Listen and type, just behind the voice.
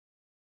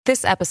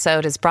This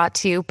episode is brought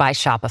to you by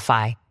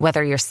Shopify.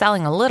 Whether you're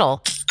selling a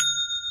little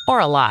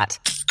or a lot,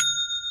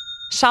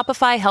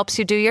 Shopify helps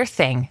you do your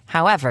thing,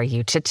 however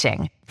you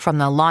cha-ching. From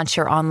the launch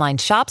your online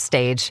shop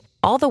stage,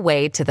 all the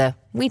way to the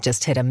we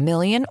just hit 1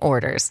 million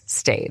orders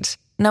stage.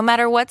 No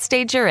matter what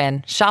stage you're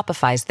in,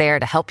 Shopify's there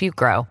to help you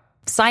grow.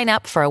 Sign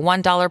up for a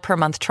 $1 per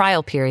month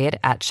trial period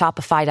at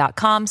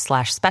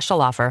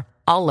shopify.com/special offer,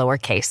 all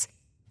lowercase.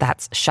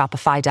 That's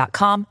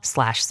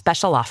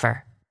shopify.com/special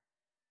offer.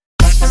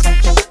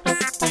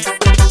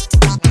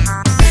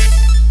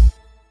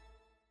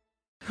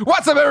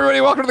 What's up,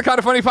 everybody? Welcome to the Kind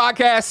of Funny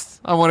Podcast.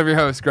 I'm one of your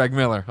hosts, Greg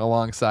Miller,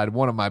 alongside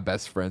one of my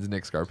best friends,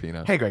 Nick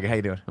Scarpino. Hey, Greg, how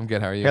you doing? I'm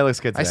good. How are you? Hair looks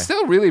good today. I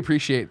still really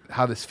appreciate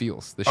how this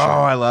feels. This shirt.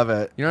 Oh, I love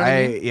it. You know what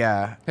I mean?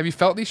 Yeah. Have you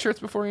felt these shirts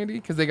before, Andy?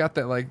 Because they got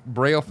that like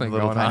braille thing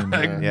Little going on.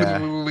 tiny Like, bit, yeah.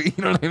 you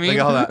know what I mean? Like,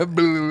 hold up.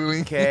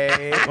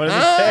 K. What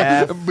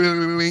does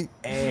it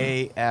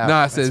say? F.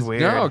 No, it says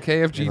weird. no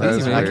KFGD. That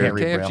is man. weird. I can't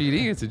read braille.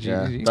 KFGD. It's a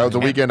Yeah, GD. that was the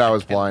weekend I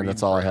was blind.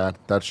 That's all I had.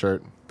 That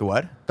shirt. The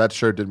what? That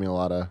shirt did me a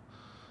lot of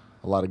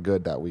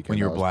good that weekend. When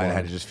you were I was blind, I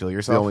had to just feel It's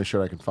yourself. the only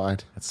shirt I could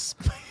find. That's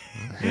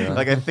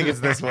like I think it's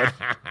this one.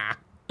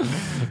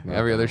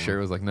 Every other shirt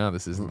was like, no,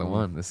 this isn't the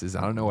one. This is,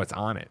 I don't know what's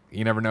on it.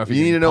 You never know if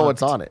You need to know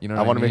what's pumped. on it. You know I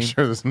what want to mean? make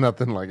sure there's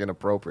nothing like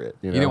inappropriate.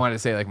 You You didn't want to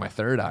say like my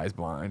third eye's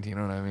blind. You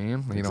know what I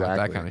mean? You don't want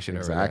that kind of shit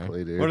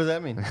Exactly, dude. What does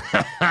that mean?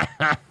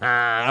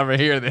 over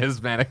here, the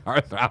Hispanic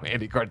heartthrob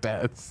Andy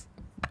Cortez.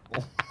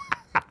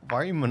 Why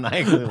are you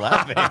maniacally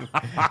laughing?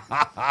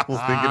 I was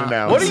thinking it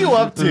out. What are you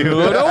up to?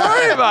 Don't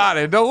worry about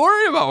it. Don't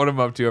worry about what I'm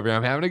up to over here.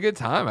 I'm having a good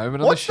time. I haven't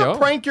been on What's the show. the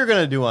prank you're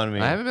gonna do on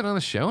me? I haven't been on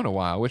the show in a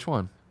while. Which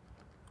one?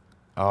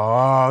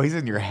 Oh, he's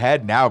in your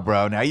head now,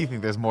 bro. Now you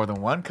think there's more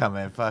than one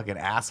coming. Fucking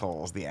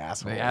assholes. The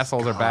assholes. The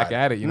assholes are back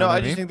at it. You no, know what I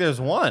I just mean? think there's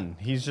one.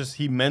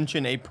 He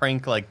mentioned a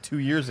prank like 2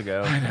 years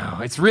ago. No,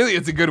 it's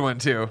a good one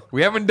too.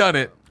 We haven't done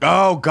it.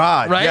 Oh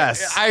God. Right?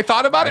 Yes. I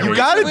thought about it. You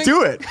gotta recently.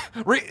 do it.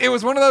 It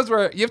was one of those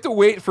where you have to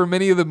wait for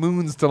many of the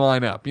moons to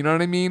line up. You know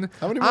what I mean?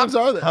 How many moons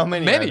are there? How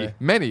many?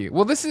 Many.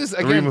 Well, this is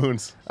 3 again.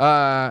 moons.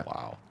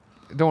 Wow.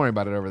 Don't worry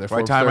about it over there.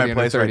 Right time, right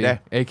place, right day.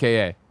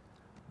 AKA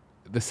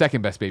the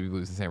second best baby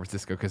blues in San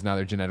Francisco because now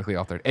they're genetically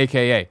altered.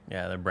 AKA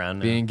Yeah, they're brown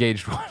now. the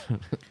engaged one.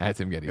 That's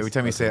Tim Geddes. Every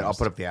time you say it, I'll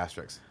put up the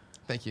asterisks.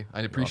 Thank you.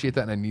 I appreciate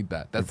that and I need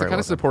that. That's the very kind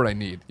of welcome. support I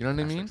need. You know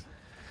what I mean?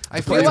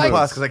 I feel Plus,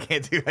 like because I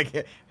can't.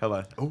 Hold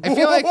on. I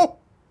feel like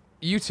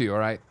you two, all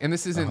right, and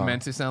this isn't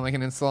meant to sound like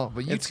an insult,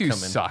 but you It's two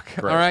coming. suck.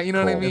 Right. All right, you know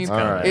what I Cool. mean? It's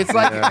coming. All right. It's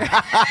like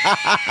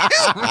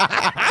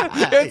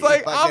it's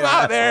like I'm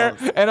out there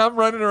and I'm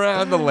running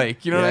around the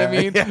lake. You know what I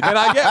mean? And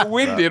I get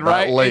winded,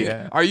 right? lake.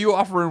 And are you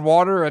offering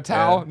water, a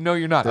towel? No,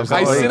 you're not. There's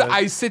I no sit. lake.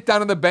 I sit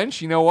down on the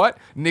bench. You know what?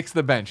 Nick's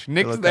the bench.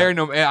 Nick's there.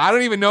 No, I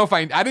don't even know if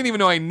I didn't even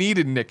know I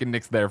needed Nick, and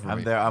Nick's there for me.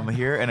 I'm there. I'm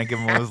here, and I give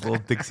him one of those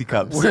little Dixie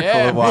cups Yeah,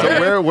 full of water.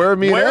 So where are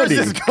me and Where is Andy?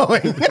 this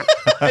going?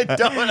 I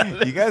don't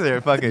know. You guys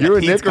are fucking. You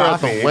and Pete's Nick are at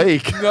coffee. the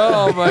lake.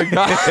 Oh my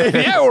god!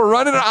 Yeah, we're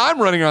running.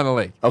 I'm running around the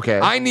lake. Okay.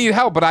 I need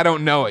help, but I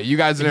don't know it. You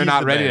guys are He's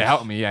not the ready to bench.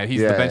 help me. Yeah,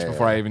 he's the Yeah, bench yeah,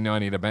 before yeah. I even know I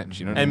need a bench.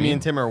 You know what I And mean? me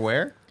and Tim are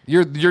where?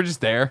 You're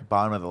just there.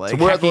 Bottom of the lake. So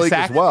we're at the Hacky lake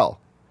sack? as well.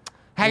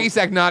 Hacky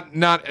sack,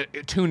 not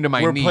tuned to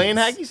my We're needs. playing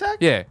hacky sack?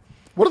 Yeah,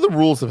 What are the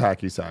rules of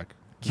hacky sack?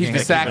 keep Yeah, the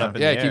sack it up. up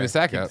in Yeah, the keep air. the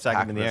sack Keep up. the sack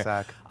up in the air.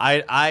 Sack.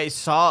 I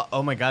saw,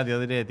 oh my God, the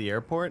other day at the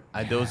airport,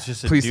 there was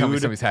just a Please dude. tell me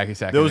somebody's hacky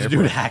sack. There was a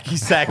dude hacky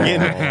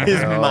sacking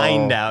his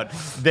mind out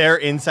there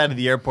inside of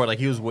the airport. Like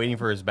he was waiting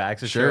for his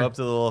bags to Sure. show up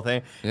to the little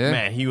thing. Yeah.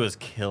 Man, he was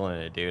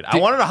killing it, dude. I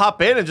wanted to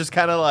hop in and just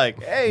kind of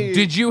like, hey.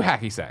 Did you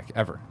hacky sack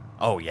ever?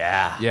 Oh,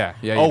 yeah. Yeah,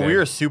 you Oh, did. we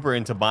were super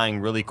into buying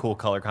really cool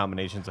color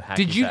combinations of hacky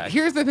Did you? sack.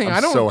 Here's the thing. I'm I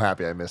don't. so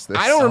happy I missed this.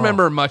 I don't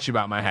remember much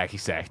about my hacky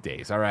sack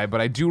days, all right, but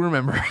I do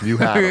remember. You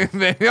had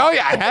Oh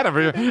yeah, I had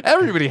them.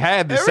 Everybody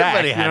had the sack.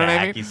 Everybody You had know a what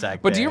I mean? hacky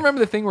sack But do you day. remember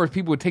the thing where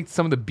people would take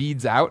some of the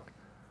beads out?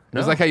 It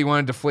was No. like how you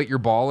want to deflate your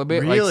ball a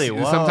bit. Really?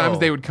 Like, sometimes Whoa.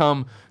 they would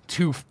come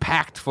too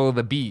packed full of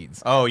the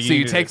beads. Oh, so you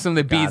needed take it. some of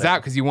the Got beads it.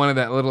 out because you wanted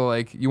that little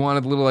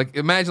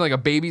imagine like a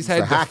baby's head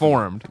a hacky.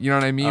 deformed. You know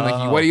what I mean? Like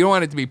Oh. you don't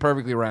want it to be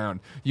perfectly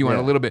round. You want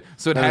Yeah. a little bit.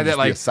 So it Then had it'd that just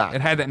be a like sack.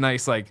 it had that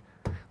nice like.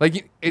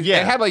 It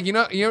Yeah. had like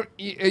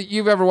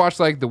you've ever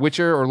watched like The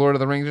Witcher or Lord of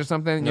the Rings or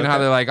something? You know how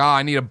Okay. they're like, oh,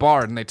 I need a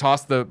bard, and they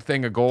toss the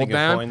thing of gold Thing of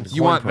down. coins.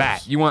 You Coin want purse.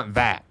 that. You want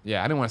that. Yeah,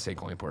 I didn't want to say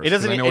coin purse. It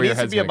doesn't. 'cause I know It where your needs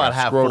to head's be gonna about go.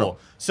 half Scrotum. full.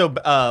 So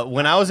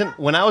when I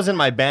was in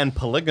my band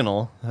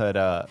Polygonal,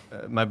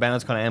 my band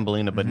was called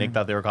Ambulina, but Nick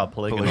thought they were called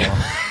Polygonal.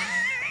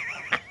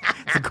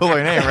 It's a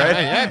cooler name, right?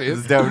 Yeah, it is.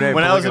 It's a dope name.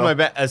 When I was in my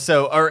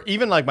Polygonal. band, or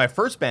even like my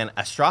first band,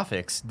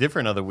 Astrophics,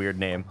 different other weird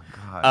name.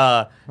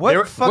 What they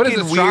were- fucking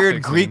does weird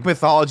Astrophics Greek mean?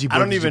 mythology book I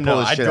don't did you even pull know.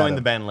 this I shit out joined of?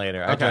 the band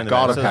later. I Okay. joined the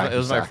God band. of So it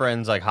was my hacky sack.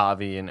 friends like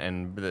Javi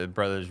and the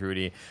brothers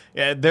Rudy.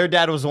 Yeah, their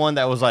dad was the one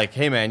that was like,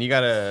 "Hey man, when's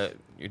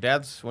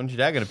your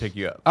dad gonna pick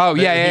you up?" Oh, yeah,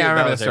 He- yeah, I that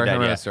remember was that their story. I dad,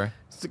 remember yeah. that story.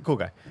 He's a cool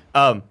guy.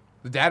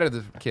 The dad or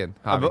the kid?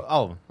 Javi?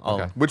 All of them. All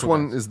of Okay. them. Which Cool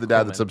one guys. is the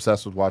dad Cool that's man.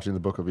 obsessed with watching the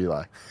Book of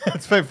Eli?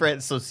 That's my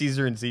friend. So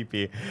Caesar and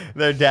CP,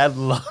 their dad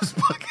loves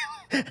fucking.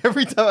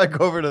 Every time I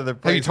go over to the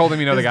place, you told him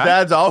you know the his guy?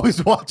 Dad's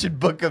always watching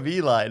Book of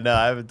Eli. No,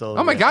 I haven't told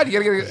him. Oh my yet. God, you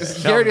gotta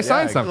get Gary to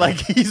sign something. Like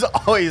he's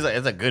always like,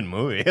 it's a good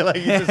movie. Like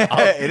he's just,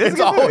 It is a it's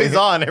good always movie.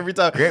 on every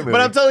time. Great movie.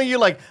 But I'm telling you,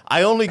 like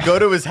I only go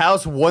to his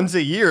house once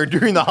a year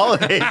during the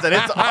holidays, and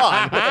it's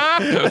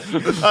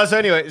on. So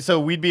anyway, so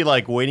we'd be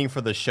like waiting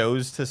for the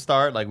shows to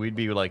start. Like we'd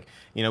be like,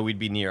 we'd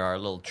be near our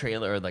little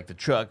trailer, like the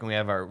truck, and we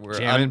have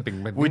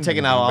Jamming. we're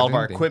taking out all of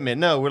our Bing. equipment.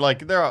 No, we're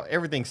like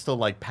everything's still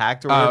like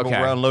packed or Oh, whatever.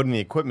 okay. We're unloading the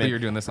equipment. But you're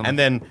doing this on and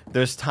the- then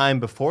there's time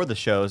before the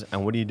shows,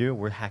 and what do?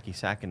 We're hacky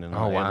sacking and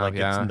Oh, and, wow, like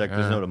yeah, it's like yeah.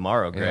 there's no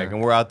tomorrow, Greg. Yeah.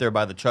 And we're out there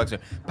by the trucks,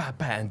 and, bah,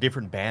 bah, and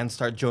different bands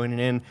start joining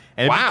in,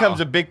 and it Wow. becomes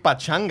a big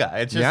pachanga.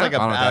 It's just Yeah? like I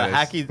don't know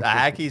what a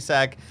hacky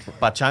sack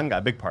pachanga,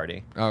 a big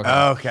party. Okay.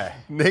 Okay.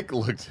 Nick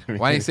looked at me.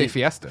 Why do you say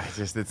fiesta?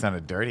 It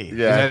sounded dirty.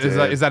 Yeah.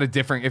 Is that a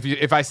different?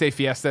 If I say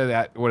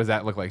fiesta, what does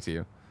that look like to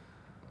you?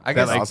 I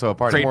That's guess also a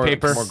party. Crepe more,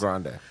 paper? more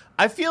grande.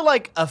 I feel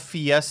like a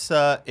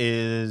fiesta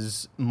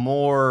is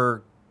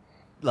more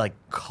like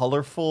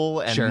colorful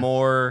and Sure.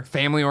 more.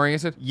 Family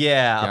oriented.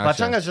 Yeah,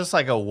 Gotcha. a pachanga is just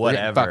like a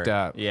whatever. fucked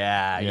up.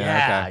 Yeah,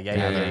 Yeah, yeah, okay.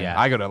 yeah. Yeah.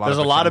 I go to a lot There's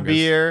of a lot of pachangas.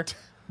 beer.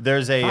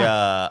 There's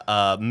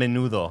a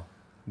menudo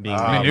being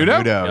made.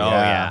 Menudo? Oh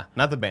yeah,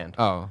 not the band.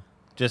 Oh.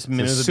 Just It's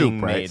a menudo soup,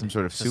 being right? made. Some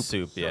sort of It's a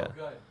soup? Yeah,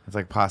 It's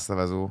like pasta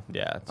vazul.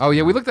 yeah. Oh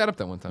yeah, we looked that up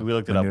that one time. We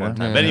looked it up one Menudo?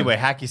 time. Yeah, But yeah. anyway,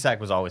 hacky sack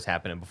was always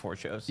happening before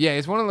shows. Yeah,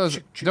 it's one of those.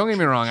 Don't get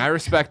me wrong. I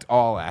respect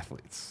all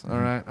athletes. All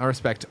right, I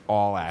respect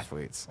all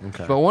athletes.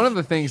 Okay. But one of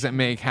the things that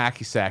make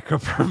hacky sack a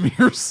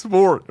premier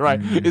sport,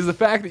 right, is the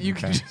fact that you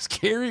can just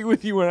carry it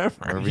with you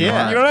whenever.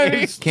 Yeah. you know what I mean.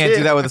 It's- Can't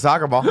do that with a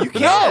soccer ball. You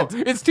No,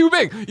 it's too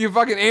big. You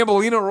fucking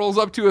Ambolino rolls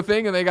up to a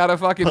thing and they got a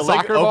fucking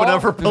soccer ball. Open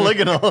up for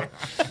polygonal.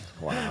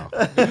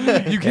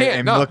 You can't.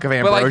 In no. Book of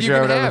But, like, you Ambrosia can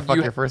or whatever the have- fuck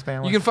you- your first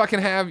band You was. can fucking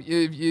have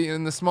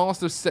in the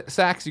smallest of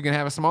sacks. You can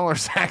have a smaller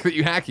sack that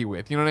you hacky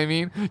with. You know what I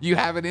mean? You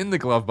have it in the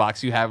glove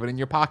box. You have it in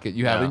your pocket.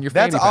 You have it in your.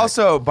 That's fanny pack.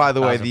 also, by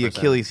the way, the 1000%.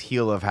 Achilles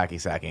heel of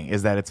hacky sacking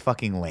is that it's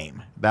fucking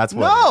lame. That's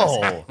what.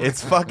 No. it is.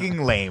 It's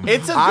fucking lame.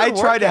 It's a good I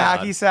tried to workout.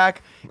 hacky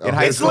sack in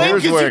high It's school lame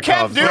here's 'cause where you it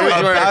can't comes. do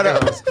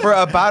it. for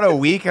about a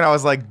week, and I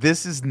was like,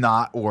 "This is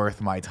not worth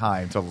my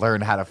time to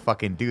learn how to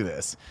fucking do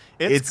this."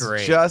 It's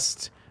great.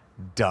 just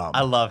dumb.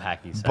 I love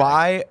hacky sack.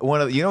 Buy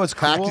one of the, you know what's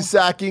cool? Hacky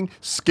sacking,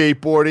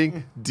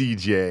 skateboarding,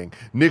 DJing.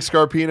 Nick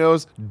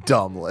Scarpino's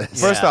dumb list.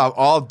 First Yeah. off,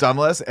 all dumb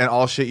lists and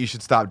all shit you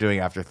should stop doing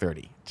after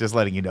 30. Just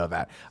letting you know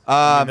that.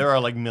 I mean, there are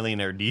like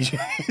millionaire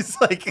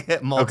DJs, like Okay,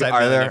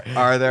 multi-millionaire.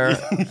 are there?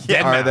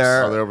 Yeah, are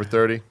there? Are they over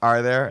 30?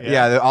 Are there? Yeah.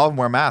 Yeah, they all of them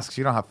wear masks.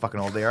 You know how fucking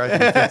old they are.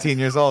 They're 15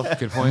 years old.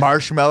 Good point.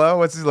 Marshmallow,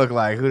 what's he look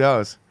like? Who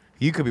knows?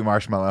 You could be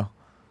Marshmallow.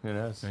 Who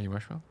knows? Are you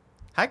marshmallow?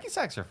 Hacky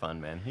sacks are fun,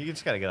 man. You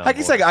just gotta get on. Hacky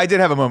board. sack. I did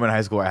have a moment in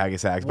high school where I hacky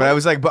sacked, but I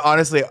was like, but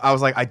honestly, I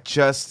was like,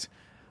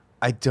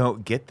 I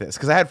don't get this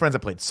because I had friends that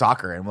played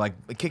soccer and like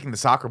kicking the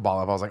soccer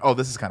ball up. I was like, oh,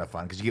 this is kind of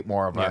fun because you get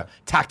more of Yeah. a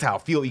tactile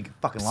feel. You can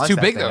fucking launch too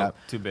that big, thing though. up.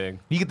 Too big.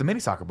 You get the mini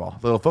soccer ball,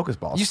 the little focus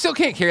balls. You still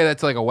can't carry that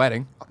to like a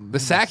wedding. The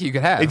sack you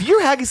could have. If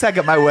you're hacky sack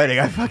at my wedding,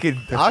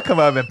 I'll come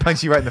up and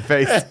punch you right in the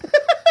face.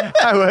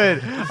 I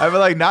would. I'd be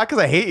like, not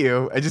because I hate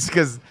you, just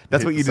because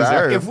that's what you Sack.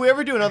 deserve. If we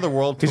ever do another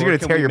world 'Cause tour, you're gonna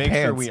can tear we your make sure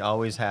pants. we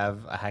always have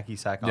a hacky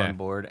sack Yeah. on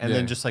board? And Yeah.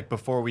 then just like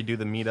before we do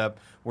the meetup,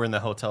 we're in the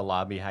hotel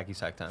lobby, hacky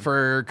sack time.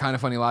 for Kind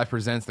of Funny Live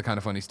presents the Kind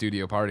of Funny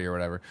Studio Party or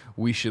whatever,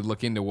 we should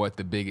look into what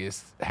the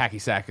biggest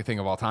hacky sack thing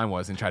of all time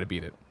was and try to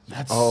beat it.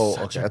 That's Oh,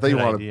 such okay. a I thought you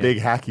good wanted idea. a big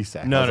hacky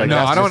sack. No, I was no, like, no,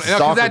 that's I don't. just a No,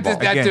 because soccer that, ball.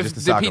 that Again, just just a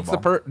soccer defeats the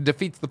ball.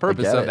 defeats the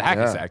purpose get of it, the hacky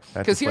yeah. sack. That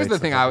Because here's the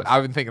displays thing, the purpose.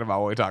 I've been thinking about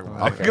what we're talking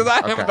about Okay, because I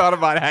haven't okay. thought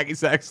about hacky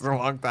sacks in a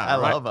long time.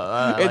 I right? love it.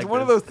 I It's like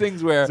one of this. those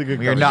things where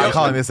We are not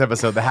calling this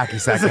episode the hacky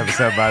sack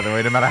episode, by the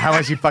way. No matter how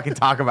much you fucking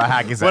talk about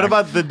hacky sack. What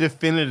about the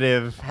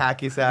definitive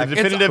hacky sack? The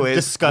definitive Quiz.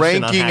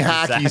 discussion Ranking on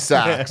hacky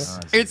sacks.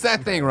 it's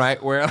that thing,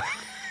 right? Where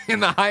in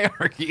the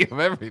hierarchy of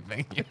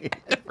everything,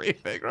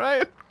 everything,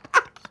 right?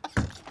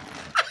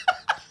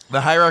 The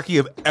hierarchy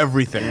of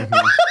everything.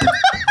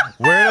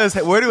 Where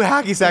do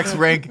hacky sacks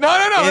rank? No,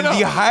 in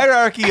the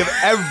hierarchy of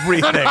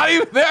everything. I'm not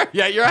even there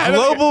yet. You're ahead of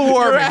the Global game.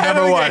 warming, You're ahead of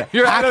number the one. game.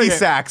 You're ahead of the Hacky game.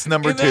 sacks,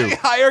 number In two. the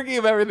hierarchy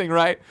of everything,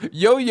 right?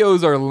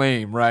 Yo-yos are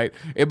lame, right?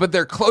 But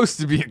they're close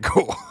to being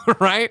cool,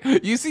 right?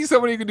 You see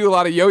somebody who can do a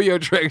lot of yo-yo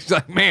tricks, you're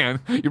like,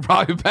 man, you're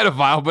probably a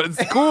pedophile, but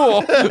it's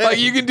cool. Like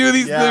you can do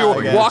these Yeah,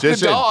 things, yeah. walk the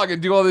Magician. dog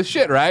and do all this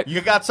shit, right?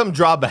 You got some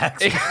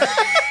drawbacks.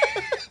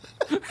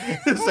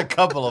 There's a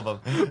couple of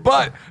them.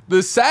 But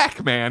the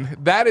sack, man,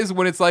 that is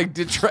when it's like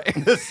Detroit.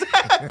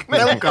 They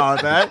don't call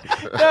it that.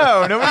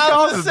 No, nobody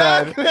calls it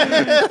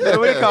that.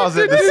 Nobody calls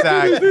it the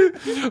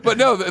sack. But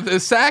no, the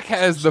sack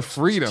has the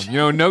freedom. You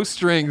know, no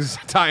strings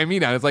tie me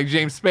down. It's like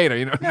James Spader.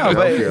 You know,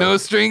 but- no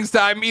strings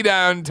tie me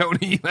down,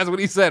 Tony. That's what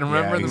he said.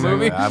 Remember in the exactly.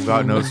 movie? I've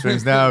got no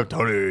strings now,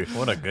 Tony.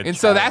 What a good And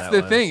so try that's that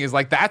the was. thing is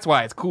like that's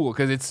why it's cool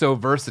because it's so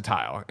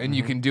versatile and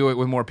you can do it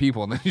with more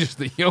people than just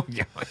the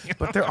yo-yo.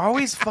 But they're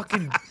always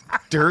fucking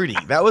dirty.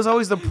 That was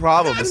always the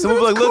problem.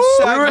 Someone would be like, cool.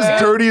 "Look, They were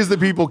as dirty as the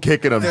people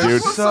kicking them,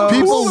 dude. so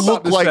People cool look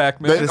about the like sack,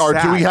 man. that The are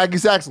doing sack. hacky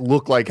sacks.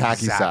 Look like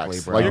hacky Exactly,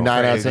 sacks. bro. Like 9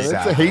 out of 10. It's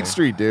Exactly. a hate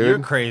street, You're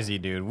dude. crazy,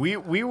 dude. We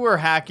were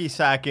hacky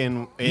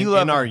sacking You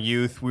love in our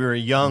youth. We were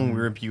young. We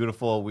were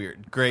beautiful. We were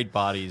great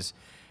bodies.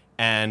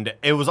 And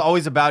it was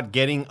always about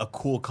getting a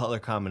cool color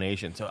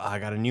combination. So I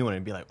got a new one.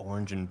 It'd be like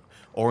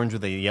orange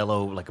with a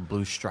yellow, like a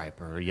blue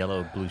stripe, or a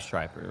yellow blue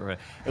stripe.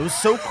 It was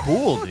so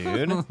cool,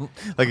 dude.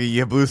 like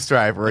a blue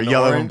stripe or a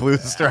yellow and blue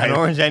stripe." An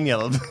orange and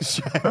yellow blue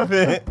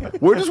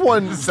stripe. Where does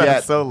one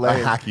get so a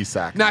lame. hacky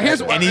sack? Now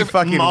here's what. Any if-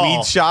 fucking mall.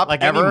 weed shop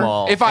Like any ever?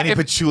 mall. Any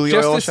patchouli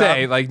just oil to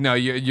say, shop? like, no,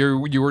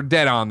 you were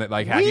dead on that.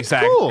 Like Weed's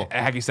cool.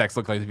 hacky sacks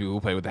look like the people who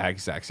play with the hacky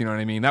sacks. You know what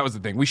I mean? That was the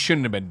thing. We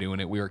shouldn't have been doing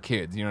it. We were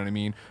kids. You know what I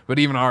mean? But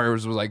even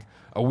ours was like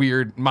a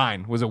weird.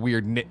 Mine was a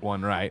weird knit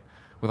one, right?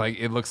 With like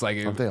it looks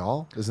like. Aren't they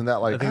all? Isn't that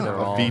like think they're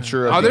a all.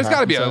 feature of Oh, the there's got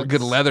to hacky be a sacks?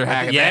 good leather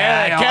hacky.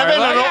 Yeah, they Kevin,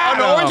 are. Look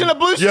an at orange and a them.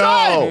 blue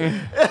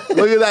stripe. Yo,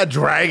 look at that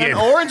dragon. An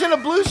orange and a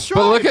blue stripe.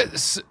 But look at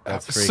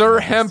freaking Sir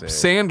Hemp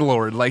insane.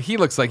 Sandlord. Like he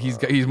looks like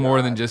he's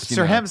more than just. You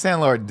Sir know. Hemp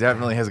Sandlord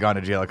definitely has gone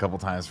to jail a couple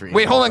times for.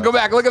 Wait, hold on. Go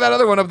back. Look at that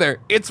other one up there.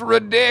 It's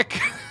Ridic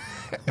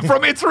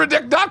from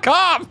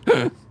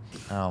itsridic.com.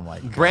 Oh my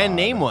god. brand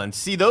name ones.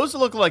 See, those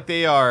look like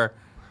they are.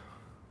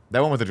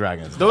 That one with the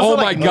dragons. Those Oh are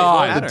my like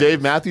God. The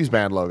Dave Matthews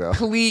Band logo.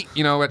 Please,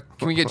 you know what?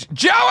 Can we get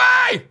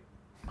Joey?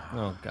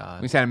 Oh God.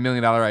 We just had $1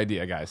 million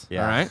idea, guys.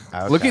 Yeah. All right.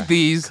 Okay. Look at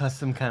these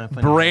Custom kind of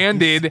funny.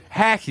 branded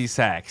hacky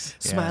sacks.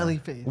 Smiley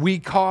face. We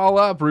call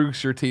up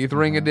Rooster Teeth,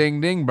 ring a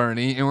ding ding,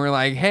 Bernie, and we're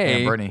like,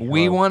 "Hey, Yeah, Bernie,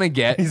 we hello. want to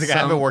get." He's like, I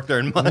haven't worked there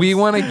in months. We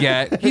want to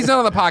get. He's not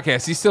on the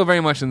podcast. He's still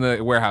very much in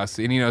the warehouse,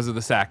 and he knows of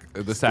the sack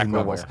In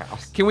levels. the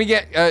warehouse. Can we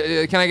get?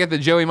 Can I get the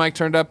Joey mic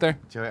turned up there?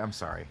 Joey, I'm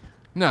sorry.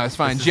 No, it's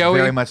fine. This is Joey,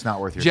 very much not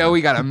worth your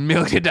Joey got $1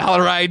 million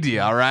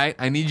idea. All right,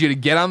 I need you to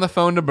get on the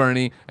phone to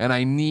Bernie, and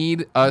I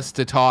need us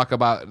to talk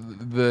about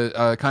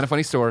the Kind of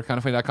Funny store,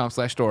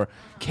 kindoffunny.com/store,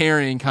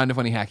 carrying Kind of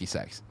Funny hacky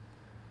sacks.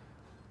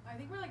 I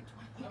think we're like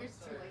 20 years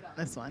too late on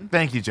this one.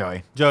 Thank you,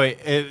 Joey. Joey,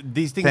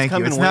 these things Thank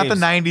come you. in It's waves. not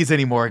the 90s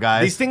anymore,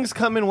 guys. These things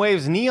come in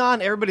waves.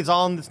 Neon, everybody's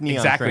all on this neon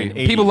Exactly.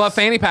 train. People 80s. love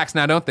fanny packs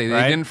now, don't they? They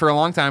Right? didn't for a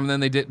long time, and then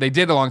they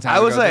did a long time. I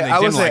would ago, say, then they I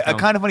would didn't say like a them.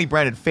 Kind of Funny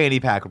branded fanny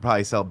pack would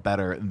probably sell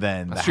better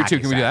than That's the true too.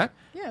 hacky Can we do sack. that?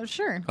 Yeah,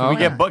 sure. Oh, We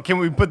okay. get, but can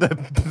we put the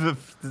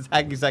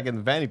hacky sack in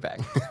the fanny pack?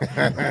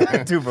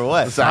 2 for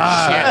what? Shit,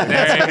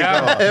 there you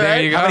go.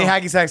 There you go. How many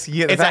hacky sacks can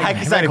you get? in It's the a hacky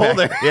sack fanny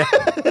holder. pack?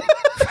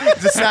 Yeah.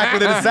 It's a sack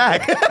within a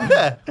sack.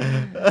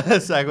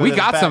 Sack We within a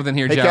got pack. something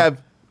here, Hey, Joe. Kev,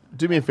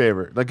 do me a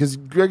favor. Like, because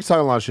Greg's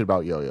talking a lot of shit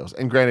about yo-yos.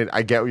 And granted,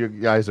 I get where you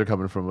guys are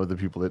coming from with the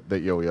people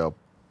that yo-yo.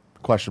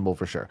 Questionable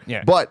for sure.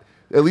 Yeah. But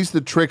at least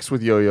the tricks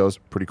with yo-yos,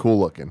 pretty cool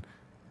looking.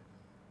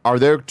 Are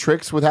there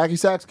tricks with hacky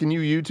sacks? Can you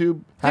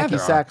YouTube Yeah, hacky there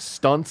sack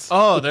stunts?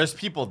 Oh, there's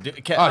people.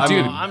 dude.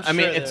 I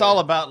mean, it's all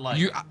about like.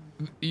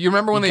 You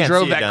remember when You they can't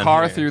drove see it that down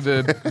car here. through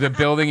the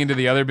building into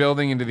the other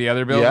building into the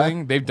other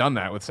building? They've done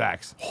that with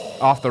sacks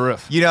off the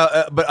roof. You know,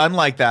 but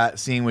unlike that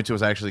scene, which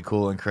was actually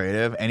cool and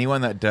creative,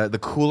 anyone that does, the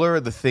cooler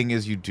the thing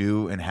is you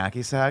do in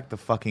hacky sack, the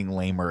fucking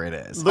lamer it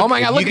is. Oh my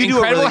God! If Look, you can do a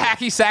incredible really-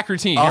 hacky sack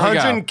routine. Here we go.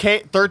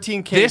 100K,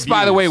 13K. This,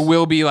 by the way, views.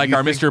 will be like You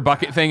our think- Mr.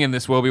 Bucket thing, and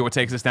this will be what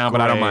takes us down.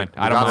 But I don't mind.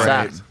 I don't Got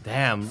mind. sacked.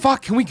 Damn.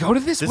 Fuck! Can we go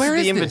to this? This Where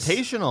is the this?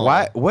 invitational.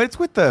 Why? What's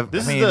with the?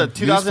 This I is mean, the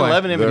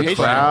 2011 The invitational.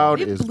 crowd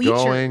We have is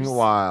bleachers. going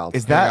wild.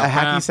 Is that a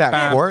hacky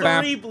sack court?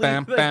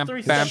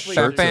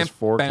 Shirt says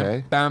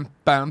 4K.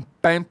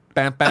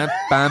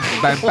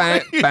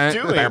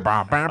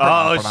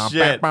 Oh,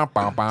 shit.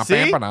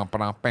 See?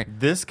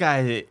 This guy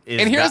is.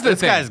 And here's the this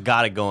thing. guy's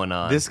got it going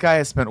on. This guy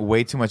has spent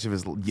way too much of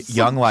his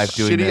young life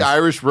doing Shitty this,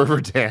 Irish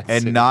river dance.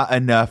 and not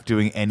enough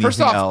doing anything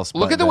First off, else.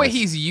 look but at the way this.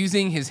 he's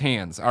using his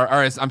hands,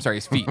 or his, I'm sorry,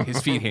 his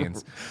feet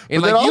hands. But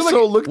And then like,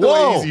 also look at the way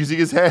Whoa. he's using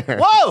his hair.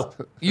 Whoa!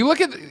 you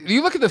look at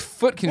the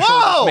foot control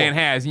Whoa. this man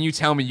has, and you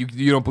tell me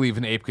you don't believe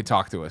an ape could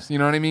talk to us. You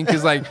know what I mean?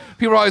 Because like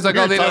people are always like,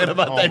 oh, they talking don't,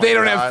 about that. they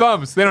don't have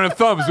thumbs. They don't have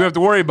thumbs. We have to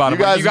worry about You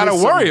them. guys You got to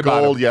missed worry some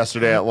about gold them.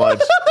 yesterday at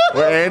lunch,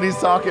 where Andy's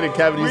talking to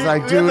Kevin. He's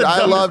like, We have dude, the I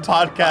dumbest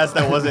love podcast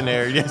that wasn't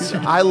aired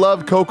yesterday. I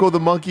love Coco the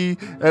monkey,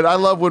 and I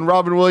love when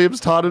Robin Williams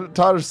taught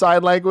her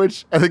sign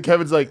language. And then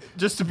Kevin's like,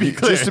 Just to be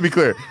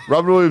clear.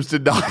 Robin Williams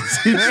did not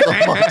teach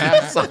the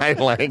monkey sign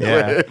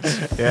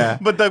language. Yeah.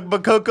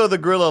 But Coco the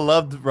gorilla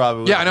loved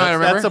Robin. Yeah, I know. I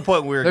remember. That's the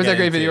point we were. There's that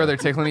getting great video to. where they're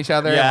tickling each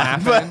other Yeah,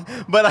 and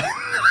laughing. but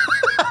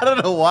I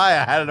don't know why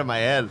I had it in my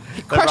head.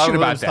 That Question Robin about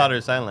Williams that. taught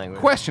her sign language.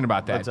 Question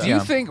about that. What's Do up? you Yeah.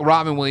 think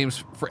Robin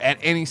Williams, for at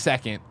any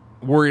second,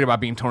 worried about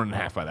being torn in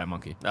half by that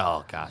monkey?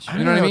 Oh gosh. I don't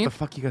You know what I mean? what the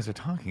fuck you guys are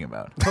talking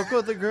about.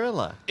 Coco the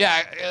gorilla.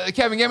 Yeah,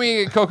 Kevin, get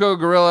me Coco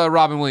Gorilla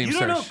Robin Williams You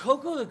don't know search.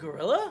 Coco the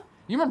gorilla?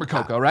 You remember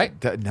Coco, right?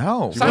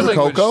 No. Sign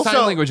remember language, Coco?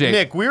 sign language ape.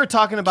 Nick, we were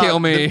talking about Kill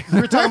me.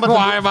 we were talking about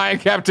Why am I in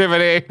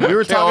captivity? We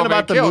were talking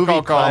about the movie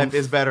Coco. Life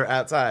is better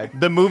outside.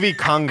 the movie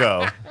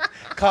Congo.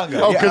 Congo.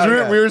 Oh, because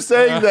we were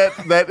saying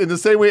that in the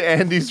same way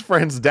Andy's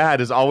friend's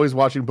dad is always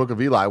watching Book of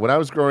Eli. When I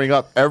was growing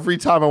up, every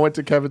time I went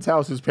to Kevin's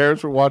house, his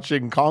parents were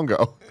watching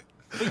Congo.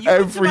 But you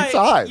every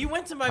time. You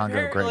went to my Congo,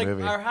 parents, great like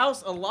movie. our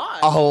house a lot.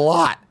 A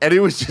lot. And it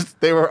was just,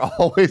 they were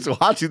always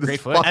watching this Great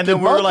foot. fucking And then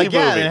we were like, monkey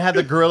yeah, movie. and it had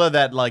the gorilla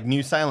that like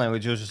knew sign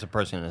language. It was just a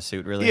person in a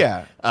suit, really.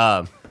 Yeah.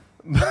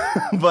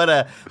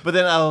 But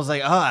then I was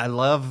like, oh, I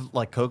love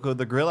like Coco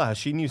the gorilla, how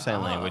she knew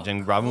sign language,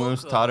 and Robin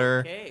Williams taught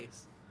her.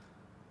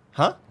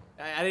 Huh?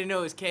 I didn't know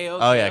it was KO.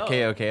 Oh yeah,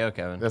 KO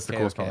Kevin. That's the KO,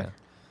 coolest KO. part.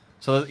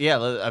 So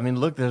yeah, I mean,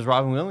 look, there's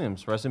Robin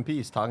Williams, rest in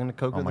peace, talking to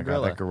Coco Oh my the god,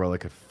 gorilla. that gorilla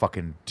could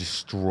fucking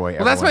destroy.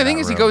 Well, that's my everyone in thing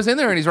that is he room. goes in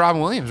there and he's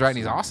Robin Williams, right? And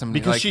he's awesome.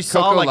 Because Like, she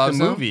saw, Coco like, the loves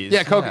him. movies.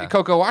 Yeah, Yeah.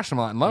 Coco watched him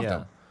a lot and loved Yeah.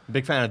 him.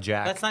 Big fan of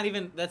Jack. That's not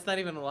even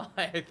a lie.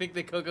 I think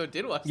that Coco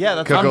did watch. Yeah,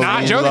 the that's- movie. Coco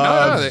I'm not joking. No, no,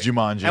 loves no.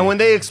 Jumanji. and when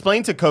they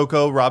explained to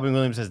Coco Robin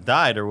Williams has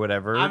died or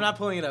whatever, I'm not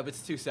pulling it up.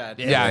 It's too sad.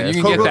 Yeah, you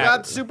can Coco get that.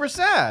 got super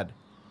sad,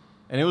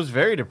 and it was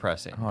very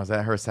depressing. oh, is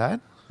that her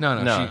sad? No.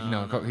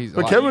 He's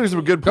But Kevin is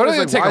a good Go point. to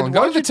the It's like, tickle. why, Go to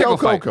why'd the you tell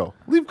tickle fight. Coco?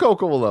 Leave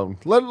Coco alone.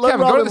 Let Kevin, go to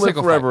Robin the live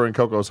tickle forever fight. in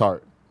Coco's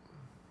heart.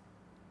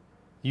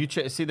 You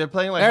see, they're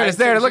playing like There it hide is.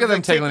 There, and look at seek.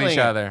 them She's, like, tickling each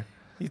her. other.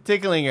 He's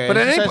tickling her. But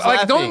and it she ain't, starts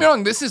like, don't get laughing. me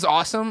wrong. This is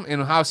awesome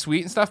and how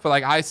sweet and stuff. But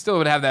like, I still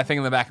would have that thing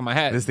in the back of my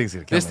head. This thing's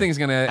gonna kill This me. thing's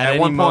gonna At at any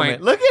one moment.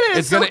 point. Look at it,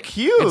 it's so gonna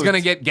cute. It's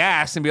gonna get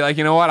gas and be like,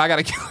 you know what? I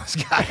gotta kill this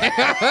guy.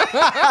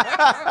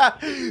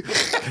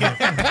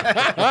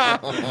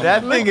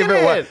 That thing, if at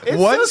it it. was It's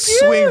one so cute.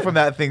 swing from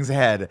that thing's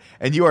head,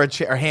 and you are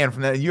or hand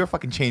from that, and you are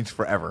fucking changed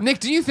forever. Nick,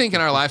 do you think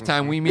in our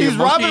lifetime we meet He's a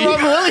monkey?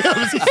 Robin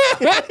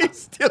Williams.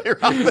 He's stealing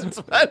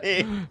Robin's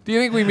money. Do you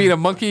think we meet a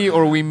monkey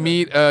or we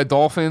meet a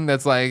dolphin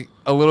that's like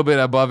a little bit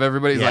above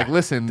everybody? He's Yeah, like,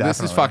 listen, this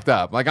is definitely. fucked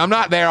up. Like, I'm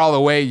not there all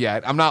the way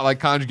yet. I'm not like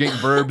conjugating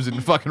verbs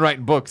and fucking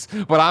writing books,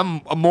 but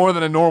I'm more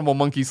than a normal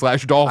monkey /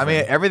 dolphin. I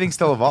mean, everything's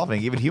still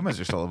evolving. Even humans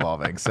are still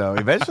evolving. So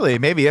eventually,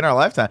 maybe in our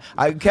lifetime,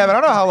 Kevin, I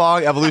don't know how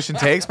long evolution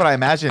takes, but I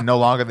imagine no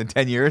longer than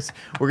 10 years,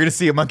 we're gonna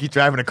see a monkey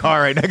driving a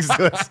car right next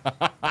to us.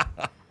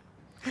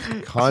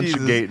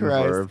 Conjugating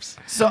Christ. verbs.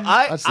 So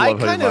I just love how your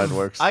kind mind of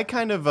works. I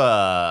kind of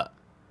I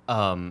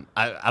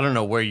don't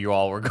know where you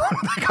all were going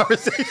with that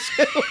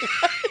conversation.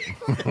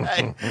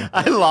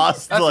 I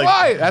lost.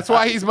 That's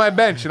why he's my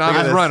bench and I'm Look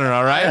at his this. runner.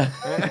 All right.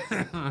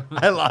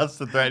 I lost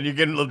the thread. You're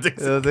getting a little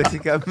Dixie.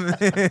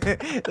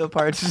 Little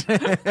parts.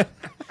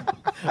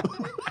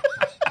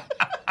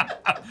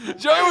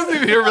 Joey wasn't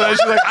even here for that.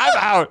 She's like, I'm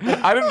out.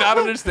 I did not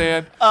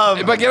understand.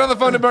 But get on the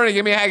phone to Bernie.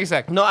 Give me a hacky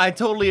sack. No, I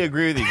totally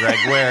agree with you, Greg.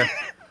 Where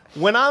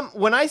when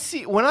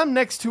I'm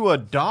next to a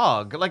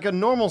dog, like a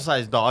normal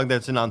sized dog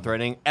that's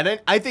non-threatening, and then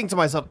I think to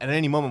myself, at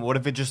any moment, what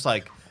if it just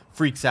like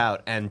freaks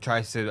out and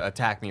tries to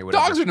attack me or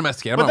whatever? Dogs are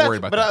domesticated. I'm But not that's- worried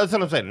about but that. that's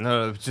what I'm saying.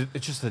 No,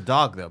 it's just a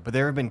dog though. But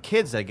there have been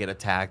kids that get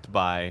attacked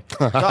by.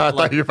 I dog,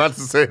 thought you were about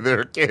to say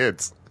they're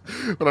kids.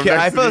 When I'm Yeah,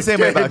 next I to feel the these same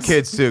way about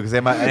kids too, because they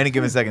might at any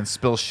given second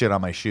spill shit on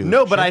my shoes.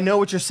 No, but I know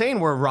what you're saying.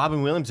 Where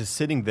Robin Williams is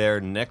sitting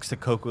there next to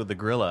Coco the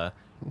gorilla,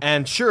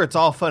 and sure, it's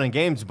all fun and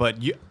games, but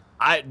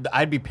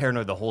I'd be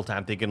paranoid the whole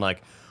time, thinking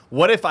like,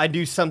 what if I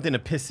do something to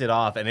piss it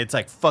off, and it's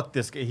like, fuck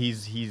this guy,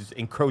 he's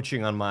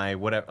encroaching on my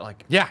whatever.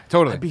 Like, Yeah,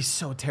 totally. I'd be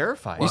so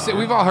terrified. You see,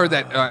 we've all heard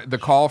that the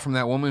call from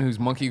that woman whose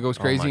monkey goes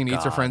crazy my and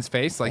eats her God. friend's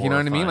face. Like, you know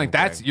what I mean? Horrifying, Like,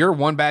 that's Greg. you're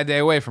one bad day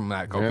away from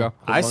that, Coco. Yeah.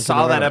 I Monkey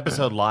saw that gorilla.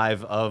 episode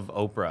live of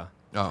Oprah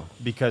Oh,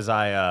 because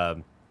I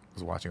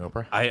was watching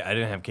Oprah.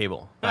 didn't have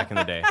cable back in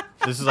the day.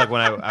 This is like when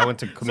I went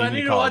to So I community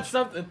need to college. watch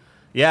something.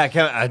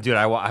 Yeah, dude,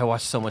 I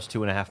watched so much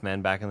 2.5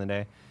 Men back in the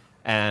day,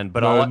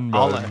 but all The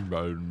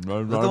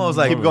one was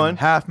like Keep going.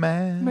 half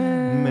man,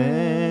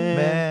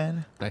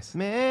 man, nice.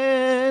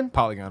 man,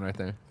 Polygon right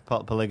there.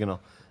 polygonal.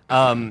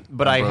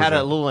 But I had a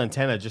Ambrosia. little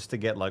antenna just to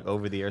get like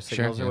over the air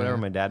signals yeah, or whatever.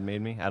 yeah. My dad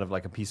made me out of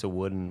like a piece of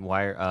wood and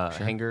wire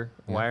hanger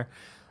wire.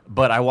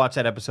 But I watched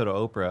that episode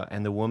of Oprah,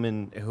 and the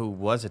woman who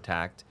was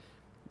attacked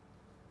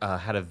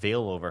had a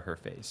veil over her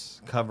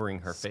face, covering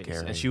her face,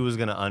 Scary. and she was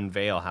going to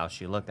unveil how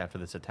she looked after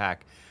this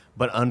attack.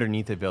 But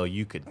underneath the veil,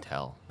 you could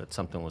tell that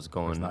something was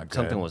going, not good.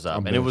 something was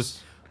up, and it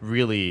was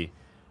really.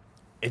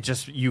 It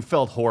just you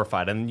felt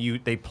horrified, and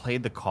they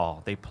played the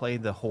call. They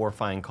played the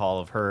horrifying call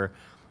of her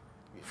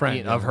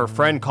Friend. of her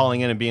friend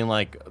calling in and being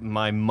like,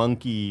 "My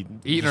monkey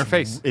Eating her just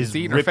face. is It's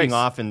eating her ripping face."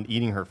 off and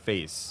eating her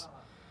face."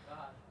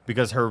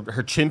 Because her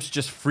chimps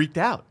just freaked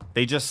out.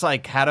 They just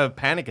like had a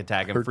panic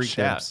attack and Her freaked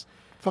chimps.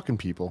 Fucking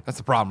people. That's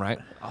the problem, right?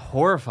 out.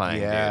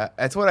 Horrifying. Yeah, dude.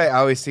 that's what I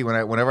always see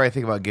whenever I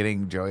think about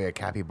getting Joey a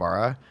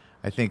capybara.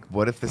 I think,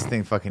 what if this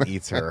thing fucking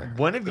eats her?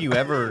 When have you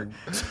ever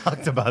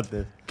talked about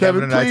this?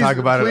 Kevin and I talk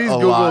about it please a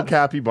Google lot.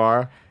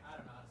 capybara.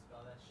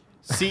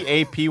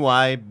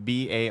 Capybara.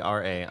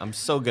 I'm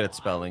so good at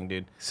spelling,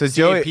 dude. So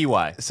Joey,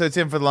 Capy, So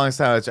Tim, for the longest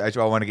time,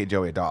 I want to get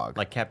Joey a dog.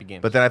 like Cappy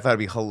Games. But then I thought it'd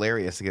be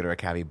hilarious to get her a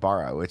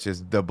capybara, which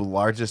is the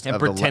largest. And of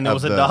pretend the, it of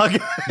was a the-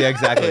 dog? Yeah,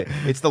 exactly.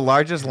 It's the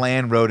largest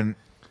land rodent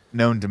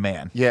known to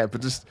man. Yeah,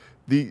 but just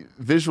the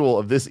visual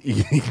of this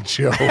eating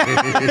Joey.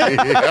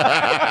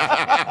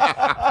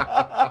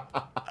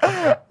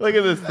 Look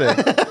at this thing.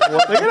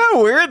 Look at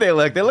how weird they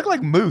look. They look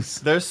like moose.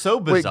 They're so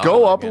Wait, bizarre.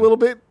 go up a looking. little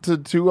bit to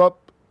 2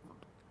 up,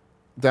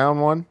 down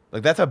 1.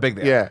 Like that's how big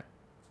they are.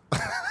 Yeah.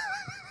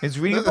 It's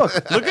reading a book.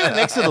 Look at it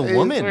next to the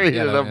woman. He's reading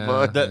Yeah, a yeah.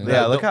 book. The-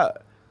 Yeah, look how.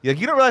 Like,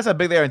 you don't realize how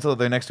big they are until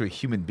they're next to a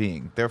human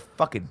being. They're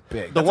fucking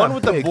big. The That's one a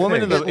with the big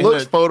woman thing. in the It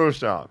looks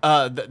Photoshop.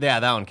 yeah,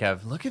 that one,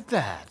 Kev. Look at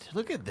that.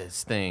 Look at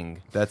this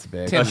thing. That's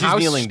big. Tim, she's how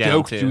kneeling down,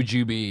 stoked too. would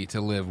you be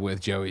to live with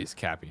Joey's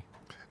Cappy?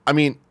 I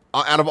mean,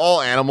 out of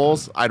all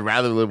animals, I'd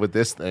rather live with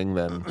this thing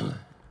than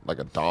like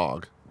a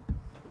dog.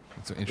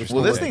 That's an interesting.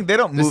 Well, this thing. thing, they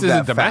don't move This isn't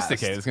that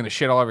domesticated. fast. It's gonna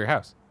shit all over your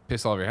house,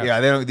 piss all over your house. Yeah,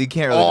 they don't. You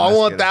can't really. Oh, I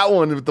want domesticate that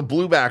one with the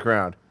blue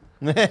background.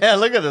 Yeah,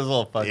 look at this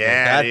little fucker.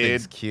 That dude.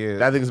 thing's cute.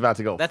 That thing's about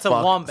to go. That's a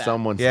fuck wombat.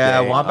 Someone's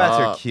Yeah, day wombats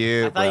are up.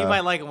 cute. I thought you bro. might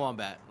like a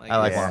wombat. I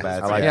like Yeah,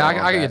 wombats. I like yeah, that I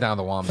can wombat. get down with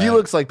the wombat. He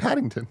looks like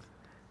Paddington.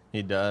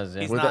 He does.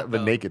 Yeah. He's With not the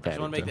though. naked I just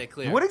want to make Paddington. that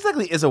clear. What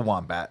exactly is a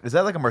wombat? Is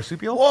that like a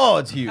marsupial? Whoa,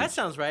 it's huge. That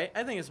sounds right.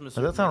 I think it's a Does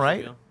that sound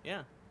right?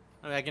 Yeah.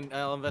 I mean,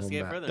 I'll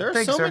investigate Wombat. further. There are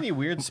Thanks, so sir. many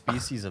weird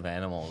species of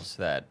animals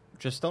that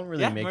just don't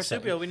really yeah, make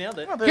marsupial. sense. We nailed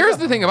it. Here's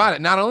the thing about it.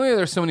 Not only are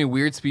there so many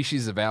weird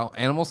species of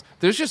animals,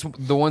 there's just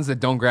the ones that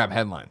don't grab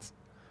headlines.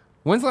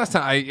 When's the last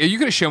time you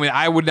could have shown me?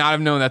 I would not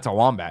have known that's a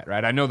wombat,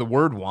 right? I know the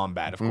word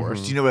wombat, of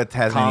course. Do you know what a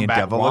Tasmanian Combat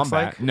devil looks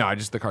wombat. like? No,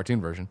 just the cartoon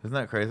version. Isn't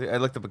that crazy? I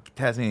looked up a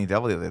Tasmanian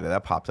devil the other day.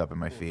 That popped up in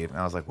my feed, and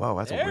I was like, "Whoa,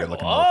 that's a There- weird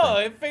looking." oh,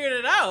 it figured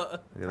it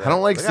out. I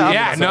don't like Look seeing. at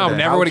Yeah, that. no, Something.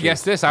 never would have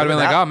guessed this. I would have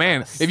been Look like, at "Oh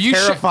man, if you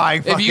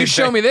terrifying if you fucking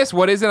show thing. me this,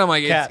 what is it?" I'm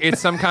like, Cat. "It's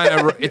some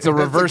kind of it's a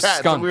reverse cat. It's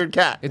a skunk. weird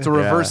cat. It's a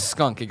reverse Yeah.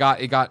 skunk. It got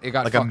like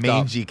a fucked up.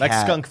 mangy cat. Like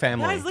skunk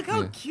family. Guys, look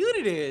how cute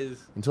it is.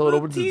 Until it Little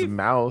opens teeth. its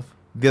mouth.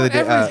 The other day,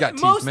 Everybody's got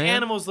teeth, Most man.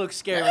 animals look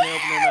scary when they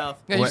open their mouth.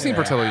 Yeah, you've seen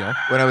Portillo.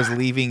 when I was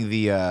leaving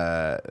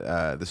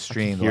the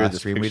stream, the hear last this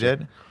stream we picture.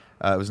 did,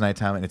 it was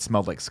nighttime and it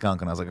smelled like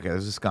skunk, and I was like, okay,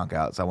 there's a skunk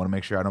out, so I want to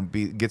make sure I don't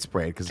get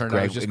sprayed because Turned out it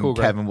Greg was just and cool,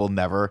 Greg. Kevin will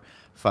never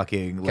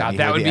fucking let God, me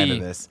that hear would the end be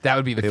of this. that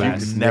would be the They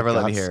best. would never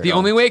let me hear it. The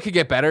only way it could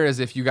get better is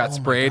if you got my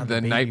sprayed God, the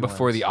the baby night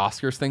before ones. the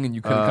Oscars thing and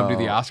you couldn't come to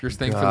the Oscars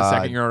thing for the God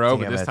second year in a row,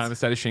 but damn this it. time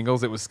instead of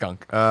shingles, it was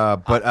skunk.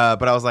 But I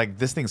was like,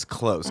 this thing's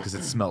close because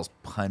it smells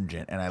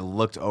pungent, and I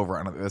looked over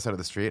on the other side of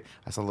the street.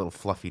 I saw a little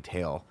fluffy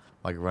tail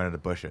like running the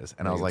bushes,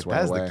 and I was Make like, its way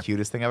that is away. the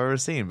cutest thing I've ever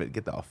seen. But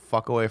get the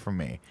fuck away from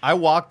me. I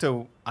walked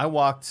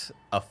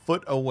a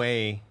foot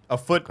away, a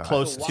foot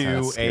close That's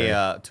to scary.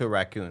 a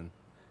raccoon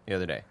the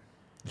other day.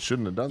 You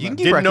shouldn't have done You can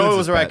that. keep Didn't know raccoons it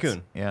was as a pets.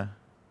 raccoon. Yeah.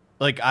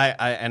 Like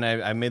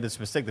I made this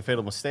mistake, the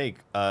fatal mistake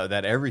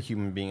that every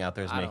human being out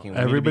there is making. We need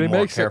to Everybody be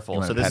more makes it. You careful.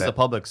 wanna So this pet is a it?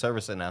 public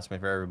service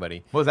announcement for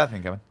everybody. What was that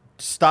thing, Kevin?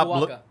 Stop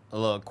Quokka. a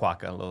little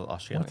quokka, a little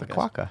Australian. What's a I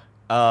guess.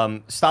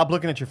 quokka? Stop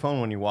looking at your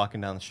phone when you're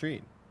walking down the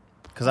street,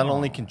 because not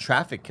only can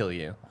traffic kill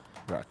you,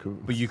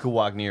 Raccoons. but you could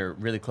walk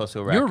really close to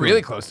a raccoon. You were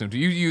really close to him.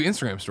 You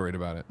Instagram storied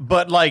about it.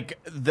 But like,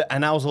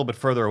 and I was a little bit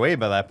further away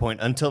by that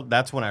point until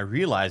that's when I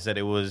realized that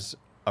it was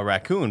a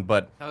raccoon.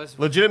 But That was-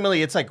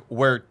 legitimately, it's like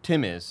where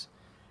Tim is,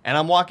 and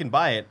I'm walking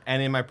by it,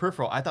 and in my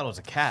peripheral, I thought it was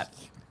a cat,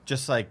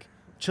 just like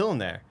chilling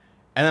there.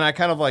 And then I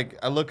kind of like,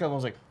 I look up, and I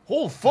was like,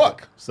 "Oh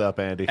fuck!" What's up,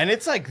 Andy? And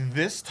it's like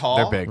this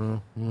tall. They're big.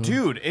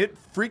 Dude. It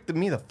freaked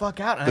me the fuck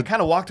out, and I kind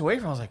of walked away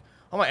from it. I was like,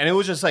 "Oh my!" And it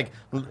was just like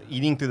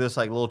eating through this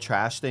like little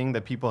trash thing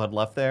that people had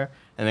left there,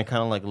 and it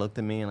kind of like looked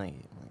at me and like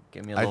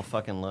gave me a little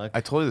fucking look.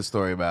 I told you the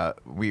story about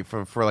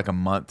for like a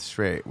month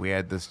straight. We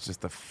had this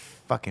just a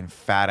fucking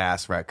fat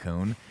ass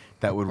raccoon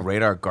that would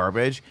raid our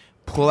garbage,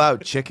 pull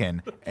out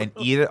chicken, and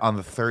eat it on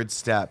the third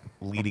step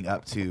leading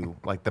up to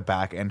like the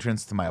back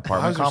entrance to my Why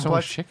apartment is there so much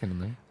complex. chicken in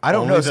there? I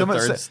don't Only know. the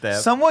third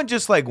step. Someone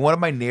just like one of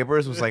my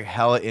neighbors was like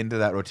hella into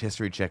that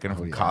rotisserie chicken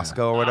from Costco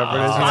or whatever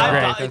it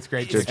is. That's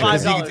great It's chicken.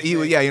 Because you $5 could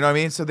eat- yeah, you know what I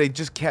mean. So they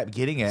just kept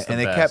getting it, the and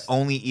they best. kept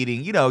only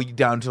eating,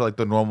 down to like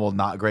the normal,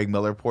 not Greg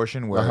Miller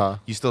portion, where Uh-huh.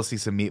 you still see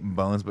some meat and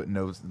bones, but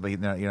no, like,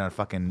 you're not a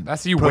fucking.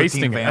 That's you protein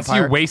wasting it. That's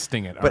vampire. you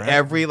wasting it. But all right?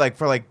 every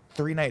for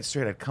 3 nights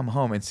straight, I'd come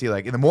home and see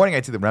in the morning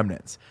I'd see the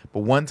remnants.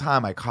 But one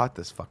time I caught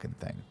this fucking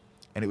thing,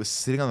 and it was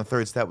sitting on the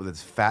third step with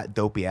its fat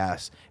dopey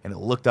ass, and it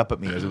looked up at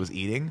me as it was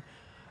eating,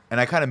 and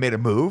I kind of made a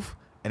move.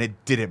 And it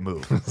didn't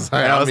move.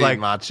 Sorry, and I I'm was eating like,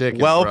 my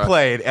chicken, well bruh.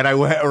 played. And I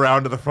went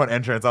around to the front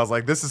entrance. I was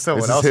like, this is someone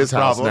This is else's his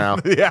house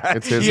problem. now. yeah,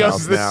 It's his he owns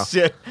house this now.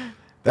 shit.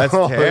 That's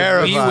Oh,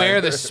 terrifying. Beware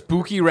the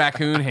spooky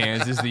raccoon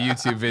hands is the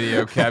YouTube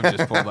video Kev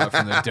just pulled up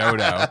from the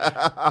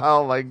dodo.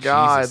 Oh my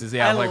god. Jesus,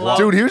 yeah, I'm like, love-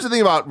 well, Dude, here's the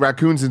thing about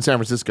raccoons in San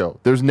Francisco.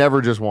 There's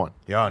never just one.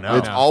 Yeah, no.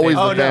 It's always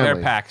they, the they're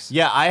family. packs.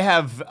 Yeah, I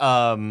have.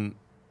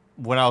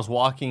 When I was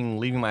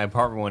leaving my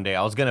apartment one day,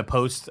 I was gonna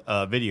post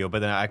a video, but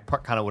then I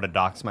kind of would have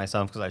doxed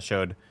myself because I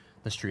showed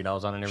the street I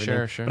was on and everything.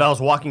 Sure, sure. But I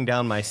was walking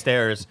down my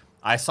stairs.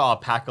 I saw a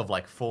pack of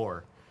like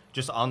 4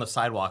 just on the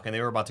sidewalk, and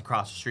they were about to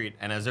cross the street.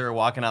 And as they were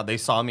walking out, they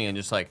saw me and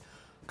just like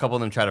a couple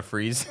of them try to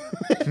freeze.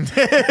 And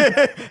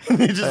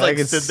they just I like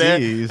can stood there.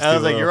 see you, And I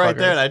was stupid like, "You're right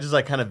there," motherfuckers. and I just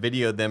like kind of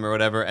videoed them or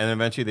whatever. And then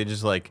eventually they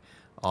just like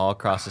all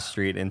cross the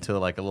street into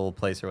like a little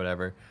place or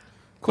whatever.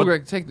 Cool,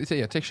 Greg.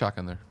 Take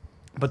shotgun there.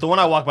 But the one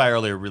I walked by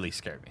earlier really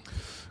scared me.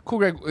 Cool,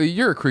 Greg.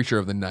 You're a creature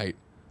of the night.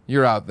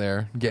 You're out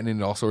there getting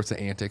into all sorts of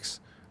antics.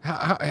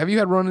 Have you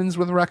had run-ins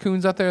with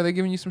raccoons out there? Are they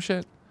giving you some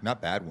shit?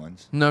 Not bad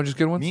ones. No, just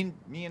good ones.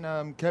 Me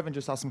and Kevin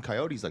just saw some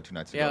coyotes like 2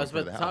 nights ago. Yeah, I was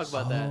in front about of to the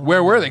talk house. about that.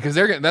 Where were they? Because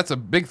that's a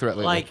big threat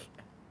lately. Like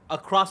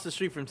across the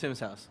street from Tim's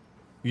house.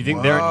 You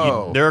think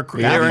Whoa. they're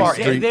That far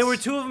They, in? they were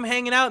two of them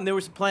hanging out, and they were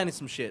planning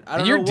some shit. I don't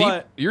And you're know deep.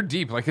 what. You're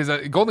deep, like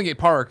because Golden Gate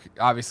Park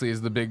obviously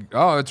is the big.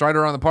 Oh, it's right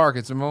around the park.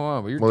 It's a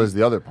But you're Well, there's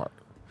the other park,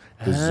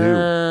 the zoo.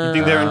 You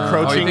think they're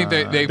encroaching? you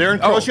think they're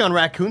encroaching on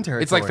raccoon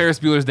territory. It's like Ferris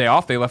Bueller's Day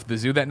Off. They left the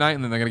zoo that night,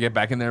 and then they're gonna get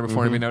back in there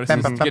before anybody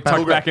notices. Get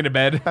tucked back into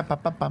bed.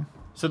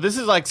 So this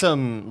is like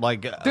some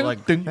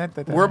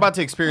we're about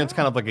to experience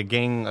kind of like a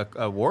gang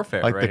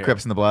warfare, Like right the here.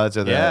 Crips and the Bloods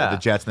or Yeah. the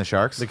Jets and the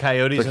Sharks. the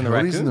coyotes and the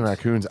Coyotes raccoons. and the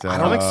raccoons.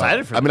 I'm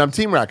excited for. I mean, I'm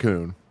Team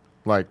Raccoon,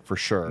 like for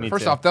sure. Me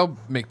First too. off, they'll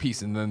make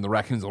peace, and then the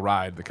raccoons will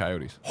ride the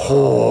coyotes.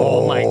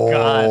 Oh my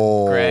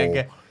God,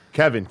 Greg.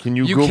 Kevin, can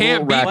you You Google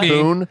can't beat me.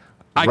 raccoon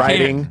I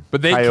riding can't,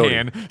 but they coyote?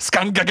 can.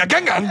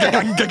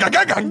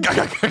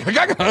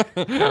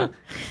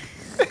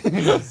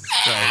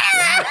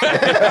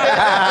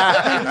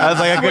 I was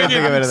like, I couldn't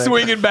think of anything.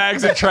 Swinging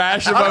bags of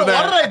trash Why above did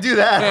there. I do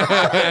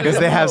that? Because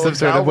they have some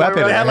sort of cowboy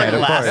weapon. ride. They in had like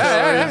their hand, of course.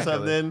 lasso or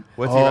something.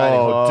 What's he riding?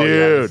 Oh, Yeah,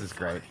 dude. this is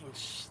great.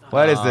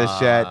 What is this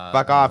shit?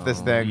 Fuck off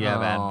this thing. You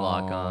have ad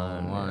block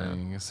on.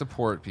 Lying.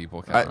 Support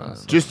people. I, Kevin.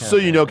 just so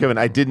you know, Kevin,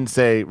 I didn't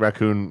say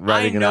raccoon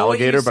riding an know what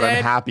you alligator, but I'm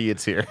said. happy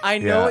it's here. I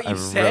know Yeah, what you I'm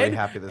really said,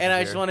 happy this and is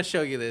I just here. want to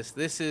show you this.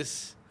 This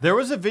is There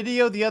was a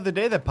video the other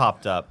day that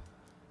popped up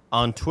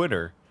on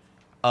Twitter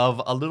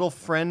of a little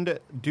friend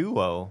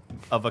duo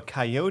of a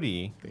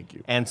coyote Thank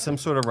you. and some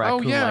sort of Oh,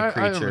 raccoon-like yeah, I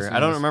remember creature. seeing I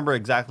don't this. remember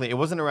exactly. It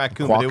wasn't a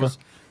raccoon, but it Quokka? was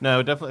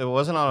definitely it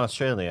wasn't on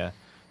Australia,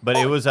 but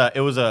it was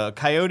a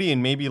coyote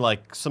and maybe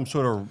like some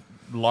sort of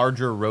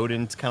larger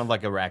rodent, kind of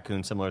like a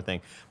raccoon, similar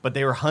thing. But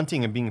they were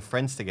hunting and being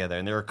friends together,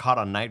 and they were caught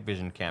on night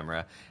vision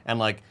camera. And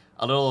like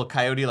a little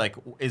coyote like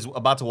is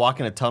about to walk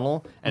in a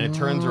tunnel, and it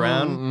turns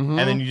around,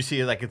 and then you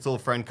see like its little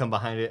friend come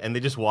behind it, and they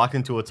just walk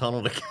into a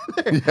tunnel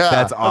together. That's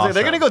I was awesome. like,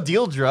 they're gonna go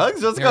deal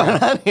drugs. What's Here we going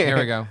go. on here? Here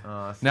we go.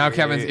 Now,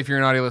 Kevin, if you're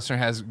an audio listener,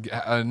 has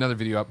another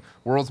video up.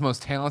 World's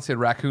most talented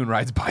raccoon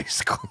rides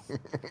bicycle.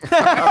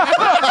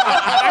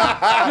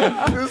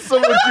 This is so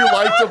much you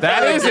like to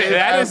That is it.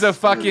 That is a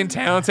fucking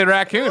talented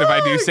raccoon, if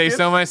I do say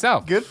so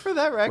myself. Good for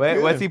that raccoon.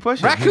 Wait, what's he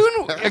pushing?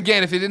 Raccoon,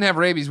 again, if it didn't have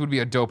rabies, would be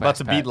a dope About ass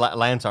to pet. beat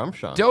Lance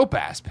Armstrong. Dope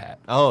ass pet.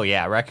 Oh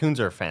yeah, raccoons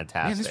are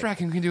fantastic. Man, this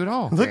raccoon can do it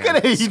all. Look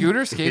at it.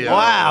 Scooter, skateboard.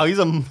 Wow, he's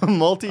a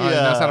multi. Oh, he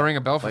knows how to ring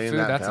a bell for playing food.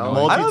 that That's bell.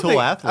 annoying. I don't multi-tool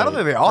think, athlete. I don't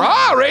think they all.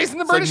 Ah, raising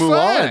the British Mulan.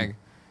 flag.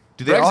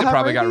 Do they all Brexit have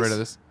probably got rabies? rid of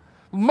this.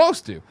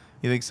 Most do.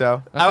 You think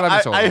so? That's what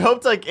I've been told. I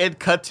hoped like it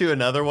cut to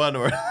another one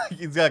where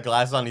he's got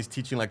glasses on. He's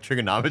teaching like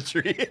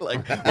trigonometry.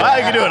 Like, wow,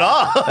 you can do it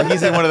all. Like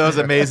he's in one of those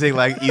amazing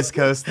like East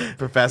Coast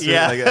professors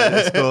Yeah.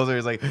 like schools where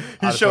he's like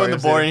He's showing the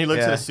auditoriums board and he looks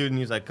yeah. at a student.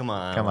 He's like, "Come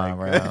on, Come on,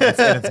 like, bro.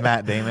 It's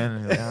Matt Damon.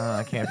 And he's like, oh,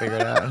 I can't figure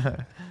it out.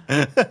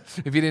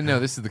 If you didn't know,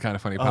 this is the Kind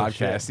of Funny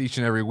podcast. shit. Each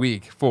and every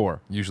week,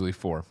 usually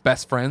four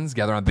best friends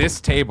gather on this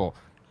table.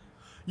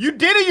 You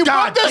did it! You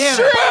God broke the damn it.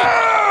 streak!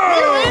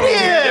 You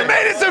idiot! You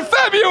made it to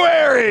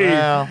February!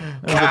 Well,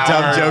 it was a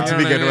dumb joke to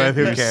begin with.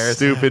 Who You cares?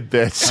 stupid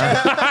bitch.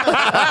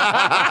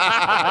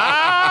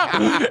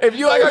 If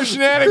you like our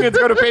shenanigans,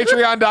 go to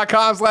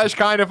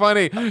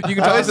patreon.com/kindafunny. You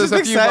can I toss was us just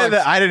a few excited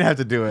bucks. that I didn't have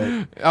to do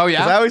it. Oh, yeah?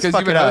 'Cause I always 'Cause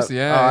fuck you've been it up. hosting.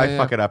 Yeah, oh, I yeah,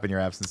 fuck it up in your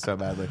absence so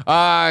badly.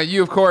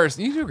 You, of course,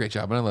 you do a great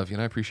job, and I love you,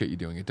 and I appreciate you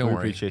doing it. Don't We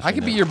worry. appreciate I you,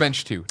 can be man. your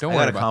bench, too. Don't I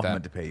worry got a about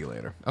compliment that. to pay you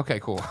later. Okay,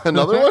 cool.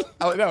 Another one?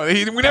 Oh, no,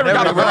 we never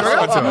got the Never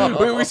first got one.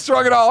 to it. We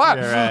strung it all out.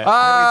 You're right.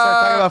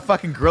 Start talking about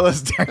fucking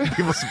gorillas tearing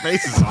people's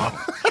faces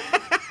off.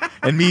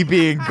 And me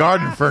being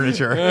garden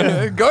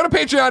furniture. Go to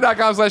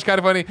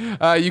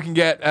patreon.com/kindafunny. You can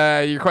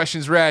get your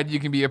questions read. You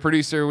can be a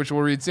producer, which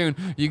we'll read soon.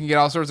 You can get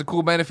all sorts of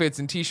cool benefits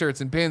and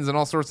t-shirts and pins and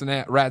all sorts of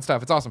rad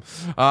stuff. It's awesome.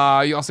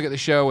 You also get the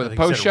show with a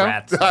post show.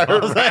 I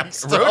was like,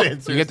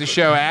 rodents. You get the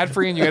show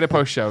ad-free and you get a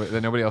post show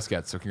that nobody else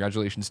gets. So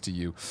congratulations to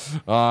you.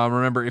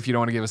 Remember, if you don't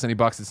want to give us any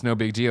bucks, it's no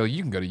big deal.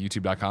 You can go to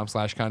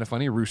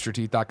youtube.com/kindafunny,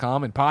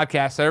 roosterteeth.com, and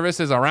podcast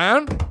services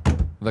around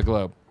the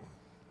globe.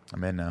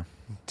 I'm in now.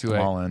 Too I'm late.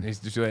 all in. It's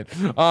too late.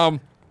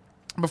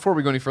 Before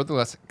we go any further,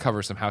 let's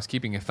cover some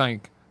housekeeping and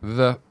thank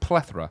the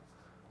plethora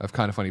of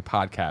Kind of Funny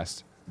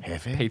podcast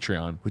Jefe?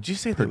 Patreon. Would you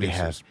say that we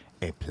have producers.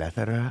 a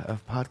plethora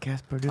of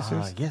podcast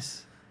producers?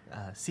 Yes.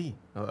 See.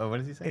 What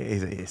does he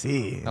say?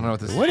 See. I don't know what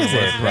this What is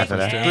it,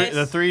 plethora?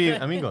 The three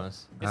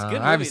amigos. It's a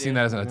good I haven't movie, seen dude.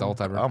 that as an adult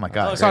ever. Oh my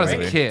god. I saw it as great a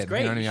movie. kid. It's great.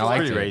 You know what I mean? You I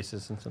liked Pretty it.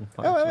 racist and some.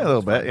 Oh, a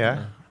little bit,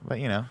 yeah. But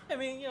you know, I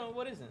mean,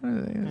 what isn't?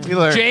 we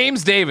learn.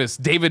 James Davis,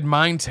 David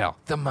Mindtell,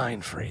 the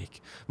Mind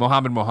Freak,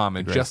 Mohammed,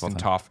 Great Justin full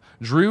Toff,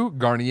 Drew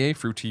Garnier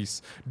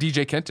Frutis,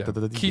 DJ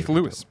Kenta, Keith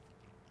Lewis,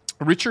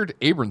 Richard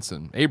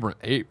Abramson,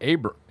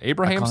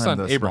 Abraham's son,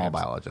 the small Abraham.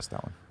 biologist.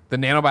 That one. The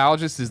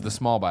nanobiologist is the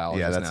small biologist.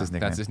 Yeah, that's now. his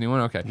nickname. That's his new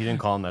one. Okay. You didn't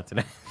call him that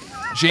today.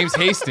 James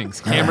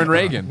Hastings, Cameron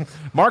Reagan,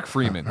 Mark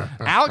Freeman,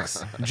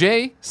 Alex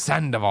J.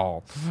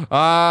 Sandoval,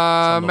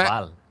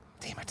 Sandoval.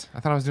 damn it, I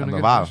thought I was doing a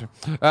good Sandoval.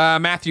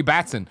 impression. Matthew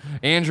Batson,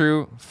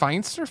 Andrew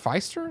Feistner,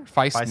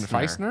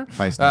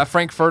 Feistner.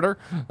 Frank Furter,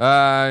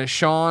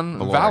 Sean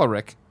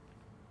Valerick,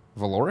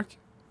 Valoric?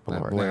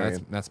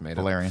 Valerian. That's made up.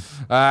 Valerian.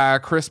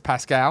 Chris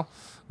Pascal,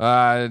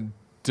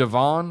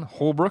 Devon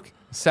Holbrook,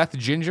 Seth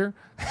Ginger,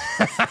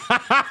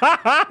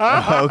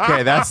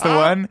 Okay, that's the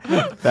one.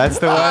 That's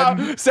the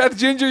one. Seth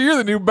Ginger, you're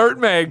the new Burt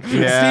Meg.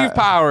 Yeah. Steve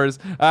Powers,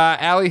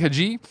 Ali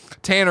Haji,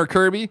 Tanner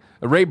Kirby,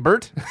 Ray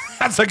Burt.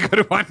 That's a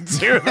good one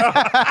too.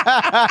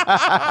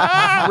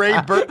 Ray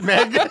Burt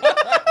Meg.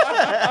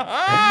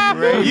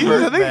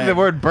 I think the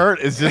word Bert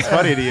is just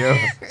funny to you.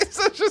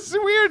 It's just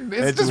weird.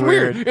 It's It's just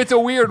weird. weird. It's a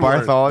weird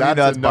word. Bartholomew,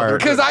 that's another-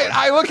 Bart. Because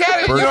I look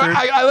at it, you know, Burford?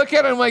 I look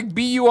at it, I'm like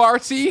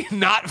B-U-R-T,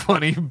 not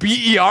funny.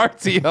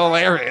 B-E-R-T,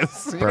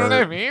 hilarious. You know what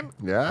I Bert. mean?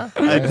 Yeah.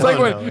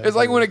 It's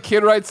like when a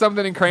kid writes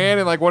something in crayon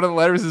and like one of the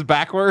letters is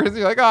backwards.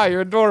 You're like, oh,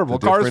 you're adorable.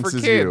 The Cars for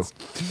difference is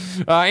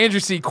kids. Andrew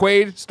C.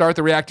 Quaid, Start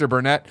the Reactor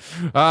Burnett.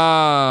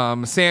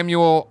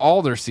 Samuel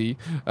Aldersey.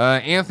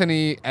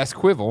 Anthony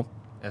Esquivel.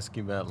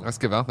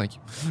 Esquivel. Thank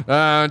you.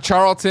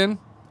 Charlton.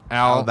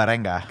 Al.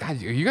 Alvarenga.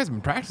 God, you guys have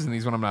been practicing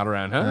these when I'm not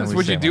around, huh? Yeah, That's we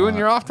what you say do a in lot.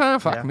 your off time?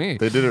 Fuck Yeah. me.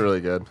 They did it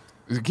really good.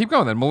 Keep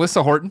going then.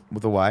 Melissa Horton.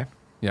 With a Y.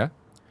 Yeah.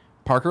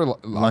 Parker.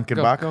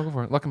 Luckenbach. Go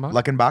for it. Luckenbach.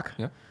 Luckenbach.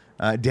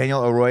 Yeah.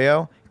 Daniel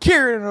Arroyo.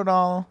 Kieran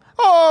O'Donnell.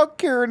 Oh,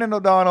 Kieran and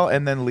O'Donnell.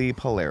 And then Lee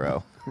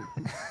Polero.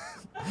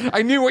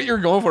 I knew what you were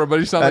going for, but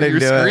you sounded like you were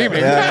didn't do it.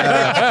 screaming.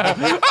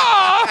 Yeah,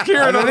 Oh,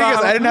 Kieran The thing is,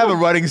 O'Donnell. I didn't have a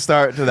running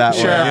start to that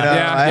Sure, one. You know?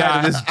 yeah, I had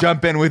yeah. to just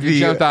jump in with the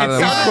jumped out of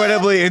the-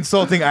 incredibly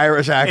insulting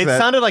Irish It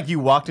accent. sounded like you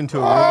walked into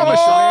a room.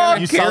 Oh,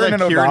 you saw Kieran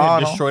that and Kieran had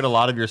O'Donnell. destroyed a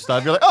lot of your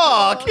stuff. You're like,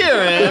 oh,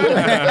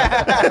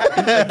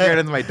 Kieran.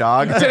 Kieran's my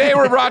dog. Today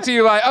we're brought to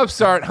you by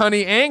Upstart,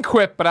 Honey, and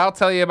Quip, but I'll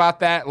tell you about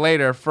that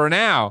later. For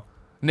now,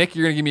 Nick,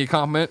 you're going to give me a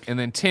compliment, and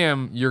then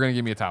Tim, you're going to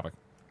give me a topic.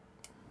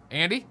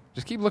 Andy,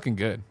 just keep looking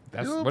good.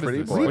 That's You look what is pretty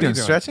this? boy. What are you What doing?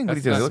 Stretching? What are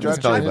you doing? Look at his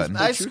belly button.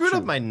 I screwed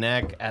up my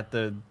neck at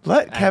the.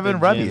 Let at Kevin the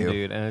rub gym, you.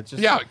 dude, and it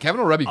just. Yeah, Kevin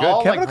will rub you good.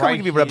 All, Kevin like, will come right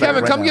give you a rub here.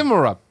 Kevin, right come now. give him a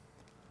rub.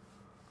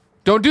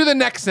 Don't do the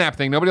neck snap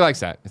thing. Nobody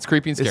likes that. It's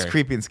creepy and scary. It's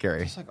creepy and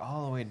scary. It's like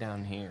all the way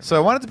down here. So I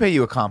wanted to pay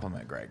you a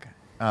compliment, Greg.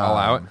 I'll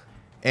allow it.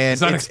 And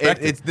It's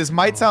unexpected. this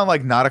might sound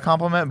like not a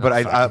compliment, but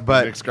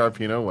Nick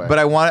Scarpino way. but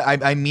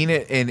I mean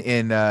it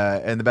in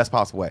the best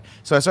possible way.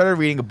 So I started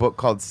reading a book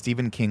called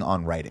Stephen King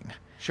on Writing.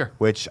 Sure.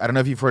 Which I don't know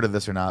if you've heard of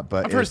this or not,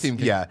 but I've heard of it's- Stephen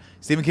King. Yeah,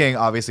 Stephen King,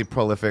 obviously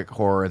prolific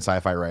horror and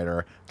sci-fi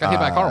writer. Got hit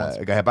by a car once.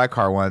 Got hit by a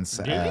car once.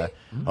 Oh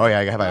yeah,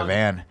 I got hit by a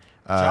van.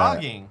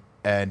 Jogging.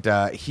 And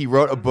he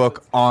wrote a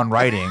book on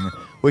writing,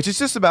 which is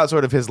just about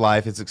sort of his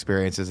life, his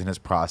experiences, and his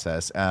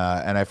process.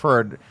 And I've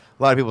heard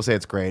a lot of people say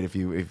it's great if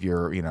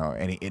you're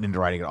into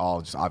writing at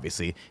all. Just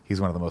obviously, he's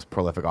one of the most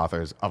prolific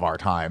authors of our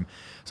time.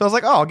 So I was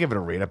like, oh, I'll give it a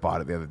read. I bought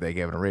it the other day,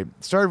 gave it a read.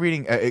 Started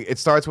reading. It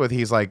starts with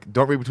he's like,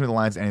 don't read between the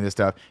lines, any of this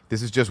stuff.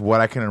 This is just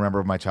what I can remember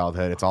of my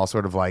childhood. It's all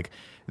sort of like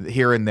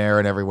here and there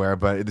and everywhere,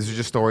 but this is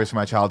just stories from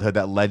my childhood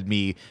that led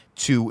me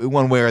to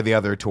one way or the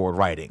other toward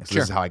writing. So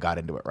Sure. this is how I got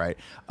into it, right?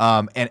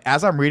 And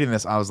as I'm reading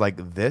this, I was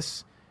like,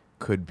 this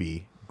could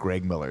be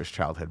Greg Miller's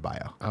childhood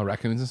bio. Oh,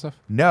 raccoons and stuff?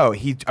 No,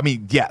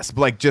 yes,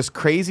 but like just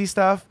crazy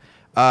stuff.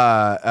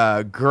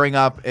 Growing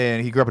up,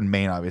 and he grew up in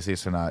Maine, obviously,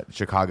 so not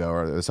Chicago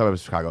or the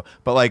suburbs of Chicago,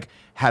 but like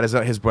had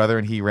his brother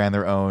and he ran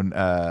their own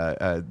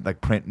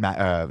like print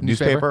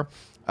newspaper,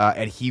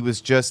 and he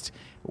was just.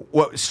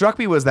 What struck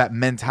me was that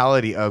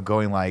mentality of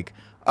going like,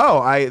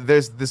 oh,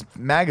 there's this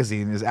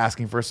magazine is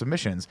asking for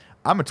submissions.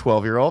 I'm a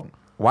 12-year-old.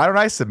 Why don't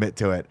I submit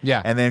to it?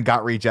 Yeah. And then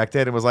got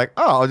rejected and was like,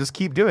 oh, I'll just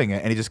keep doing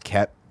it. And he just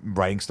kept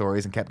writing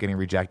stories and kept getting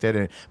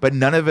rejected. But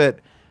none of it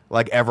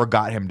like ever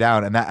got him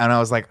down. And I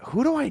was like,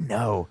 who do I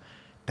know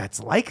that's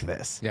like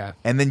this? Yeah.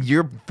 And then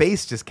your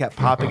face just kept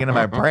popping into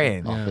my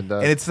brain. Often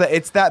does. And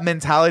it's that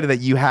mentality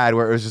that you had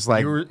where it was just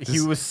like He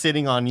was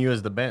sitting on you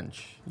as the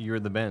bench. You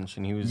were the bench,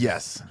 and he was.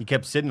 Yes. He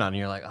kept sitting on you.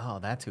 You're like, oh,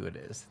 that's who it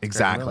is. It's Greg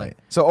Exactly. Miller.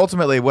 So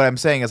ultimately, what I'm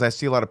saying is I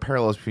see a lot of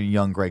parallels between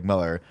young Greg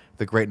Miller,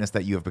 the greatness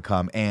that you have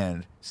become,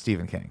 and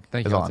Stephen King.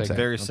 Thank is you. all I'll I'm take saying.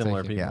 Very I'll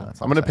similar take it. people. Yeah,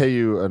 that's all I'm going to saying. pay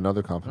you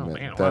another Oh, compliment.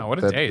 man. Wow,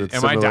 what a day. that's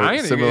Am I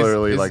dying?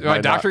 Similarly, is like my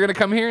might doctor not- going to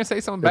come here and say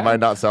something It bad? might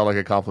not sound like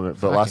a compliment,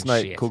 but last Fucking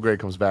night, shit. Cool Greg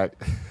comes back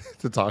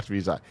to talk to me.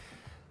 He's like,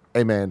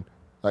 "Hey man,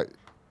 like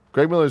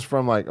Greg Miller's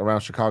from like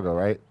around Chicago,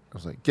 right?" I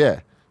was like,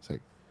 "Yeah." It's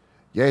like,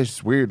 "Yeah, it's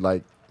just weird.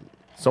 Like,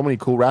 so many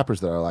cool rappers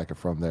that I like are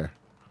from there,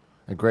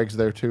 and Greg's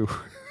there too."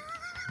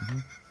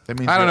 That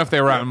means I don't know if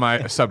they were out in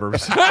my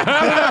suburbs.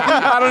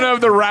 I don't know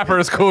if the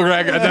rappers Cool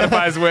Greg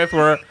identifies with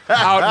were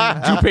out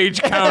in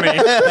DuPage County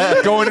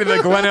going to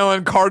the Glen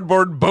Ellen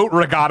cardboard boat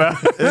regatta.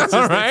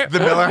 All right? the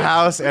Miller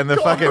House and the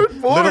fucking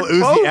little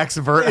Uzi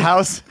X-Vert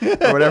house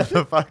or whatever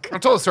the fuck.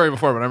 I've told the story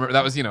before, but I remember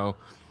that was,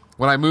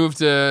 when I moved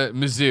to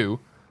Mizzou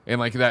and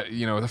like that,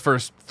 the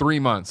first 3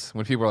 months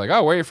when people were like,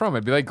 oh, where are you from?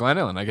 I'd be like, Glen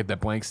Ellen. I get that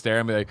blank stare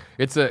and be like,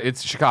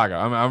 it's Chicago.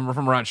 I'm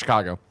from around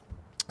Chicago.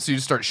 So you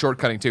just start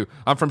shortcutting too.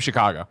 I'm from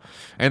Chicago,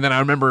 and then I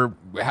remember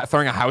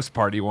throwing a house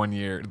party one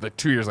year,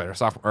 2 years later,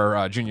 sophomore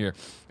or junior year,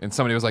 and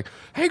somebody was like,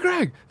 "Hey,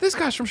 Greg, this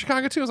guy's from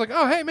Chicago too." I was like,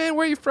 "Oh, hey man,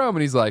 where are you from?"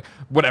 And he's like,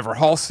 "Whatever,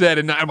 Halstead."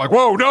 And I'm like,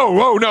 "Whoa,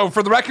 no!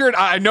 For the record,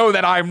 I know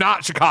that I am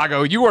not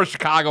Chicago. You are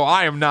Chicago.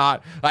 I am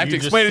not." I have You to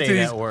just explain it to say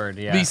these that word,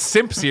 yeah. these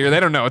simps here. They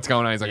don't know what's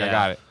going on. He's like, "I Yeah.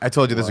 got it." I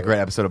told you there's a great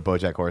episode of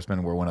BoJack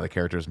Horseman where one of the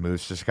characters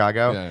moves to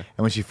Chicago, Yeah. and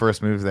when she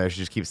first moves there, she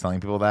just keeps telling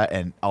people that,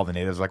 and all the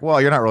natives are like,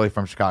 "Well, you're not really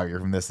from Chicago. You're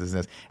from this, and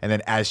this." And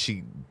then as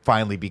she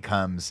finally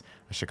becomes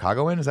a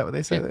Chicagoan, is that what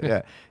they say?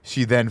 Yeah.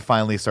 She then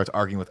finally starts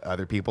arguing with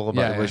other people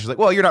about Yeah, it. yeah. She's like,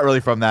 "Well, you're not really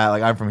from that.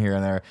 Like I'm from here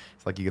and there."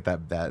 It's like you get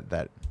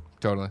that.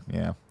 Totally.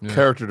 Yeah.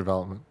 Character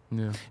development.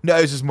 Yeah. No,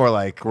 it's just more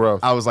like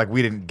Growth. I was like,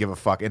 we didn't give a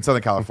fuck. In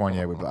Southern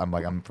California,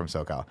 I'm from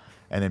SoCal,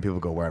 and then people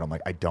go where, and I'm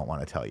like, I don't want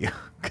to tell you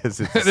because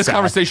This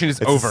conversation is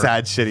it's over. a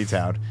sad, shitty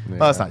town.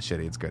 Well, it's not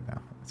shitty. It's good now.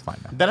 It's fine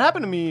now. That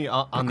happened to me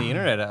on the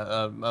internet.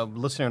 A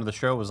listener to the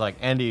show was like,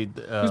 Andy,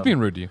 Who's being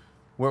rude to you?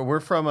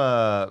 we're from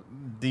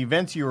the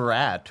events you were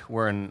at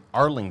were in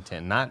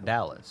Arlington, not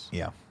Dallas.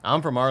 Yeah.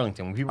 I'm from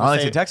Arlington. When people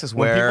Arlington, say, Texas,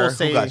 when where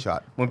people who got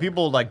shot? When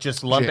people like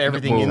just lump Shit,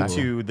 everything whoa.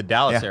 into the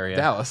Dallas Yeah. area.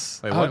 Dallas.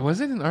 Wait, Oh, what?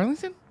 was it in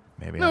Arlington?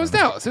 Maybe. No, I it was don't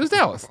know. Dallas. It was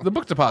Dallas. The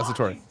book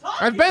depository.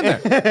 I've been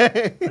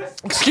there.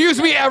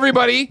 Excuse me,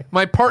 everybody.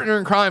 My partner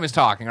in crime is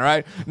talking, all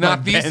right?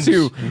 Not these bench.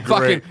 two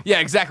fucking... Yeah,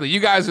 exactly. You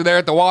guys are there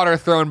at the water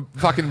throwing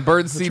fucking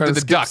birdseed Trying to to the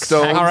skip ducks.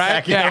 stones. All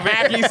right? Yeah,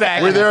 hacky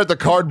sack. We're there at the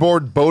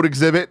cardboard boat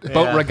exhibit.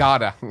 Boat Yeah.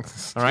 regatta. All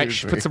right?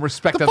 Excuse Put me. some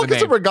respect The on the fuck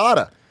is a name.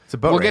 regatta? It's a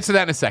boat We'll race. get to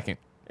that in a second.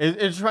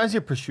 It reminds you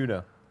of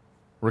prosciutto.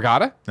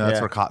 Regatta? No, that's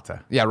Yeah. ricotta.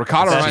 Yeah,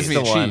 ricotta That's reminds me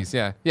of the one. cheese.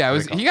 Yeah. Yeah, it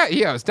was it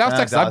was Dallas,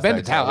 Texas. Dallas, I've been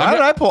to Texas. Dallas. Why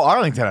did I pull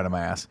Arlington out of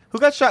my ass? Who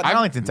got shot in I've-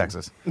 Arlington,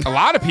 Texas? A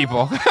lot of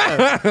people.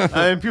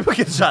 I mean, people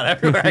get shot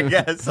everywhere, I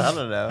guess. I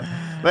don't know.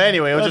 But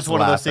anyway, it was Let's just one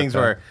of laugh those at things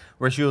that.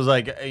 where she was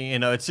like,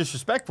 it's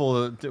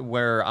disrespectful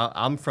where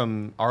I'm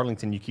from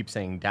Arlington, you keep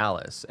saying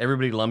Dallas.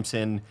 Everybody lumps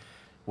in,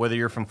 whether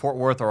you're from Fort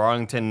Worth or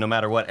Arlington, no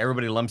matter what,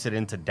 everybody lumps it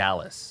into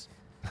Dallas.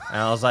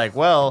 And I was like,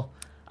 well,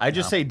 I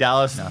just say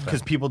Dallas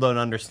because people don't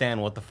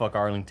understand what the fuck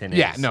Arlington is.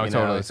 Yeah, no, you know?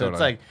 totally, So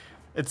totally.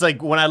 it's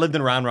like when I lived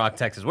in Round Rock,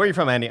 Texas. Where are you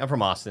from, Andy? I'm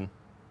from Austin.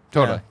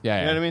 Totally. Yeah. Yeah.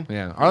 You know what I mean?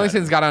 Yeah.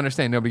 Arlington's got to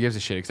understand nobody gives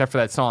a shit except for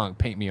that song,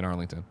 Paint Me in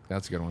Arlington.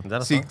 That's a good one. Is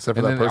that a See, song? Except for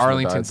And that then person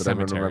Arlington that died that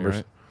everyone Cemetery, remembers.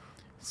 right?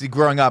 See,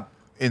 growing up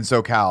in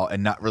SoCal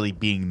and not really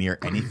being near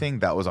anything,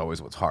 that was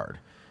always what's hard.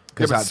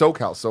 Yeah, but I-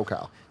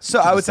 SoCal. So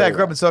I would say I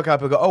grew up in that. SoCal.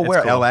 People go, "Oh,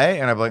 where? cool. LA?"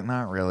 And I'd be like,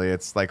 "Not really.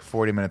 It's like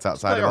 40 minutes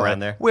outside like of LA." around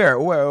there.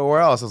 Where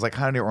else? I was like,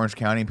 kind of near Orange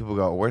County. And people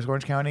go, "Where's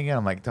Orange County again?"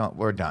 I'm like, "Don't.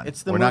 We're done.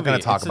 It's the we're movie. not going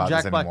to talk It's a about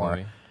Jack this Black anymore."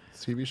 movie.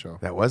 It's a TV show.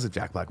 That was a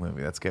Jack Black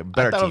movie. That's good. I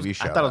Better thought it TV was,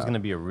 show. I thought it was though. going to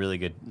be a really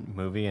good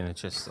movie, and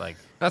it's just like,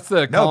 That's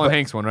the No, Colin but-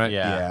 Hanks one, right?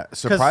 Yeah. Yeah. 'Cause-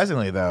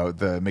 Surprisingly, though,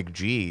 the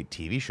McG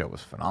TV show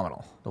was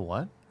phenomenal. the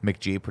what?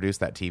 McG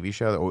produced that TV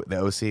show, the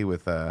OC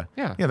with Yeah.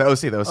 the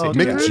OC. The OC. Oh,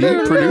 Yeah.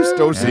 McG produced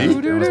OC.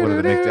 Yeah, that was one of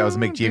the that was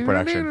McG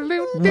production.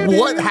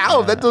 What?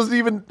 How? That doesn't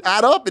even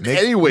add up in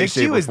any way, McG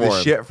shape, or was the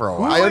form. shit for a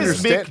while. I Who is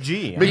understand.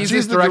 McG? McG's He's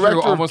this the director who director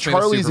of almost made a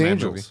Charlie's Superman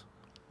Angels. movie.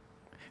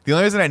 The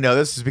only reason I know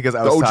this is because I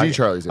The was OG talking,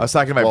 Charlie's I was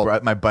talking to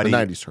Angels. my buddy, The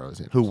 90s Charlie's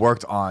Angels. who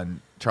worked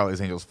on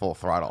Charlie's Angels Full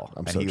Throttle,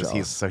 I'm and so he's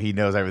jealous. so he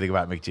knows everything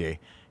about McG.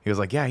 He was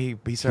like, yeah, he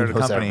started a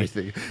knows company.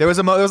 everything. There was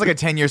like a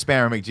 10-year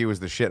span where McG was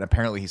the shit. And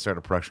apparently, he started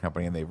a production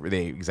company, and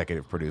they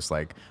executive produced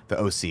like the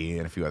OC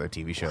and a few other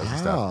TV shows and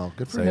stuff. Wow,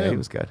 good for so, Yeah, he him.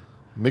 was good.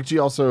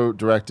 McG also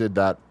directed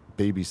that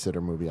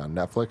Babysitter movie on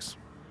Netflix.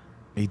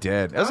 He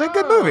did. It was a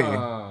good movie.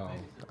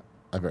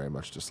 I very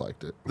much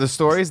disliked it. The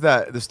stories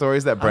that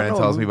Brennan know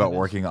tells what me movie about it is.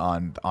 working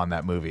on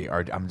that movie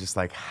are, I'm just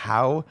like,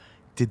 how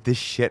did this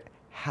shit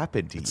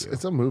happen to you?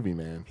 It's a movie,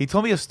 man. He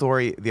told me a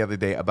story the other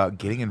day about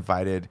getting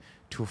invited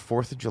to a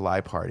 4th of July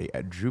party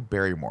at Drew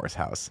Barrymore's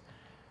house.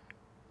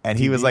 And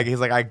he was like,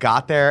 I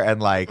got there and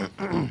like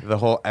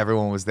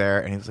everyone was there.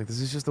 And he was like,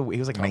 this is just he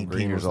was like Tom 19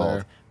 Green years was old.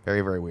 there.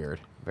 Very, very weird.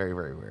 Very,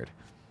 very weird.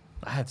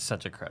 I had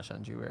such a crush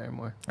on Drew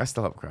Barrymore. I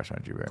still have a crush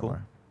on Drew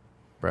Barrymore.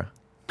 Bruh.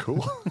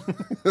 Cool.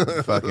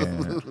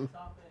 Fucking,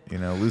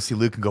 Lucy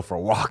Liu can go for a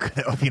walk.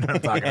 You know what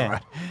I'm talking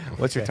about.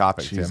 What's your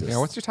topic, Jesus. Tim? Yeah,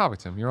 what's your topic,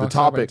 Tim? You're The always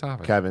talking topic,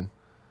 about Kevin,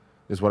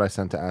 is what I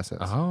sent to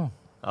Assets. Oh.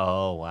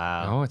 Oh,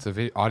 wow. Oh, it's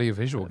a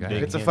audio-visual guy.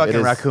 Big It's a It fucking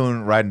is-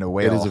 raccoon riding a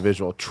whale. It is a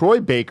visual. Troy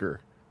Baker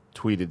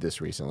tweeted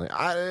this recently.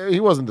 He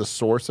wasn't the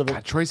source of it,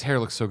 God, Troy's hair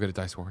looks so good at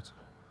Dice Wars.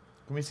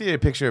 Can we see a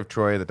picture of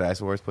Troy at the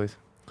Dice Wars, please?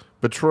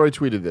 but Troy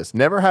tweeted this.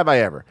 Never have I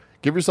ever.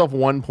 Give yourself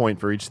 1 point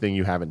for each thing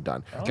you haven't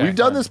done. We've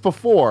done this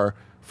before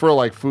for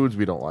like foods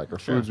we don't like or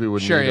foods we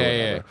wouldn't Sure, eat or yeah,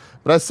 whatever. yeah.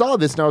 But I saw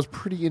this and I was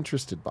pretty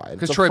interested by it.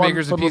 Because It's Troy fun-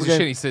 Baker's a fun piece of little shit.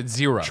 game. He said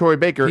 0. Troy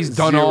Baker, He's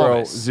done all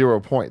this. 0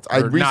 points. I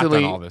Or not done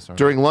recently, all this, right?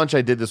 during lunch,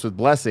 I did this with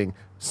Blessing.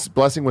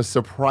 Blessing was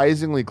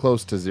surprisingly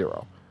close to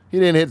 0. He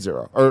didn't hit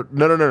 0. Or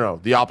no.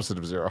 The opposite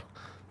of 0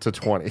 to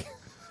 20.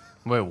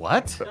 Wait,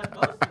 what?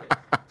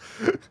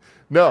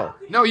 No.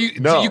 No, you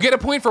No. you get a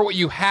point for what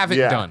you haven't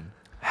Yeah. done.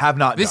 Have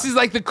not. This done. is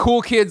like the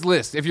cool kids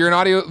list. If you're an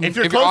audio, If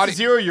you're close to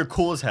 0, you're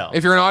cool as hell.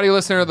 if you're an audio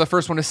listener, the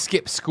first one is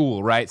skip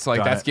school, right? So like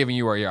Got that's it. giving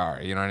you where you are.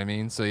 You know what I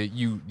mean? So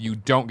you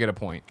don't get a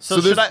point.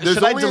 so there's- should there's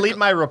I only a delete cou-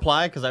 my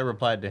reply because I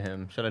replied to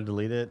him? Should I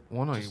delete it?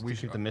 Well, no, Just we to keep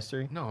should- the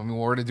mystery. No, I mean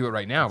we're gonna do it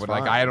right now, but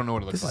like fine. I don't know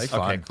what it looks This is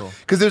like. fun. Okay, cool.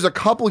 Because there's a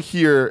couple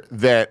here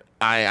that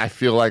I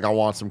feel like I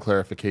want some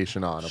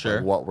clarification on of Sure.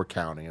 like what we're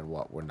counting and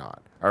what we're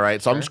not. All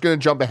right, so I'm just going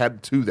to jump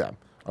ahead to them.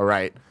 All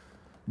right,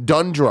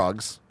 done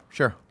drugs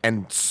Sure.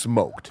 and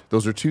smoked.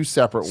 Those are two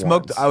separate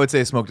Smoked. ones. I would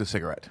say smoked a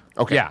cigarette.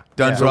 Okay, Yeah.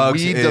 Done So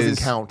drugs weed is,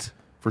 doesn't count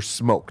for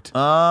smoked.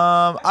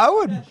 I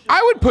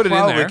would put it in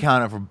probably there.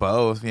 count it for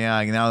both.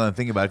 Yeah. Now that I'm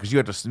thinking about it, because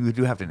you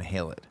do have to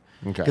inhale it.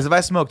 Okay. Because if I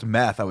smoked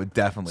meth, I would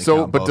definitely. So,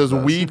 count but both does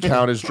those. weed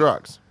count as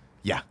drugs?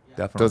 Yeah,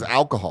 definitely. Does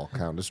alcohol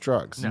count as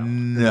drugs?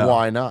 No.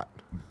 Why not?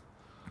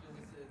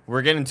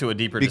 We're getting into a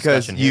deeper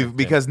Because discussion here.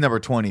 because number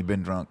 20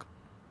 been drunk.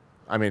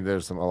 I mean,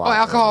 there's a lot. Well,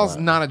 alcohol's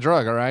not a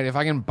drug, all right. If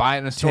I can buy it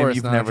in a store, it's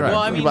you've not never a drug.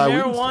 Well, I You mean, buy weed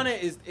and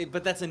marijuana is,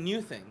 but that's a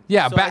new thing.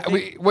 yeah, So I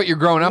think what you're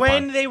growing up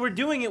when on. they were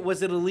doing it,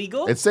 was it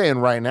illegal? It's saying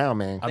right now,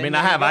 man. I Then mean,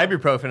 there I have you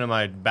go. ibuprofen in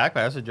my backpack.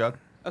 That's a drug.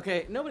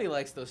 Okay, nobody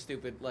likes those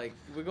stupid. Like,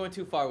 we're going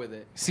too far with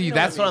it. See, You know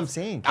that's That's what I I'm mean?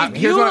 saying.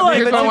 If Here's you what, like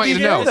here's it, what I then want you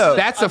to you know. do it.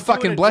 That's I'm a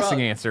fucking doing a blessing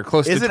drug. answer.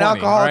 Close Is to it 20.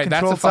 alcohol all right?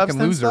 That's a controlled fucking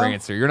substance, loser though?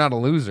 answer. You're not a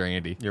loser,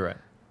 Andy. You're right.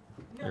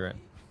 You're right.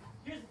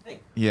 Here's the thing.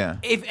 Yeah.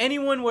 If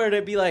anyone were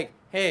to be like,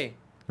 "Hey, You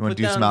wanna put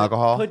do down some the-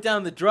 alcohol? Put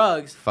down the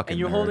drugs," Fucking and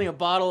you're nerd. holding a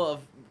bottle of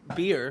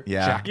beer.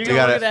 Yeah. You're You gonna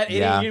gotta- look at that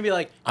idiot. yeah. You're gonna be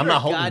like, I'm "You're not a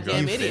holding goddamn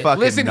drugs. You idiot." fucking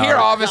Listen nerd. here,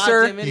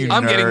 officer. Goddamn idiot.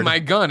 I'm getting nerd. my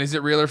gun. Is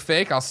it real or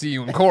fake? I'll see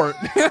you in court.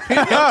 That's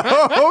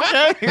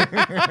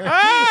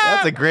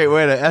a great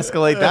way to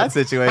escalate that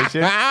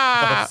situation.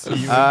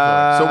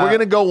 So we're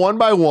gonna go one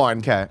by one.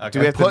 Okay. Okay. Do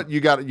we have to?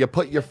 You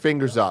put your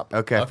fingers up.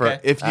 Okay. For Okay.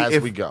 if you As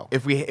if we go.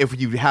 if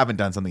you haven't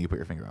done something, you put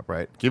your finger up,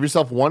 right? Give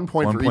yourself 1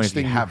 point 1 for point each if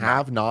you thing you have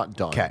have not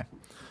done. Okay.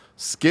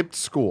 Skipped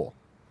school.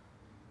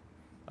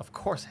 Of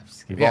course, I have to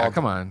skip. yeah,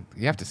 come on.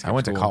 You have to skip I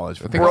went to school. college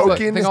for Think all the,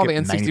 broken. think all the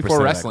Skipped 90% of N64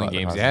 that wrestling class.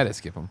 games. You had to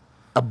skip them.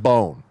 A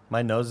bone.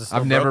 My nose is. Still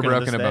I've never broken to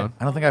broken a this bone. day.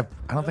 I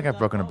don't think I've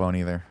broken a bone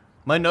either.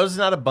 My nose is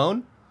not a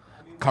bone.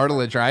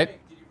 Cartilage, right?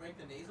 Did you break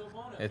the nasal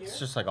bone up It's here?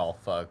 just like all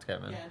fucked,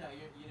 Kevin. Yeah, no, you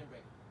didn't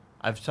break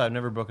it. I've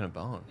never broken a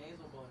bone.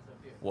 Nasal bone's up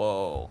here.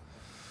 Whoa.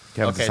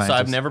 Kevin's a Okay, so I've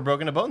scientist. never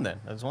broken a bone then.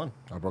 That's one.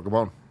 I broke a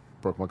bone.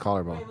 Broke my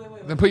collarbone.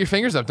 Then put your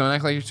fingers up. Don't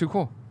act like you're too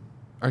cool.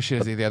 Or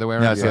shit, is it the other way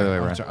around? No, it's the other way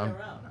I'm around. sorry,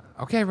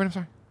 okay, I'm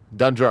sorry.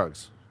 Done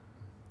drugs.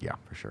 Yeah,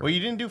 for sure. Well, you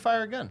didn't do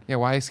fire a gun. Yeah,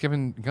 why are you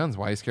skipping guns?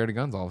 Why are you scared of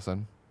guns all of a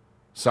sudden?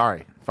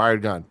 Sorry.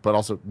 Fired gun. But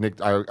also,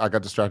 Nick, I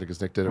got distracted because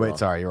Nick did it wrong. Wait,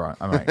 sorry, you're wrong.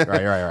 I'm right.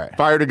 Right, you're right.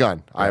 Fired a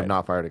gun. I have Right.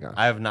 not fired a gun.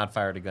 I have not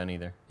fired a gun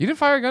either. You didn't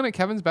fire a gun at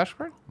Kevin's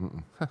bachelor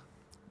party?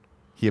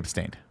 He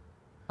abstained.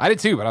 I did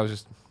too, but I was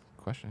just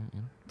questioning.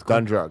 You know?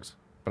 Done drugs.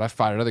 But I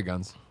fired other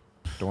guns.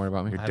 Don't worry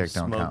about me. Your I've dick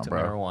don't smoked count,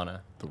 bro. marijuana.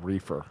 The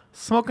reefer.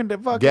 Smoking the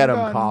fucking Get 'em,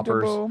 gun,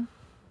 coppers. Jabbo.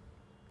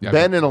 Yeah,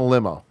 Been in a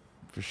limo.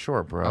 For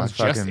sure, bro. I was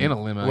just in a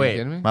limo. Are Wait. you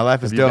kidding me? My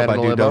life is Have you dope. been I in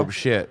a do limo? dope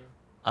shit.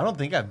 I don't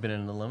think I've been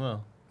in a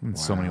limo.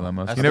 So many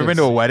limos. That's You never been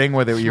to a insane. wedding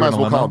where you You were might in as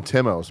a well call limo?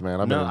 them Timos, man.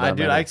 I've been No, in I that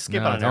dude, many. I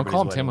skip No, on don't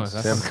call him everybody's Timos.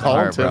 weddings. That's Call him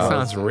Alright, bro. that Timos.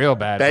 sounds real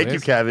bad. Thank but you,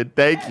 it's- Kevin.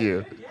 Thank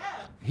you.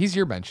 He's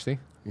your bench, see?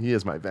 He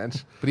is my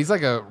bench. But he's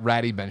like a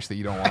ratty bench that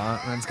you don't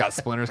want. And it's got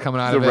splinters coming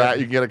out The of it. rat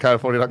you can get at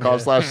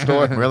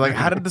kindoffunny.com/store. We're like,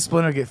 how did the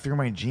splinter get through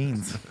my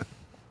jeans?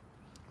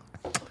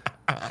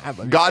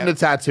 Gotten a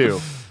tattoo.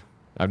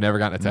 I've never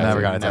gotten a tattoo.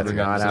 Never gotten a tattoo. So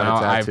Not had a now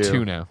I have tattoo.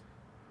 2 now.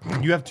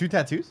 You have 2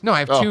 tattoos? No, I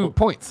have Oh. 2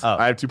 points. Oh.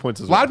 I have 2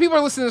 points as A well. lot of people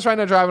are listening to this right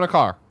now driving a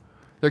car.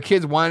 Their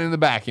kids whining in the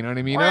back, you know what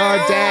I mean?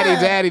 Oh,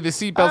 daddy, the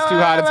seatbelt's too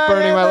hot. It's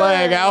burning my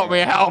leg. Help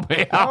me.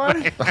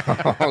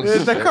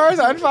 The car's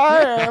on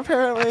fire,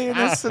 apparently, in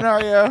this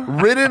scenario.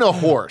 Ridden a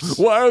horse.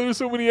 Why are there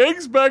so many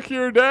eggs back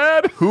here,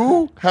 Dad?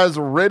 Who has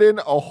ridden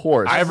a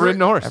horse? I've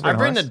ridden a horse. I've I've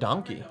ridden a horse.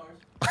 donkey.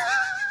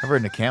 I've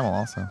ridden a camel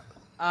also.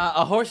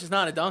 A horse is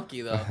not a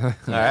donkey, though. All right,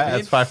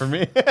 that's fine for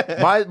me.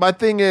 My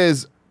thing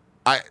is,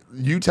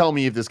 you tell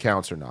me if this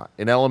counts or not.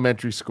 In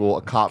elementary school,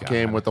 a cop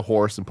came with a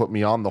horse and put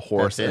me on the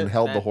horse That's and it.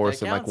 held the That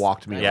horse and like counts.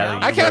 walked me Yeah,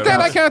 around. I count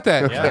that. I count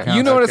that. Yeah.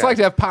 You know what it's Okay. like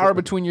to have power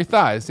between your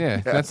thighs. Yeah,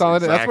 that's all.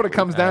 That's what it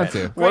comes down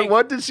to.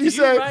 What did she Did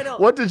you say? write a-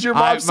 What did your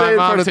mom say my in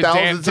mom front of to Dan,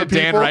 thousands to of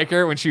Dan people?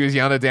 Riker when she was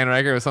yelling at Dan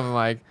Riker, it was something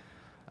like,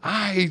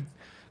 I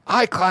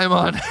climb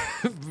on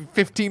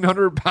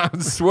 1,500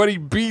 pound sweaty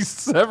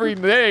beasts every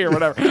day or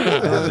whatever.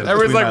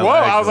 Everyone's like, my whoa.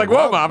 legs. I was like,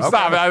 whoa, Mom,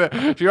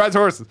 stop. She rides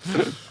horses.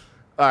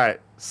 All right,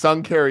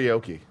 sung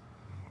karaoke.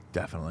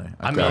 Definitely.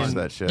 I I mean, crushed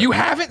that shit. You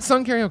haven't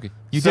sung karaoke.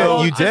 You So,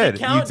 did. You Does it did. You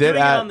count did doing it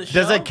at. on the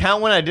Does show? it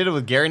count when I did it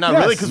with Gary? Not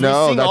Yes. really, because we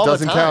No, sing that all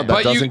doesn't the time. count. That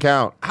But you- doesn't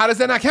count. How does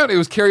that not count? It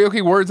was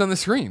karaoke words on the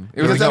screen.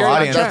 It There was a no karaoke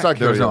audience. track. That's not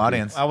There was no karaoke.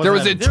 audience. I wasn't There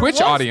was at a a- Twitch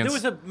There audience.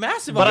 was a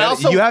massive But I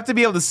audience. also- You have to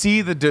be able to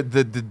see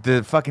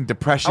the fucking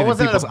depression I in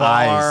wasn't at people's a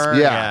bar. eyes.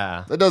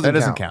 Yeah, that doesn't That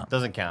doesn't count. count.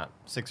 Doesn't count.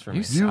 6 for me.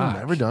 You You've suck.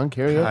 never done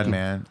karaoke, God,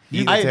 man.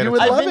 Eat I, potato you would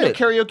chips. I've love been it.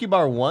 to karaoke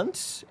bar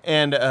once,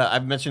 and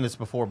I've mentioned this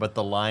before, but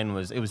the line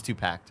was too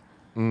packed,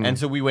 and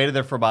so we waited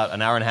there for about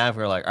an hour and a half.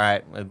 We were like, all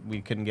right, we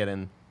couldn't get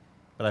in,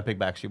 but I picked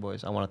Backstreet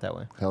Boys. I want it that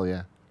way. Hell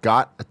yeah.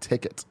 Got a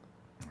ticket.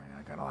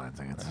 I got a lot of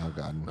tickets. Oh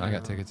God, I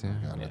got tickets too.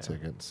 got a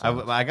ticket.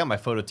 I got my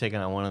photo taken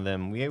on one of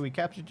them. Yeah, we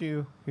captured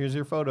you. Here's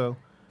your photo.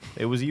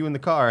 It was you in the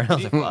car. I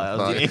was like, wow,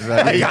 that was you.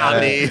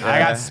 I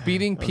got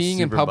speeding, That was peeing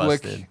in super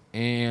public, busted.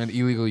 and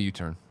illegal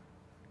U-turn.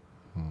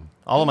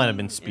 All of mine have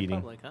been In speeding.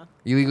 public, huh?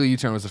 Illegal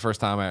U-turn was the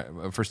first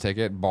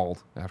ticket.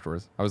 Bald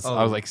afterwards. I was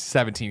like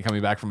 17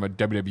 coming back from a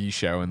WWE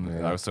show,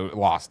 and I was so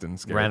lost and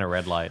scared. Ran a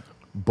red light.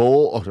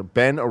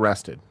 Ben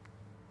arrested.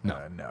 No.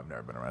 No, I've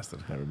never been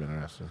arrested. Never been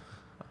arrested.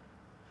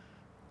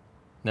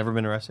 Never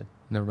been arrested.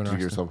 Never been Did you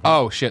hear arrested. something?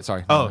 Oh shit!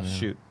 Sorry. Oh, No.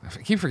 shoot. I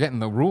keep forgetting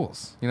the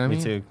rules. You know what I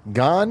Me mean? too.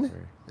 Gone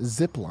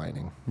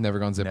ziplining. Never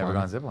gone zip Never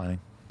lining. gone ziplining.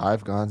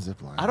 I've gone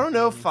ziplining. I don't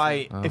know if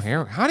I...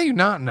 Oh, how do you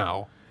not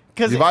know?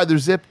 Because You've either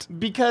zipped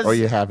Because or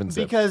you haven't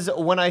zipped. Because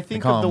when I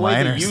think call of the them way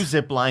that liners. you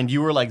ziplined,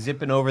 you were like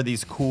zipping over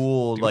these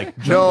cool like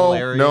no, jungle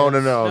areas. no.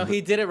 No,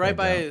 he did it right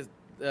by.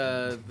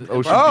 Ocean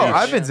Oh, Beach.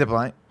 I've been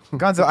ziplining.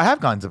 I have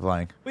gone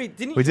ziplining. Wait,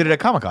 didn't you? We did it at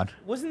Comic Con.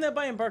 Wasn't that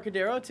by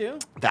Embarcadero too?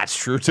 That's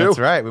true too. That's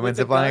right. We went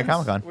With the ziplining at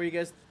guns? Comic Con. Where you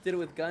guys did it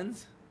with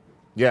guns?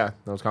 Yeah,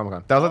 that was Comic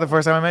Con. That was like the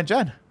first time I met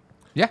Jen.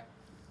 Yeah.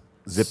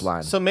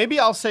 Zipline. So maybe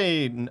I'll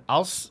say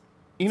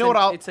you know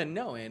what It's a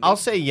no, Andy. I'll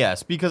say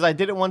yes because I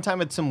did it one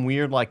time at some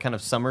weird like kind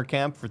of summer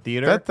camp for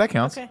theater. That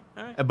counts. Okay,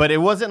 all right. But it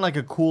wasn't like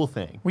a cool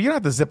thing. Well, you don't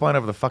have to zip line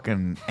over the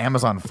fucking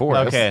Amazon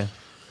forest. Okay.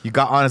 You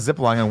got on a zip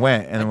line and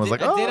went, and it was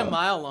like, I did oh. a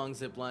mile-long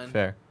zip line.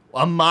 Fair.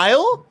 A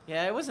mile?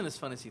 Yeah, it wasn't as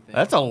fun as you think.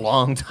 That's a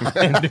long time.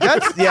 Dude. I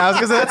was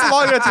gonna say that's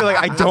long enough to be like,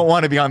 I don't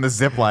want to be on the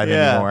zip line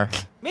Yeah. anymore.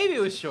 Maybe it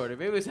was shorter.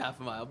 Maybe it was half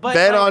a mile. But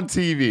Ben like, on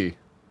TV.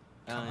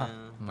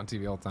 I'm on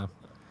TV all the time.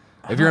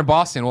 If you're in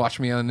Boston, watch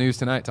me on the news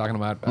tonight talking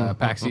about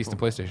PAX East and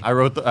PlayStation.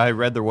 I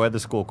read the weather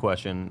school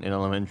question in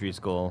elementary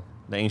school.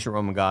 The ancient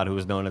Roman god who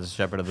was known as the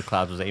shepherd of the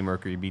clouds was A,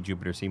 Mercury, B,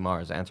 Jupiter, C,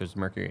 Mars. The answer is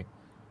Mercury.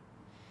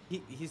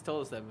 he's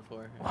told us that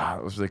before. Wow,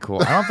 that was really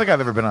cool. I don't think I've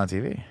ever been on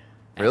TV.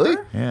 Really?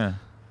 Yeah. I'm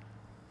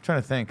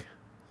trying to think.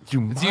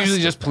 It's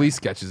usually just police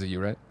sketches of you,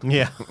 right?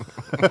 Yeah.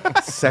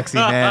 Sexy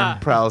man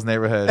prowls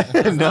neighborhood.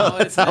 No,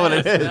 that's not what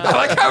it is. I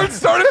like how it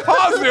started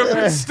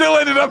positive, still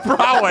ended up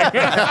prowling.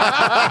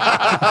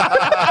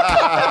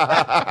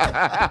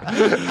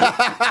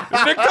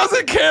 Nick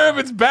doesn't care if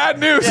it's bad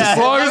news as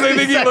long as they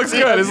think he looks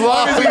good, as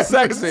long as he's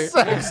sexy.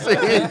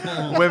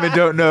 Women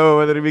don't know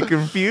whether to be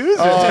confused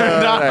or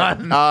turned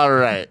on. All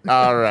right.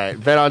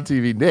 Ben on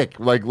TV. Nick,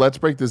 like, let's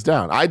break this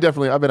down. I've been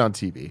on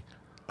TV.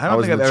 I don't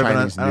was think in I've the ever been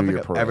on. Chinese I don't New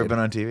think Year I've ever parade. been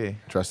on TV.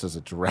 Dressed as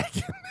a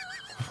dragon.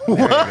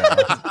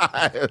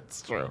 There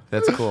It's true.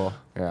 That's cool.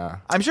 Yeah.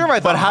 I'm sure if I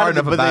thought how hard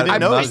did- enough but they about it, didn't it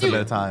know must have you.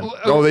 been a time.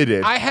 Oh, they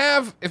did. I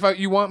have,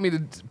 you want me to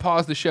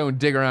pause the show and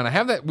dig around, I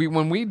have that.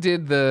 When we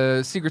did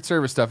the Secret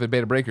Service stuff at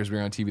Beta Breakers, we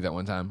were on TV that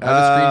one time. I have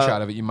a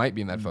screenshot of it. You might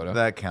be in that photo.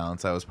 That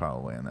counts. I was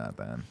probably in that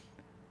then.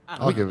 I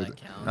don't I'll know give if it-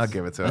 that counts. I'll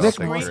give it to us.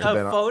 Nick I'll must take have it.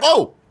 been on. photo?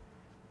 Oh!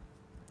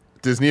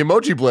 Disney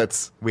Emoji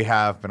Blitz. We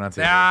have been on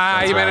TV. Ah,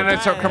 That's you made right.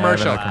 it a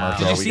commercial. Yeah, I made a commercial. Did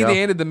you There see we go.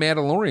 they ended the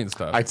Mandalorian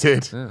stuff? I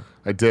did. Yeah.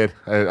 I did.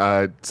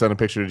 I sent a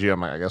picture to G. I'm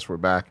like, I guess we're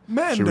back. She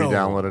Mando.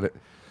 re-downloaded it.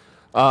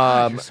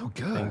 You're so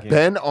good.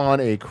 Been on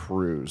a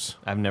cruise.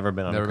 I've never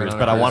been on Never a been cruise,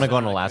 on a but I cruise. want to go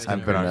on Alaska.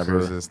 I've been on Never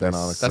cruises. been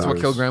on a That's what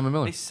cruise. killed Grandma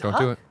Miller. They Don't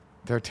do it. suck?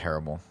 They're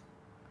terrible.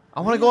 I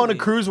want to go on a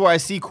cruise where I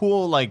see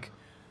cool like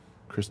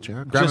Chris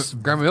Jericho.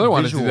 Grandma Miller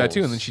wanted to do that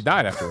too, visuals. and then she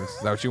died afterwards.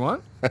 Is that what you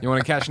want? You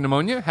want to catch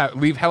pneumonia?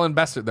 Leave Helen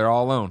Bessert there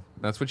all alone.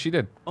 That's what she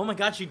did. Oh my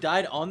God, she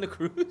died on the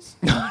cruise.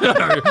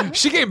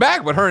 She came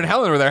back, but her and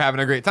Helen were there having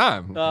a great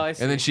time. Oh, I And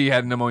then see. she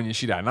had pneumonia and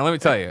she died. Now, let me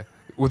tell you,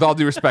 with all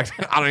due respect,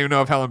 I don't even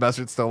know if Helen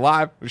Bessert's still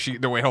alive.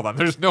 No, wait, hold on.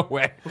 There's no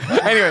way.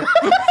 Anyway.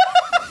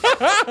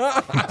 Let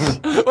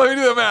me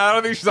do the math. I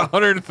don't think she's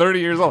 130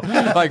 years old.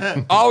 Like,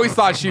 always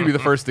thought she'd be the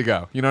first to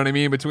go. You know what I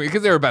mean?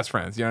 Because they were best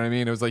friends. You know what I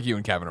mean? It was like you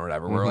and Kevin or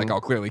whatever. We're like, oh,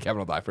 clearly Kevin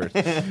will die first.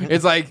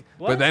 It's like,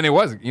 but What? then it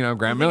was, Graham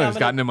think Miller I'm got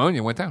gonna- pneumonia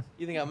and went down.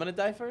 You think I'm gonna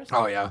die first?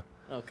 Oh, yeah.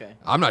 Okay.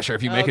 I'm not sure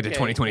if you make it to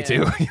Okay, 2022.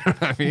 yeah. You know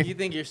what I mean? You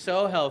think you're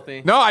so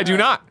healthy? No, I do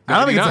not. I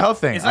don't think do it's a not. health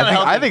thing. It's not a I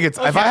health think it's.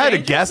 thing. If I had to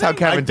Okay, guess how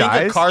interesting. Kevin I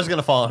think dies, a car's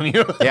gonna fall on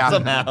you Yeah.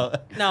 somehow.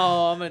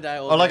 No, I'm gonna die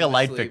old. Or like a in my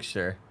light sleep.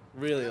 fixture.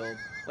 Really old.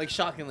 Like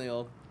shockingly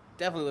old.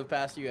 Definitely live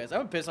past you guys. I'm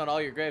gonna piss on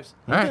all your graves.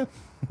 All right.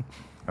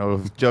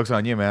 oh, joke's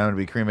on you, man. I'm gonna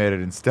be cremated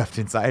and stuffed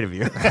inside of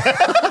you.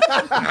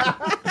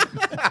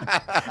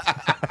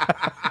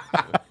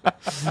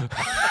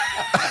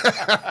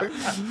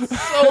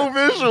 So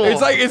visual.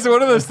 It's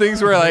one of those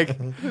things where like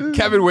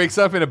Kevin wakes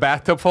up in a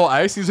bathtub full of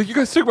ice. He's like, "You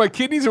guys took my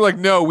kidneys?" We're like,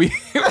 "No, we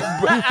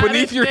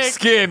beneath your Nick.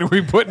 skin,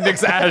 we put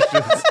Nick's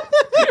ashes."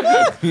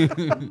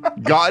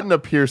 Gotten a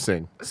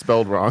piercing.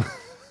 Spelled wrong.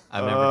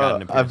 I've never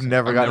gotten a piercing. I've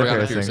never gotten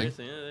a piercing.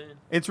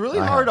 It's really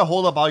hard to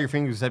hold up all your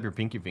fingers except your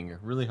pinky finger.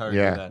 Really hard to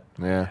do Yeah. that.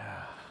 Yeah.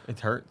 It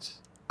hurts.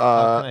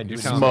 How can I do you're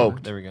this? telling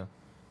smoked. There we go.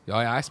 Oh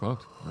yeah, I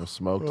smoked. I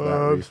smoked that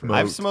reefer.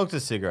 I've smoked a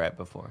cigarette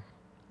before.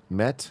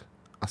 Met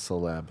a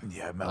celeb.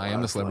 Yeah, I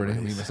am the celebrity. I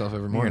meet myself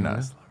every morning. You're not.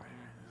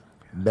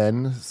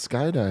 man. a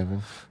celebrity. Ben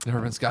skydiving.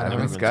 Never been skydiving.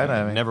 Never been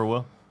skydiving. Never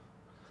will.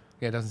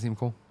 Yeah, it doesn't seem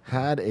cool.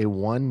 Had a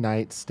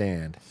one-night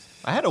stand.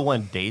 I had a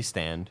 1 day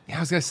stand. Yeah, I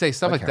was gonna say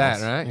stuff like that,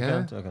 right?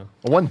 Yeah. Okay.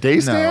 A one-day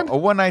stand? No, a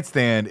one night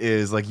stand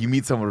is like you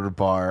meet someone at a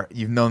bar,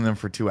 you've known them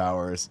for 2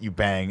 hours, you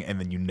bang, and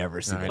then you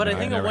never see them. But I I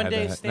think a never had 1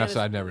 day that. stand No,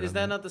 so I've never is done that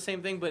that. not the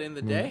same thing, but in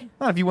the day?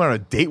 Not if you went on a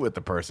date with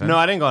the person. No,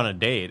 I didn't go on a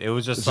date. It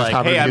was just It just like,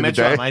 happened hey, to I be met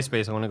the you on day?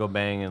 MySpace. I want to go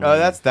bang. And Oh,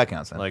 that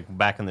counts then. like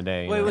back in the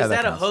day. Wait, you know? was Yeah, that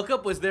that a counts.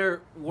 hookup? Was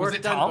there work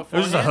it done Tom? It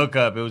beforehand? was just a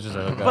hookup. It was just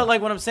a hookup. But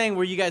like what I'm saying,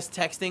 were you guys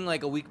texting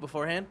like a week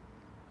beforehand?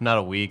 Not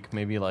a week,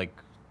 maybe like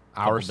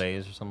couple Hours.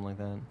 days or something like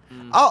that.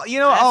 I'll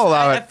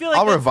allow I it. feel like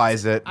I'll that's-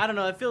 revise it. I don't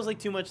know. It feels like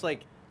too much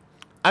like.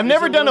 I've There's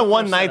never a done a little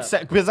more 1 night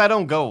setup. set because I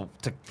don't go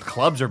to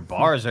clubs or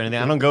bars or anything.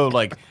 I don't go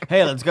like,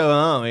 hey, let's go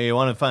home. Hey, you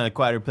want to find a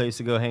quieter place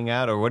to go hang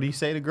out? Or what do you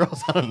say to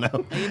girls? I don't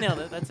know. You nailed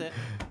it. That's it.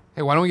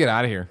 Hey, why don't we get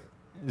out of here?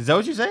 Is that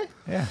what you say?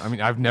 I mean,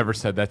 I've never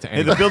said that to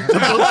Hey, the anyone. build,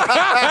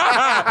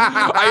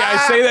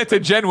 I say that to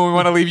Jen when we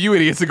want to leave you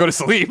idiots to go to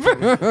sleep.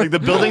 like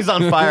the building's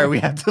on fire. We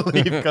have to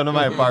leave. Come to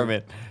my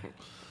apartment.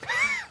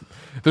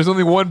 There's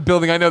only one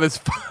building I know that's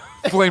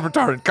flame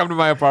retardant. Come to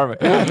my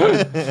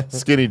apartment.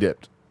 Skinny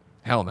dipped.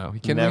 Hell no. You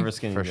kidding Never me?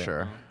 skinny For dip.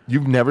 sure.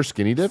 You've never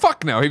skinny dipped?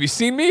 Fuck no. Have you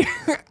seen me?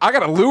 I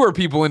gotta lure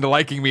people into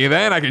liking me,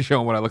 then I can show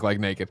them what I look like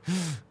naked.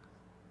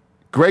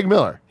 Greg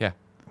Miller, Yeah.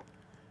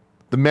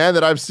 the man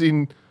that I've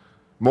seen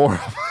more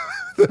of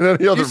than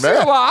any other You see a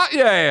man. lot?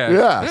 Yeah.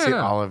 Yeah. I've seen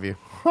all of you.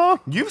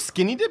 You've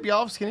skinny dip?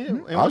 Y'all have skinny dip?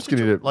 And I've what's your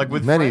skinny tr- dipped Like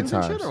with many friends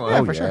and times. shit or what?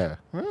 Oh, for yeah.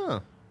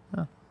 sure.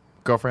 Oh.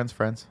 Girlfriends,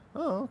 friends,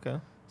 Oh, okay.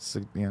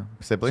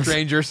 siblings.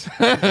 Strangers.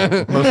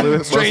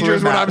 Mostly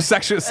Strangers when not. I'm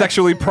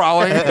sexually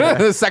prowling.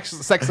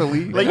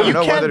 Sexually. Like don't you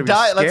know whether to can't be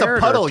die. That's a scared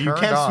or puddle. You turned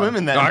can't on. swim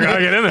in that. I gotta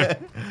get in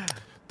it.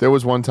 There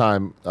was one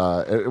time,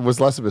 it was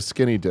less of a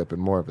skinny dip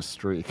and more of a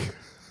streak.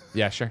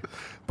 Yeah, sure.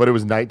 But it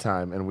was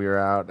nighttime, and we were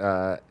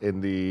out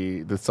in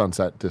the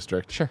Sunset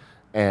District. Sure.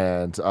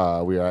 And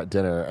we were at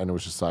dinner, and it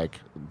was just like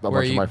a Where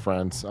bunch of you- my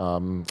friends.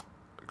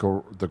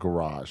 The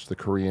garage, the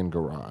Korean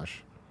garage.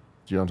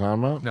 Do you know what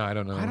I'm talking about? No, I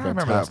don't know. I don't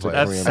remember that Fantastic place.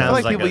 That Korean I feel sounds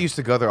like like people a used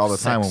to go there all the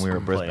time when we were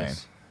in sex Brisbane.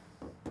 place.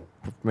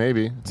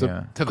 Maybe it's Yeah.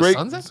 a To the great.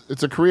 Sunset?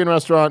 It's a Korean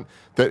restaurant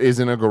that is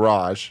in a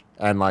garage,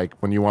 and like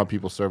when you want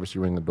people service,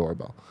 you ring the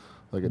doorbell.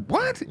 Like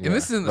What? And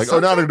this is in the like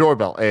not a Sunset?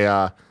 doorbell,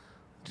 a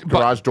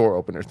garage door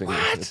opener thing.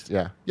 What?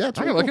 Yeah, it's I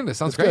gotta really look cool. into this.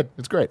 Sounds It's great. good.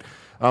 It's great.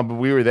 But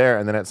we were there,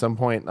 and then at some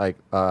point, like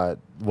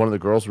one of the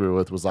girls we were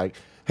with was like,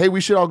 "Hey,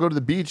 we should all go to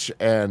the beach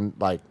and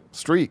like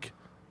streak,"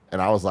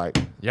 and I was like,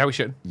 Yeah, we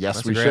should. "Yes,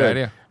 That's we a great should."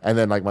 idea. And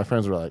then like my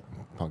friends were like,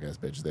 "Punk ass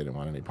bitches, they didn't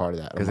want any part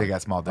of that." 'Cause I'm they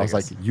got small I was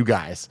like, dickers. "You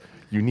guys,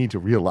 you need to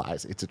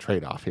realize it's a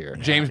trade off here."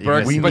 James you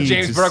Burke, guys but need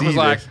James to Burke see was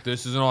like, this.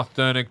 "This is an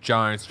authentic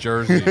Giants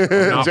jersey."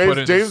 I'm not putting it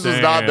in James the was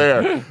not sand."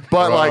 there,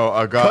 but like,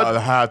 I got cut- a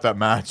hat that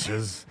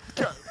matches.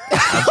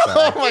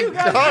 oh my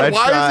god, I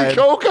why is he tried.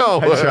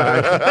 Coco?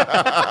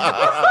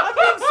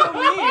 So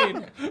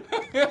mean.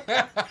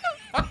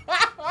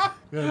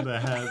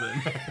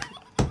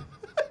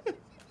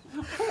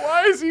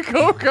 Why is he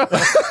Coco?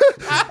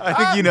 I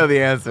think you know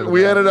the answer. to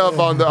We that. ended up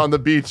on the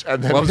beach,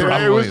 and then Loves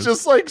Robin it was Williams.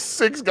 just like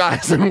 6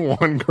 guys and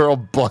 1 girl,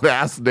 butt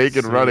ass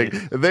naked, running.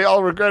 And they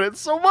all regret it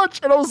so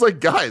much. And I was like,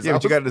 guys, Yeah,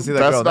 that but you was got to see the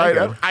that best girl night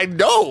naked. ever. I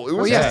know. It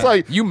was yeah. just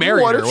like You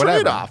married what her, a whatever.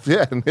 trade-off.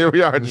 Yeah, and here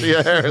we are.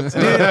 Gia Harris.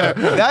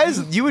 Guys,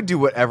 you would do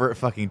whatever it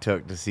fucking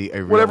took to see a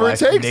real Whatever it life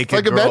takes, naked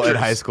like girl Avengers. in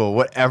high school.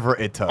 Whatever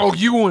it took. Oh,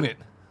 you wouldn't.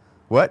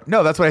 What?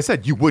 No, that's what I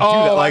said. You would do Oh,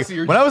 that. I Like see.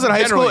 You're- when I was in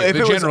high school, generally, if the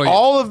it was generally-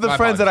 all of the my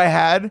friends that I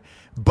had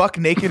buck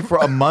naked for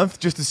a month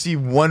just to see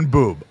one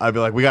boob, I'd be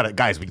like, "We got it,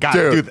 guys. We got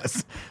to Dude, do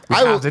this. We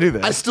have to do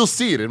this." I still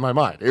see it in my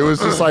mind. It was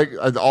just like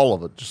all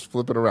of it, just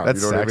flipping around.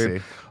 That's you know what I mean?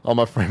 sexy. All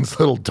my friends'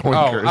 little Oh,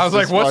 doinkers. I was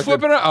like, just "What's fucking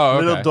flipping?" Oh,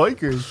 okay. Little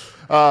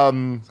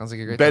doikers. Sounds like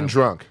a great Ben time.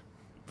 drunk.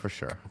 for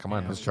sure. Come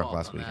on, I was drunk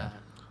last weekend.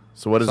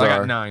 So what is So I our?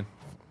 got 9.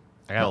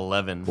 I got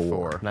 11.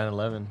 4.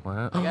 9/11.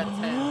 I got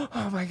 10.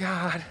 Oh my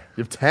god.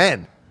 You have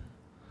 10.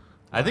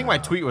 I think my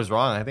tweet was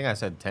wrong. I think I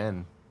said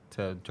 10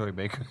 to Troy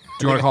Baker. Do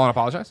you want to call and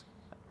apologize?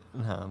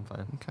 No, I'm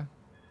fine. Okay.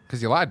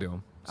 Because you lied to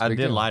him. It's a I big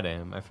did deal. lie to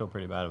him. I feel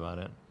pretty bad about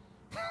it.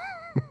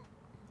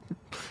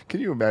 Can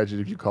you imagine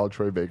if you called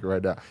Troy Baker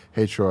right now?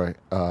 Hey Troy,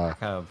 Kind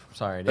of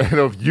sorry. I Dude. don't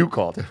know if you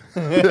called him.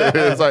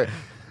 It's like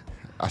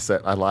I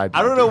said I lied. To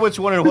I you, don't know dude. which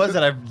one it was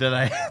that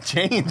I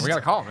changed. We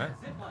gotta call him, man.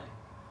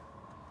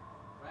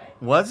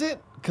 Was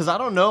it? Because I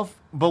don't know.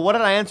 But what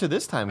did I answer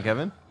this time,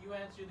 Kevin? You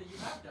answered that you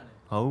have done it.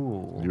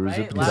 Oh. You were Right?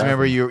 zipping Last- Just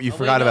remember, you Oh,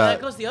 forgot wait, no, about.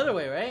 that goes the other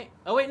way, right?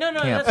 Oh wait, no,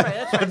 Camp. that's right.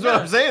 That's right. That's no,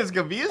 what I'm saying. It's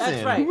confusing.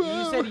 That's right.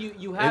 You said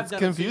you have It's done it, so you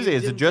confusing.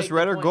 Is it didn't just take the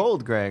red or point.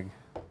 gold, Greg?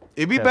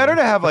 It'd be better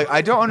to have like.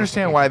 I don't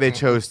understand why they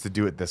chose to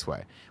do it this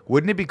way.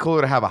 Wouldn't it be cooler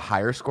to have a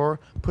higher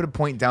score? Put a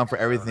point down for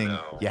everything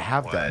you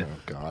have done. Oh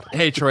God.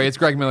 Hey Troy, it's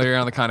Greg Miller here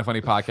on the Kind of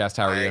Funny podcast.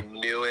 How are I you?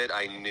 knew it.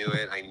 I knew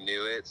it. I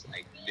knew it.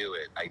 I knew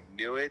it. I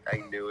knew it. I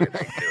knew it. I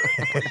knew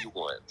it. What do you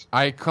want?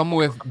 I come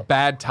with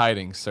bad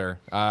tidings, sir.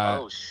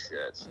 Oh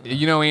shit.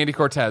 You know Andy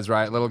Cortez,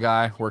 right? Little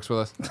guy, works with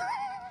us.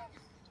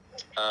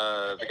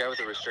 The guy with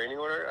the restraining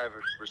order. I have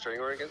a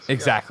restraining order against.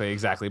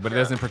 Exactly. But it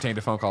doesn't pertain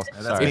to phone calls.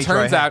 Sorry. It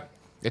turns Troy. out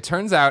It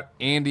turns out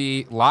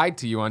Andy lied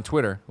to you on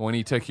Twitter when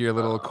he took your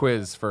little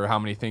quiz for how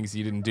many things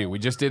you didn't do. We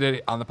just did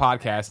it on the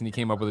podcast, and he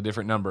came up with a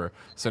different number.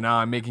 So now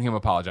I'm making him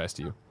apologize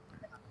to you.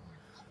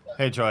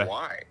 Hey, Troy.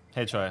 Why?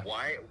 Hey, Troy.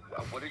 Why?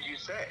 What did you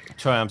say?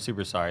 Troy, I'm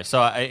super sorry.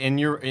 So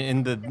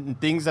in the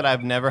things that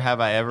I've never have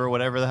I ever,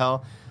 whatever the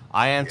hell,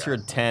 I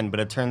answered 10, but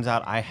it turns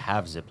out I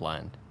have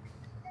ziplined.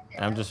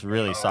 And I'm just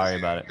really sorry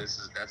about it.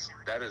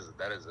 That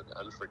is an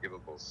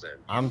unforgivable sin.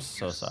 I'm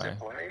so You sorry.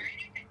 zipline?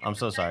 I'm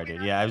so sorry,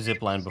 dude. Yeah, I've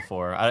ziplined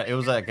before. It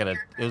was at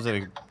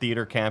a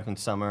theater camp in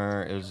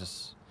summer. It was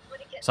just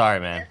sorry,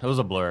 man. It was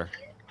a blur.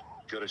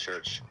 Go to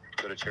church.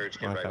 Go to church.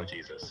 Get right with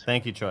Jesus.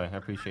 Thank you, Troy. I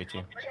appreciate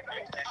you.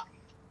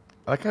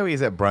 I like how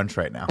he's at brunch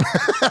right now.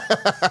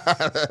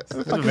 It's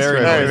a very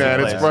Hey, noisy man,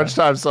 it's place. brunch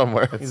time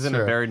somewhere. He's in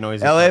a very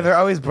noisy LA, place. they're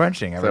always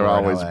brunching. They're everywhere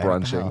in always LA.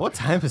 brunching. What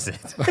time is it?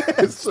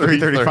 It's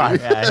 3:35.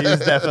 Yeah,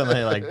 he's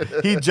definitely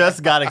like he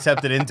just got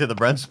accepted into the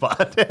brunch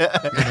spot.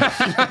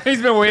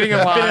 He's been waiting in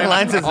line, Been in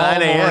line since all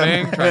 9 a.m.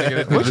 morning, trying to get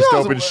it. They just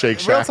opened Shake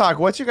Real Shack. talk.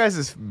 What's your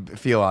guys'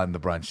 feel on the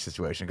brunch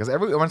situation? Because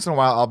every once in a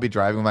while, I'll be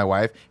driving with my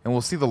wife, and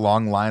we'll see the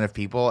long line of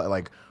people at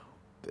like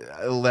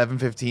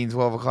 11:15,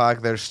 12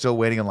 o'clock. They're still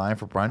waiting in line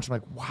for brunch. I'm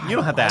like, wow. You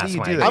don't have to why ask do you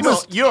me. do You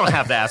this? don't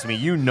have to ask me.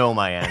 You know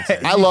my answer.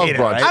 I love hate it,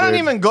 brunch. right? I don't dude.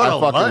 even go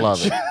to I fucking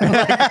lunch. love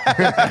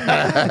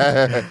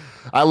it.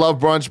 I love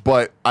brunch,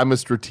 but I'm a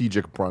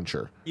strategic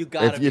bruncher. You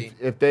gotta be.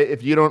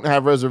 If you don't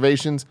have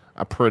reservations,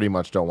 I pretty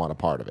much don't want a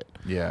part of it.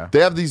 Yeah. They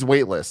have these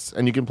wait lists,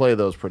 and you can play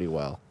those pretty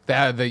well.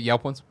 The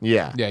Yelp ones?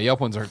 Yeah. Yeah, Yelp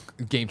ones are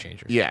game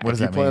changers. Yeah. What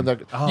does if you that play mean? on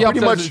that- Yelp pretty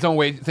does much. its own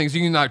way things.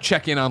 You can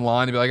check in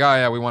online and be like, oh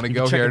yeah, we want to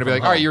go check here. in And be from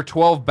like, all right, home. you're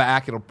 12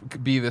 back. It'll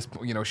be this,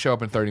 show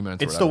up in 30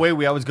 minutes. or It's the whatever. way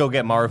we always go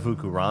get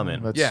Marufuku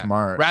ramen. That's Yeah,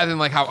 smart. Rather than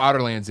like how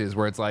Outerlands is,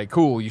 where it's like,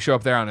 cool, you show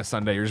up there on a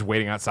Sunday, you're just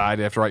waiting outside.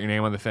 You have to write your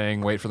name on the thing,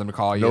 wait for them to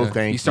call you. No,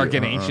 thank you start you.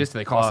 getting anxious.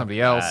 They call Fuck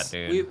somebody that, else.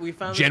 dude. We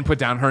found Jen put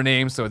down her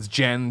name, so it's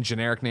Jen,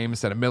 generic name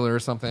instead of Miller or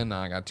something.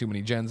 I got too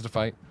many Jens to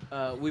fight.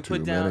 we put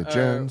Too down. many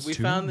gens, We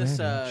too found this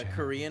many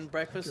Korean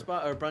breakfast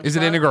spot or brunch. Is it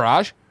spot. in a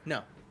garage?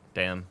 No,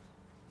 Damn.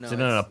 no.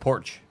 Sitting on a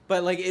porch.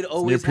 But like it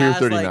always Pier has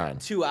 39. like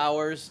 2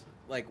 hours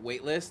like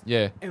wait list.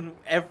 Yeah. And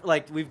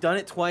like we've done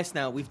it twice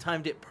now. We've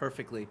timed it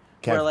perfectly.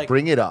 Kev, Where, like,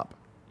 bring it up.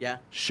 yeah.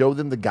 Show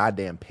them the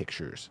goddamn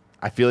pictures.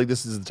 I feel like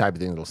this is the type of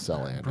thing that'll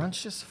sell, Andy.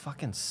 Brunch just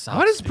fucking sucks.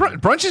 What is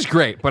brunch is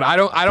great, but I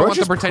don't Brunch want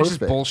the is pretentious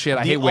perfect. bullshit.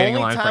 I The hate waiting in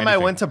only line for time I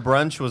anything. went to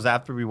brunch was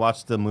after we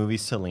watched the movie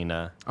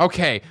Selena.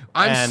 Okay,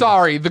 I'm And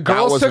sorry. The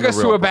girls wasn't took a us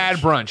to real a bad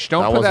brunch.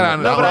 Don't That put that wasn't-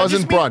 on. No, but No, I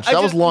wasn't brunch.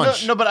 That was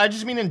lunch. No, but I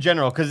just mean in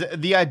general, because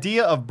the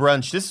idea of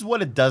brunch, this is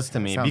what it does to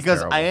me. Sounds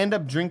Because terrible. I end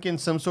up drinking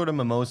some sort of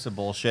mimosa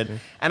bullshit,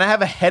 and I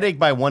have a headache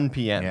by 1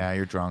 p.m. Yeah,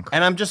 you're drunk.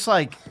 And I'm just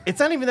like, it's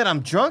not even that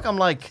I'm drunk. I'm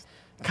like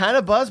kind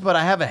of buzzed, but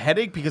I have a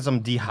headache because I'm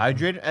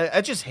dehydrated.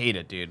 I just hate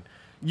it, dude.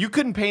 You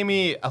couldn't pay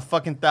me a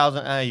fucking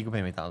 $1,000. You can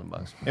pay me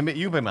 $1,000. Maybe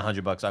you can pay me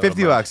 $100. I'll go to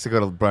 $50 brunch. to go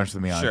to brunch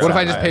with me on. Sure. What if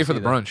I just Alright, pay I for see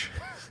the brunch?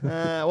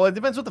 Well, it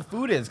depends what the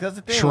food is. Cause that's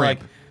the thing. Shrimp.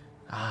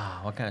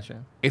 Like, what kind of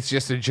shrimp? It's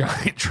just a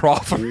giant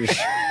trough. of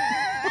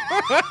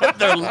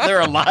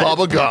They're alive.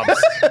 Bubba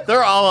Gumps.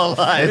 They're all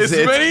alive. as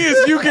many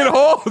as you can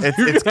hold.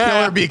 It's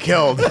kill or be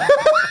killed.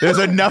 There's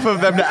enough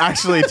of them to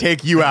actually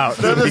take you out.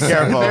 So be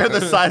careful. They're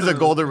the size of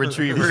golden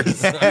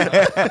retrievers.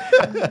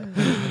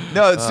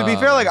 No, to be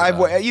fair,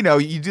 like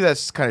you do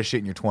that kind of shit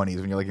in your 20s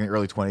when you're like in your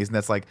early 20s, and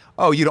that's like,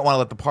 oh, you don't want to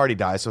let the party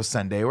die. So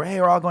Sunday,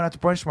 we're all going out to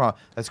brunch tomorrow.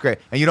 That's great,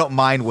 and you don't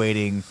mind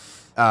waiting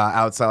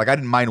outside. Like I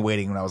didn't mind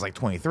waiting when I was like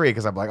 23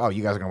 because I'm like, oh,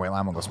 you guys are gonna wait in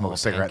line. I'm gonna go smoke a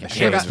cigarette. In the Yeah,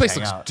 shade this and place hang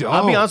looks out. dope.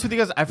 I'll be honest with you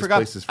guys. I forgot.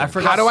 place is I fun.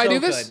 forgot. How do I so do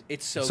this? good.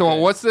 It's so So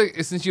good. what's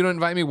since you don't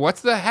invite me,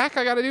 what's the heck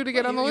I got to do to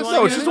get on the list? wanna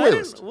No, it's get just a in? wait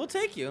list. We'll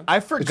take you. I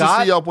It's just forgot.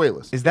 the Yelp wait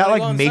list. Is that Wanna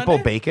go like on maple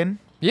Sunday? bacon?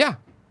 Yeah.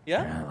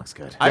 Yeah. That looks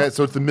good. Yeah,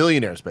 so it's the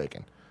Millionaire's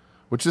Bacon,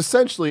 which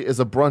essentially is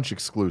a brunch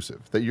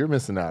exclusive that you're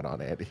missing out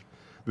on, Andy.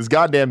 This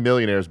goddamn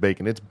Millionaire's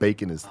Bacon, its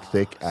bacon is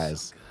thick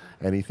as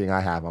anything I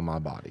have on my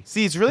body.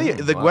 See, it's really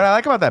what I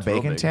like about that real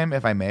bacon, big. Tim,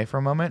 if I may for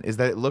a moment, is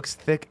that it looks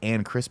thick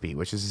and crispy,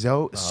 which is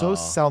so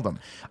seldom.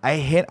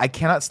 I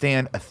cannot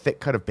stand a thick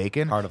cut of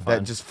bacon Hard to that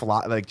find. just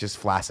just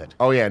flaccid.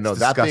 Oh yeah, no, It's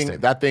that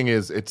disgusting. thing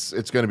is it's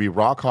going to be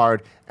rock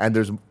hard, and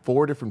there's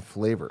 4 different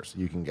flavors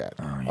you can get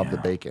of the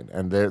bacon,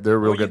 and they're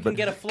real Or you good. can But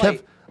get a flight.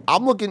 Kev,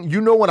 I'm looking.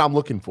 You know what I'm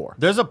looking for.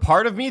 There's a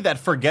part of me that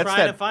forgets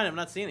Trying to that. find it. I'm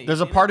not seeing it. There's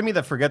a part of me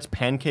that forgets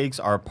pancakes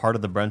are part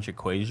of the brunch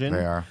equation.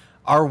 They are.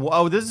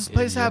 Does this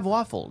place have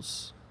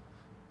waffles?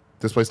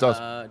 This place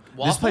does.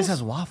 This place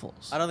has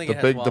waffles. I don't think the it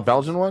has big, waffles. the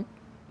Belgian one.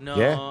 No.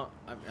 Yeah.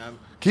 I'm,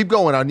 Keep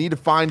going. I need to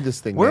find this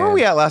thing. Where man. were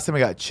we at last time we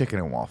got chicken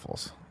and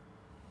waffles?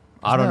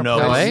 I don't know.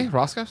 LA?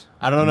 Roscoe's?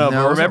 I don't know. No, it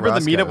but wasn't remember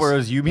the meetup Roscoe's. where it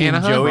was you, me, and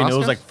Anaheim, Joey, and it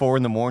was Roscoe's? like 4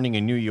 a.m.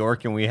 in New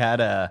York, and we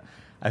had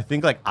I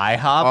think like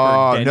IHOP.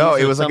 Oh or Denny's no, or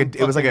it was like some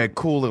it was like a fucking-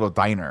 cool little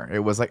diner. It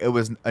was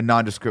a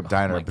nondescript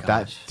diner, my but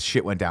gosh. that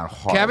shit went down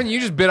hard. Kevin, you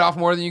just bit off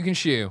more than you can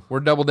chew. We're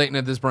double dating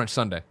at this brunch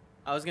Sunday.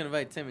 I was gonna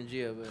invite Tim and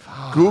Gio,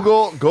 but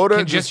Google? Go to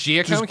Can just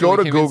Gia come? just Can go we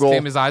to convince Google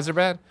Tim his eyes are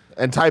bad?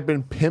 and type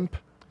in "pimp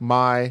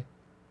my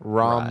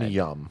ram Right.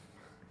 yum."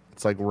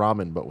 It's like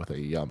ramen but with a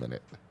yum in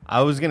it.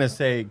 I was gonna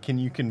say, can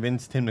you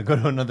convince Tim to go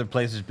to another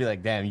place? Just be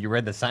like, damn, you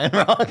read the sign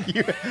wrong. Oh,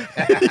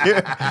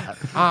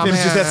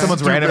 Tim's just at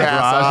someone's random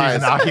garage.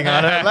 He's knocking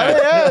on it.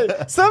 Let me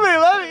in. Somebody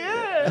let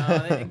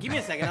me in. Give me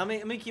a second. I'm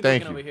gonna keep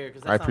Thank looking you. over here.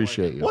 'Cause I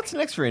appreciate you. What's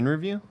next for in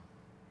review?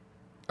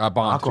 Bond.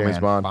 Aquaman. James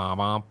Bond.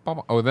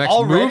 Oh, the next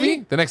Already?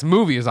 movie? The next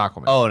movie is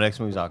Aquaman. Oh, next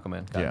movie's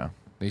Aquaman. Got it. Yeah.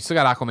 You still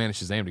got Aquaman and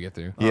Shazam to get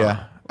through.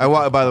 Yeah.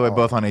 By the way,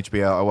 both on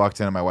HBO. I walked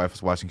in and my wife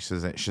was watching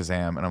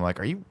Shazam, and I'm like,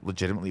 "Are you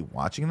legitimately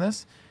watching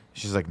this?"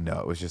 She's like, "No,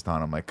 it was just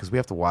on." I'm like, "Because we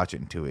have to watch it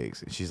in 2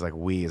 weeks." And she's like,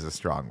 "We" is a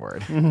strong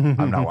word.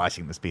 I'm not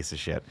watching this piece of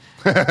shit.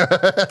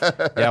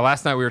 Yeah,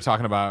 last night we were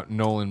talking about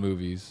Nolan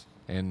movies,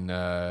 and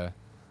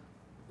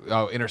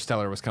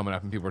Interstellar was coming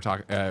up, and people were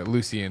talking.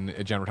 Lucy and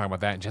Jen were talking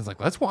about that, and Jen's like,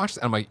 "Let's watch."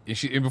 And I'm like,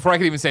 and before I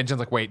could even say it, Jen's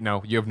like, "Wait,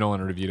 no, you have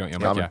Nolan review, don't you?"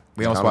 I'm like, "Yeah."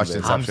 We almost watched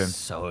I'm I'm Inception.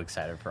 so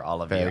excited for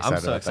all of Very you. I'm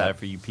excited so about excited that.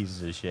 for you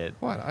pieces of shit.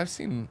 What? I've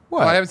seen. What?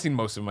 Well, I haven't seen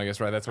most of them, I guess,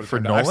 right? That's what For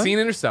it's I've Nolan? seen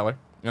Interstellar,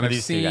 and I've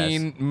these two guys?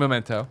 seen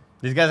Memento.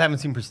 These guys haven't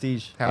seen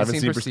Prestige. I haven't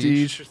seen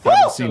Prestige. Woo!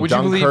 Haven't seen Would you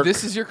believe Dunkirk.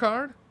 this is your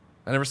card?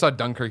 I never saw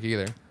Dunkirk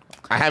either.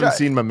 I haven't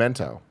seen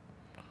Memento.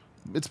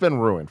 It's been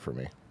ruined for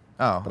me,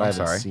 Oh, but I I'm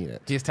haven't sorry. seen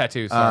it. He has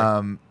tattoos.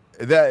 Sorry.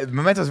 That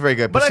Memento's very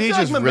good. But I Prestige feel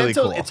like is Memento, really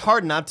cool. it's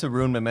hard not to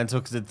ruin Memento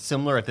because it's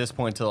similar at this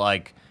point to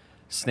like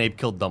Snape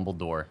killed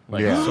Dumbledore,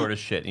 like Yeah. sort of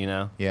shit, you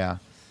know? Yeah.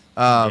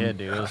 Yeah,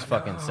 dude, it was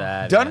fucking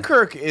sad.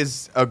 Dunkirk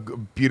is a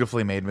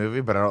beautifully made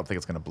movie, but I don't think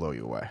it's gonna blow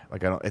you away.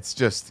 Like I don't. It's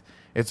just.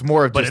 It's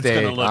more of But just it's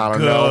a. gonna look I don't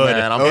good. know,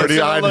 man. I'm It's pretty,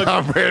 gonna look-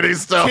 I'm pretty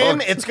stoked.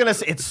 Tim,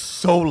 it's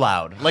so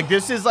loud. Like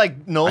this is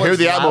like Nolan's I hear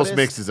the Atmos loudest-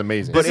 mix is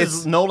amazing. This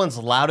is Nolan's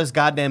loudest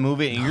goddamn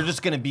movie, and you're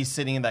just gonna be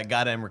sitting in that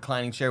goddamn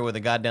reclining chair with a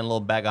goddamn little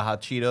bag of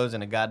hot Cheetos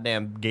and a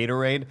goddamn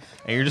Gatorade,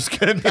 and you're just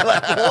gonna be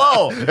like,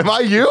 "Whoa, Am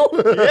I you?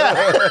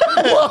 yeah,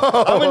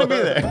 I'm gonna be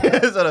there."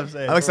 That's what I'm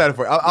saying. I'm excited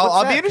for it.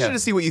 I'll be that, interested Kev? to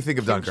see what you think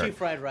of Kimchi Dunkirk.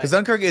 fried rice. Because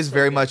Dunkirk is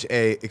very much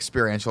a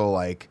experiential.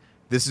 Like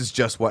this is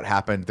just what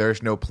happened.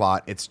 There's no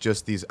plot. It's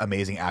just these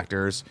amazing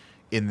actors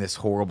in this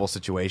horrible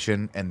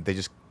situation, and they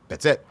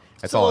just—that's it.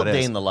 That's It's a all little it day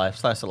is. in the life,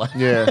 slice of life.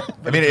 Yeah.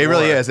 I mean, it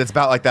really is. It's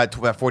about like that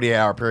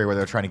 48-hour period where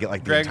they're trying to get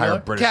like the Greg entire Miller?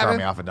 British Kevin?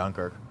 army off of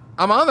Dunkirk.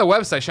 I'm on the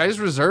website. Should I just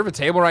reserve a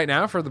table right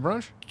now for the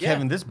brunch?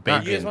 Kevin, this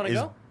bacon You guys want to is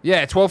go?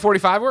 Yeah,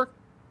 12:45 work.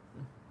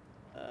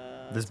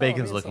 this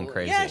bacon's looking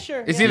crazy. Yeah,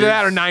 sure. It's yeah. either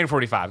that or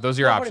 9:45. Those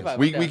are your 9:45. options.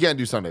 We can't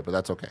do Sunday, but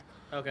that's okay.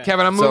 Okay.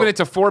 Kevin, I'm So, moving it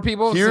to 4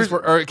 people. here's-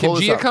 Or can pull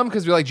this Gia up. come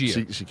because we like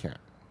Gia? She can't.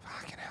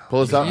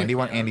 Pull this up. Andy, you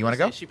want to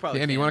go? She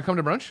probably Andy, you can. want to come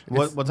to brunch?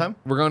 What time?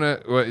 We're going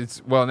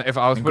to. If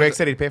I was And put Greg it,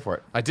 said he'd pay for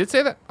it. I did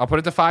say that. I'll put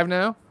it to 5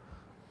 now.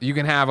 You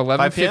can have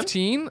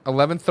 11:15,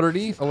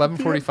 11:30,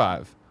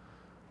 11:45.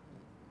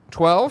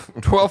 12,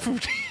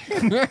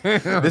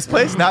 12:15. This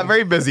place not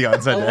very busy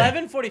on Sunday.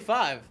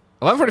 11:45.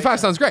 11:45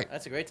 sounds great.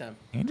 That's a great time.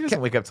 Andy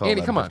doesn't wake up till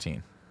Andy, come on.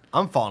 11:15.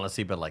 I'm falling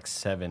asleep at like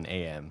 7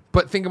 a.m.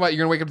 But think about it,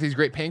 you're gonna wake up to these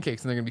great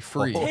pancakes and they're gonna be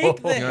free.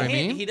 Take the You know what I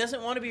hint. mean? He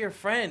doesn't want to be your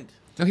friend.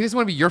 No, he doesn't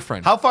want to be your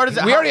friend. How far does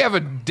it- We how- already have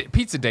a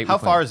pizza date. How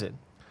far is it?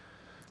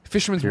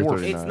 Fisherman's Tier Wharf.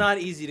 39. It's not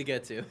easy to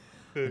get to.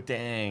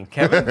 Dang,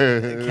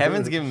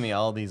 Kevin's giving me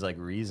all these like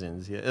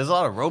reasons. Yeah, there's a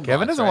lot of roadblocks.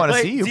 Kevin doesn't right? want to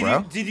Wait, see you, did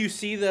bro. Did you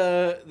see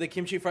the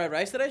kimchi fried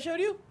rice that I showed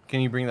you?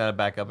 Can you bring that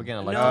back up again?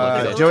 I'd like No, to look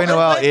at because it. Joey Let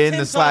Noel Tim in the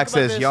talk Slack about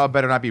says, this. "Y'all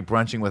better not be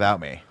brunching without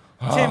me."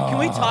 Tim, can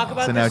we talk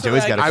about So this? now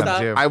Joey's that I gotta can come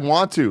stop? too. I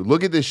want to.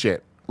 Look at this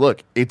shit.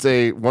 Look, it's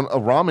a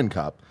ramen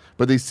cup,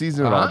 but they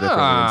season it all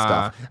differently and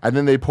stuff. And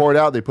then they pour it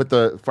out. They put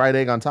the fried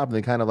egg on top, and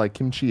they kind of like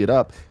kimchi it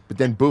up. But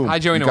then boom, Hi,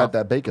 Joey you Noel. got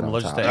that bacon on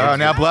Let's top. stay. Oh,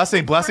 now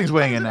Blessing's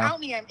weighing in now. Without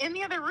me, I'm in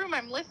the other room.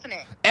 I'm listening.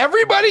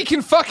 Everybody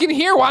can fucking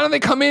hear. Why don't they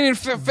come in and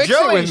fix it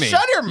Joey, with me?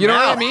 shut your You know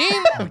what I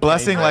mouth. mean?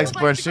 Blessing likes I'd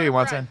like brunch to too. go He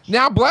wants brunch. in.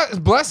 Now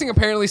Blessing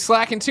apparently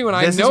slacking too, and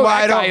This I know is why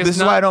I that guy don't. is This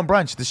is not. why I don't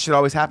brunch. This shit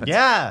always happens.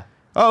 Yeah.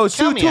 Oh, it's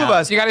Count two me of out.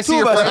 us. You gotta see Two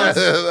your of us.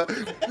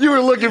 friends. You were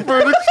looking for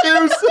an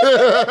excuse.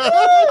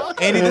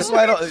 Andy, this is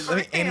why I don't. His Let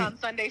me, birthday Andy, on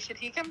Sunday. Should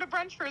he come to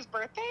brunch for his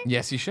birthday?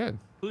 Yes, you should.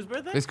 Whose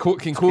birthday? Is cool?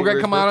 Can Cool Cool Greg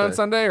Greg's come out on birthday.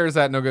 Sunday, or is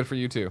that no good for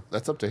you too?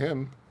 That's up to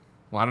him.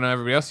 Well, I don't know.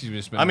 Everybody else you've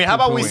just been. I mean, how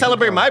about we poo-pooing.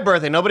 celebrate my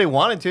birthday? Nobody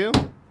wanted to.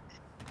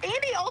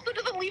 Andy also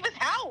doesn't leave his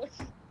house.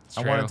 It's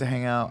I true. wanted to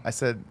hang out. I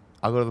said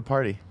I'll go to the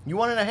party. You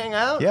wanted to hang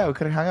out? Yeah, we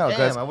could have hung out. Damn,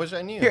 guys. I wish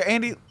I knew. Here,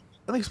 Andy,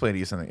 let me explain to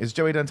you something. Is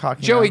Joey done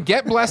talking? Joey, now?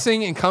 get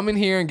Blessing and come in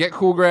here and get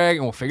Cool Greg,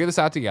 and we'll figure this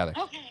out together.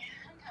 Okay,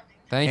 I'm coming.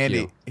 Thank Andy,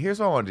 you. here's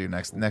what I want to do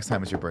next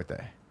time it's your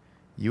birthday.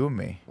 You and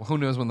me. Well, who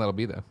knows when that'll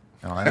be though?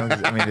 Oh, I know.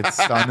 I mean, it's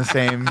on the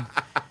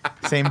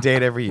same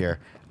date every year.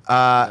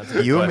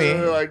 You and me.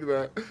 I like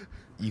that.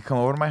 You come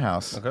over to my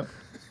house. Okay.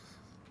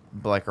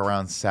 Like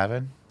around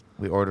 7.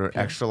 We order an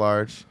extra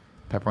large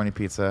pepperoni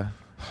pizza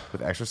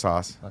with extra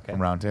sauce Okay.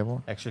 from Round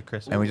Table, Extra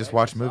crispy. and we just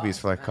watch movies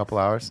for like a couple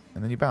hours,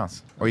 and then you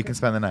bounce, or you can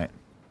spend the night.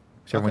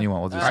 Whichever one you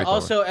want. We'll do sleepover.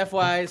 Also,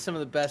 FYI, some of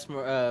the best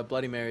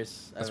Bloody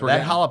Marys. That's ever. where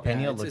that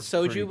jalapeno It's looks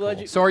soju pretty blood.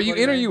 cool. So are you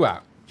in or you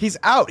out? He's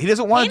out. He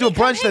doesn't want to do a Andy,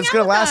 come brunch that's hang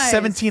going to out last with us.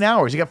 17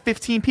 hours. You got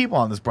 15 people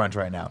on this brunch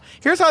right now.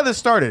 Here's how this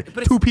started.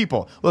 But it's- 2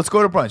 people. Let's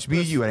go to brunch.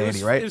 Me, you, and It was-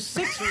 Andy, right? It was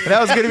 6. And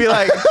that was going to be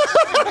like,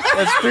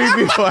 that's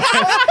 3 people.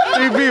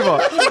 3 people.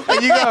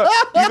 And you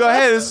go,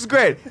 hey, this is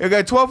great. You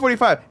got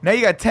 12:45. Now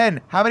you got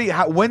 10.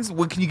 When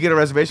can you get a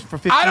reservation for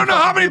 15? I don't know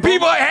how many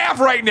people I have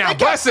right now.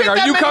 Blessing, are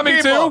you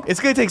coming too? It's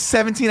gonna take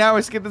 17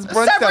 hours to get this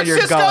brunch San down your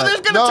Francisco, gullet.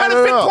 there's gonna try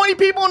to fit 20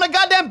 people in a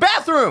goddamn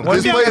bathroom. What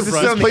This if you place, guys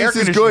sit on the air is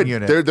conditioning good.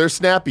 unit? They're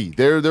snappy.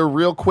 They're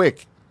real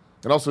quick.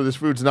 And also, this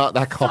food's not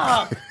that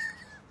complicated.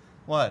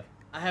 What?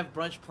 I have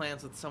brunch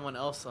plans with someone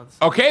else on.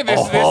 Okay, this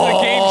is a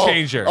game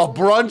changer. A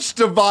brunch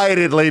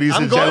divided, ladies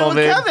I'm and going gentlemen.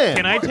 with Kevin.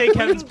 Can I take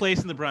Kevin's place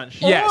in the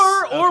brunch? Yes.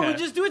 Or Okay. we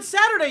just do it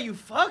Saturday, you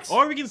fucks.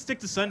 Or we can stick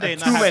to Sunday and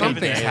not Too have many seven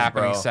Something's days.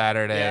 happening bro.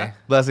 Saturday. Yeah.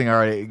 Blessing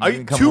already. Are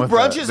you come 2 with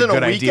brunches the in a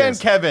good weekend, ideas.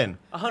 Kevin?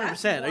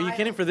 100%. Are you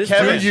kidding for this?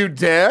 Kevin, brunch? You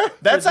dare? For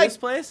That's like this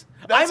place.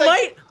 that's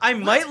like- I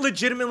might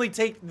legitimately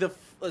take the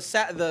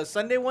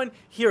Sunday one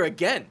here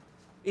again.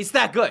 It's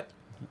that good.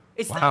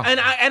 It's Wow. and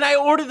I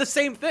order the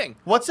same thing.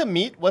 What's a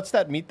meat? What's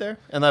that meat there?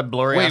 And that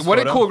blurry. Wait, ass what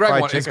did photo? Cool Greg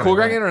Fried want? Is chicken, Cool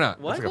Greg right? in or not?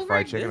 What? Like a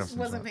fried chicken of This some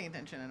wasn't sort. paying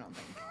attention, I don't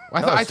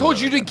think. I told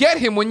you to get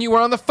him when you were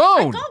on the I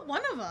phone. got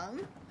one of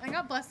them. I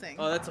got Blessing.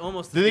 Oh, that's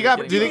almost. Do they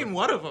got- do they-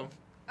 One of them.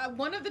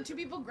 One of the 2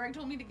 people Greg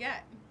told me to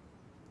get.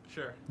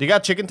 Sure. You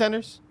got chicken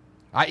tenders?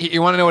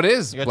 You want to know what it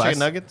is? You got Bless? chicken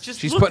nuggets? Just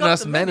She's look putting up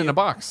us the men menu. in a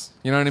box.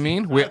 You know what I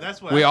mean? We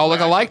that's what- we that's all what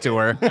look I alike took. to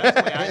her. That's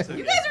the way I took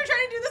You it. guys are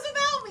trying to do this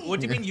without me. What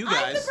do you mean, you I'm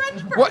guys? the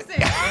brunch What?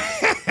 person.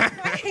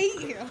 I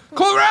hate you.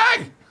 Cool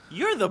Greg.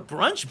 You're the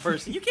brunch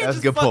person. You can't That's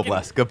a just good pull, fucking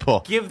Bless. Good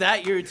pull. give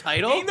that your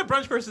title. Being the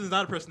brunch person is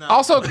not a personality.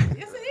 Also, Yes,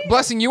 it is.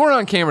 Blessing, you were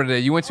on camera today.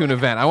 You went to an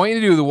event. I want you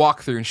to do the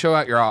walkthrough and show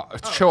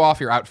off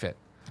your outfit.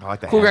 I like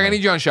that. Cool Greg, I hammer.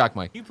 need you on shock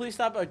mic. Can you please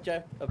stop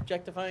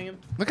objectifying him?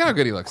 Look at how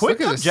good he looks. Quit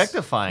Look at this.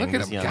 objectifying Look at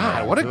this him. young God,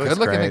 man. what a He looks good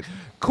looking great. thing.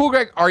 Cool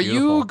Greg, are you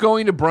Beautiful.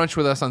 going to brunch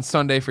with us on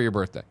Sunday for your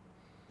birthday?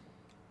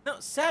 No,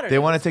 Saturday. They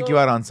want Let's to take go. you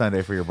out on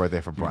Sunday for your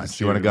birthday for brunch.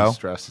 Do you want to go?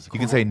 You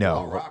can say Oh,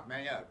 no. Rock,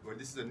 man, yeah. Well,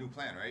 this is a new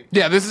plan, right?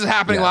 Yeah, this is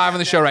happening Yeah. live on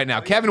the show right now.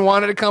 Kevin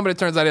wanted to come, but it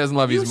turns out he doesn't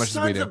love you You as much as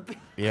we sons do. of b-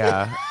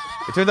 Yeah.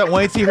 It turns out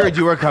once he heard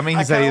you were coming,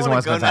 he said he doesn't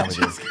want to spend time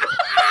with you.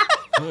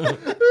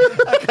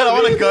 I kind of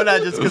want to go now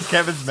just because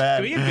Kevin's mad.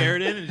 Can we get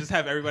Barrett in and just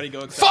have everybody go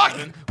except Fuck!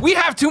 Kevin? We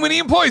have too many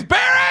employees.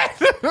 Barrett!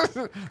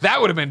 That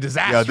would have been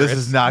disastrous. Yo, this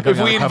is not If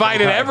going we on a couple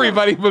invited times.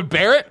 everybody but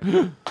Barrett.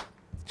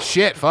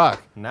 Shit,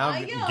 fuck. Now,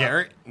 I know.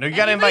 Gary. No, you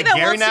got to Anybody invite that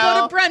Gary wants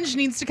now. to go to brunch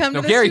needs to come No,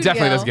 to the Gary studio.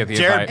 definitely doesn't get the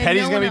Jared invite.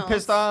 Petty's no going to one be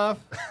pissed else.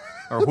 off.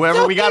 Or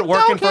whoever we got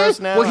working for us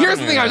now. Well, here's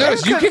the thing I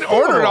noticed. You can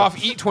order it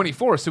Confused. off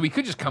Eat24, so we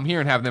could just come here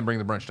and have them bring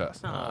the brunch to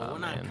us. No, we're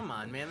not. Come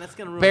on, man. That's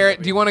gonna ruin.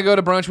 Barrett, do you want to go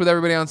to brunch with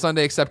everybody on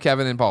Sunday except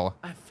Kevin and Paula?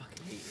 I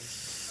fucking hate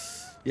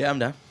you. Yeah, I'm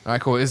down. All right,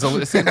 cool. Is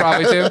Alyssa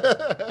probably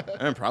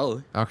too?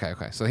 Probably. Okay.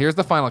 So here's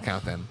the final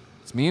count then.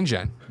 It's me and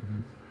Jen.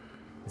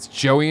 It's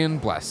Joey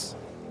and Bless.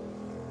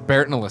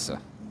 Barrett and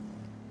Alyssa.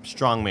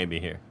 Strong maybe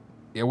here.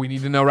 Yeah, we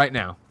need to know right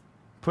now.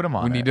 Put him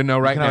on. We it. need to know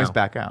You right can always now.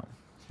 back out.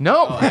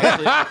 No.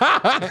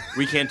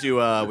 We can't do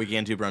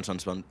brunch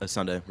on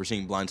Sunday. We're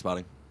seeing Blind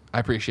Spotting. I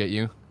appreciate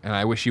you, and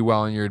I wish you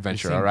well in your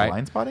adventure. seeing All right.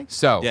 Blind Spotting?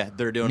 So Yeah,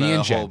 they're doing me a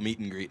and Jen. whole meet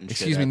and greet and shit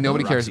Excuse me. at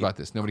Nobody cares Roxy. about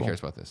this. Nobody cares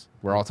about this.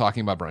 We're all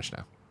talking about brunch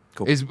now.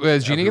 Cool. Is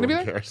Jeannie going to be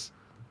there? Cares.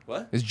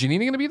 What? Is Jeannie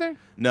going to be there?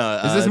 No.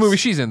 Is this the movie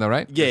she's in though?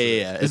 Right?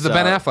 Yeah. This is the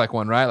Ben Affleck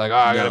one, right? Like, oh,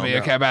 I gotta No, be a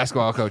no. cat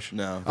basketball coach.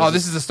 No, Oh,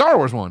 this this is a Star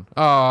Wars one.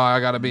 Oh, I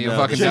gotta be a No,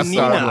 fucking this Death is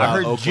Star. Janina. I heard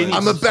Oakland. Ginny.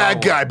 I'm a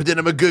bad guy, but then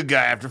I'm a good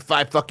guy after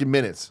 5 fucking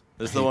minutes.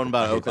 This is the one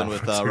about Oakland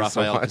with reference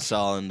so Rafael much.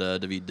 Casal and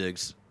David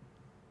Diggs.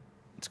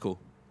 It's cool.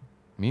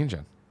 Me and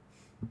Jen,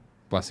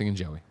 Blessing and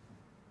Joey,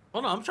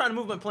 Hold on, I'm trying to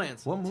move my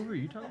plans. What movie are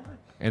you talking about?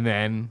 and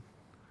then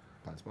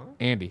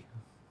Andy.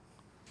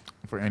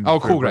 For Andy, Oh,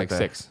 for cool, your Greg,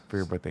 birthday. 6. For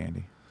your birthday,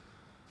 Andy.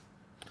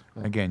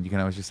 Again, you can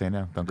always just say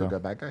no. Don't Good guy, go.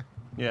 bad guy.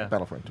 Yeah.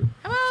 Battlefront 2.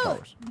 How Star about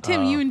Wars.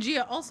 Tim, you and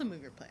Gia also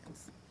move your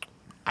plans?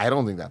 I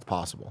don't think that's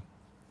possible.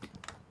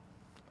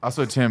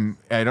 Also, Tim,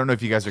 I don't know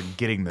if you guys are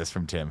getting this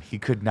from Tim. He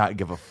could not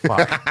give a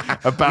fuck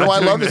about. No, I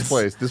doing love this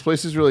place. This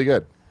place is really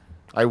good.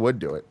 I would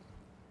do it.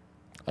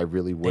 I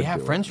really would. They have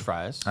do French it.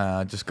 fries.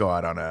 Just go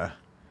out on a.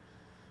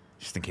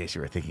 Just in case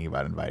you were thinking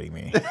about inviting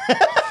me.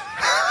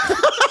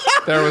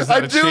 There was I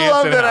not a do chance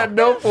love in that hell. at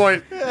no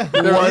point. There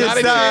was not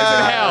a chance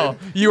in hell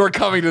you were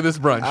coming to this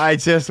brunch. I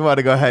just want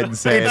to go ahead and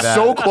say It's that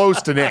so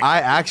close to Nick. I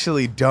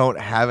actually don't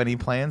have any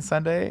plans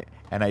Sunday,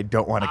 and I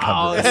don't want to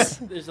come to this.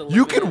 there's a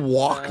You limit, can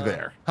walk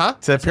there. Huh?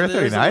 To Pier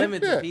There's a 39?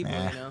 limit to people,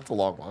 Nah. you know. It's a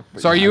long walk.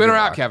 but So are yeah, you I in or can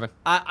out,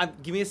 walk. Kevin?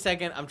 Give me a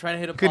second. I'm trying to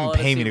hit a Couldn't Paula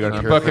pay me to go to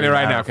see Pier what- booking it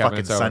right 39 now, on Kevin. fucking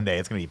It's over. Sunday.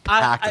 It's gonna be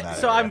packed in that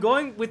So area. I'm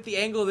going with the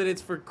angle that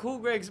it's for Cool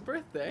Greg's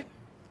birthday,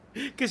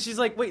 because she's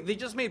like, wait, they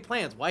just made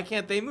plans. Why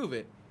can't they move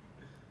it?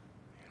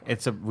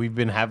 We've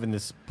been having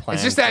this plan.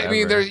 It's just that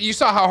forever. you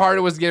saw how hard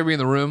it was to get everybody in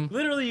the room.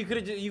 Literally, you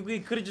could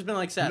have just been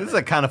like Saturday. This is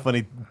a kind of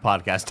funny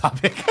podcast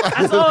topic.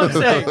 That's all I'm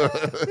saying.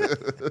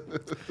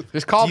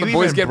 Just call Do the you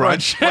boys even get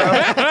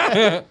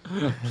brunch.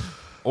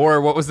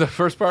 Or what was the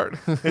first part?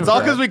 It's all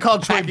because we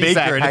called Troy Hacky Baker,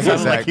 sack, and it hacky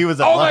sounded like sack. he was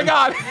at Oh my lunch.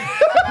 God.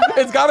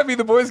 It's got to be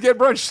The Boys Get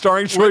Brunch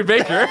starring Troy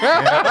Baker.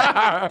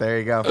 There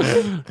you go.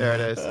 There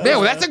it is. Man,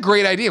 well, that's a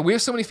great idea. We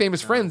have so many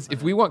famous friends.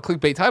 If we want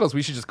clickbait titles,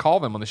 we should just call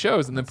them on the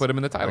shows and then put them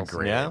in the titles.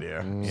 Yeah.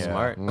 Yeah.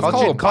 Smart.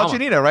 call Call Obama.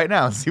 Janita right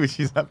now and see what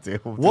she's up to.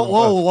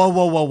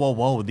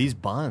 Whoa. These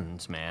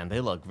buns, man. They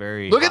look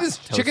very Look at hot, this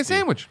chicken toasty.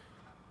 sandwich.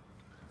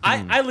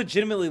 I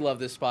legitimately love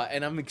this spot,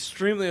 and I'm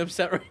extremely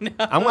upset right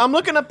now. I'm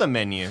looking up the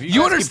menu. You guys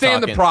keep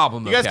understand the talking.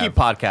 problem, You though, guys Kev. keep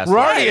podcasting. We're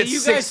already Yeah, at you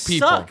 6 guys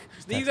people. suck.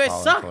 You Text guys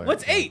Paul suck. and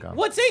What's Chloe. 8? Go.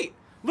 What's 8?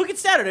 Look at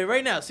Saturday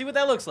right now. See what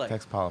that looks like.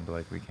 Text Paul and be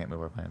like, we can't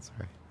move our plans.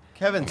 Sorry.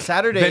 Kevin,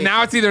 Saturday. Then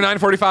now it's either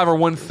 9:45 or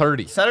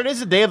 1:30. Saturday's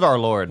the day of our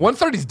Lord.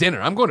 1:30 is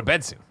dinner. I'm going to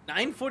bed soon.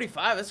 9:45.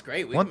 That's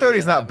great. We can 1:30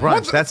 is make not that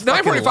happen. brunch. That's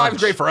fucking 9:45 lunch. is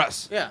great for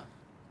us. Yeah.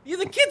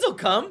 The kids will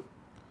come.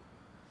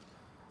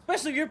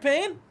 Especially if you're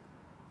paying.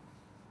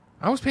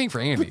 I was paying for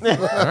Andy. All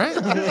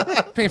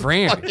right? Paying for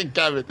Andy.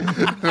 Kevin.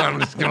 I'm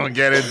just going to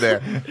get in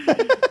there.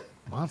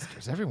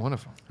 Monsters, every one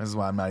of them. This is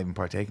why I'm not even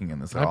partaking in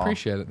this at I all.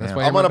 appreciate it. That's Yeah.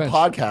 why I'm you're on my a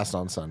bench. podcast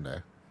on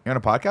Sunday. You're on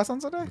a podcast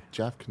on Sunday?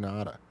 Jeff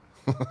Canada.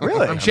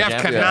 Really? I'm Jeff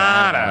Jeff- Canada.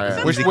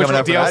 Yeah. Which Is he one, coming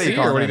up for that? DLC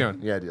You or what are you calling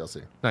doing? Yeah,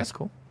 DLC. Nice.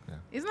 Cool.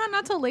 Isn't that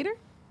not till later?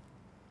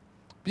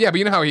 Yeah, but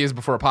you know how he is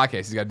before a podcast.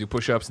 He's got to do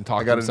push-ups and talk I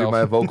to got to do himself.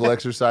 my vocal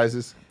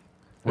exercises.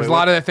 There's a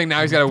lot of that thing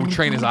now. He's got to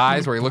train his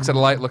eyes where he looks at a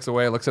light, looks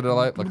away, looks at a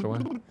light, looks away.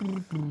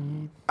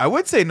 I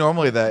would say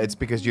normally that it's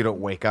because you don't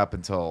wake up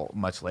until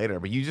much later,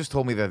 but you just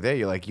told me the other day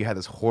you're like you had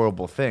this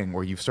horrible thing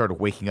where you've started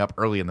waking up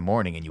early in the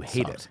morning and you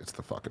hate Sucks. it. It's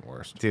the fucking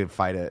worst. Dude,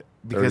 fight it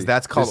because 30.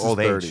 that's called This is old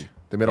 30. age.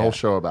 They made a whole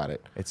show about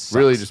it. It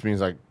really sucks. just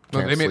means like No,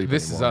 can't they made sleep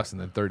This Is anymore. Us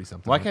and then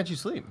 30-something. Why can't you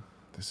sleep?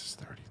 This is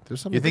 30.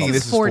 There's something. You're thinking called-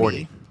 this is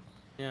 40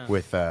 Yeah.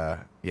 with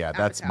yeah,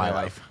 that's my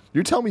Avatar. life.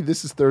 You're telling me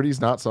this is 30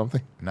 is not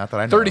something? Not that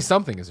I know.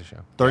 30-something is a show.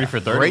 30 for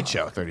 30. Great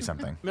show, 30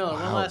 something. Miller,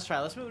 one last try.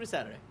 Let's move it to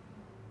Saturday.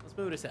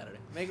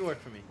 Make it work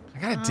for me. I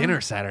got a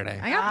dinner Saturday.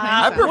 I got I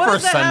plans. prefer What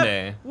does that have-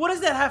 Sunday. What does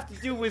that have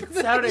to do with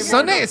Saturday morning?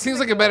 Sunday, it seems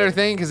like a better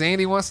thing because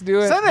Andy wants to do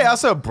it. Sunday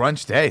also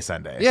brunch day.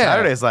 Sunday. Yeah.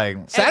 Saturday's like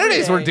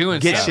Saturdays Every we're day. doing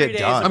Get stuff. shit Every day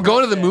is done. a I'm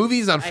going to the brunch day.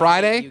 movies on I hate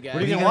Friday. you guys.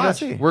 What are you gonna gonna watch?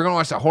 see? We're going to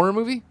watch that horror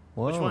movie?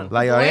 Which one? La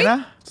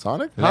Arena.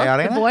 Sonic La Huh?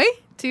 Arena. Boy,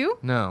 too?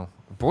 No.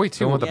 Boy 2.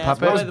 The one with the Yeah, it's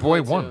puppet? That was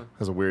probably Boy the 1. too.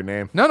 has a weird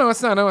name. No,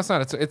 it's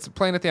not. It's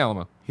playing at the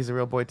Alamo. He's a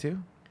real boy too.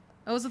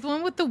 Oh, was it the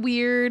one with the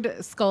weird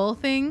skull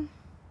thing?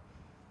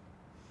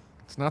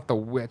 It's not The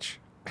Witch.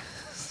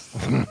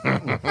 Cool.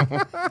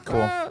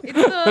 It's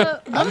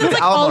the one that's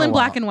like all in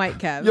black and white,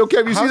 Kev. Yo,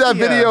 Kev, you see How's that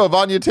the, video of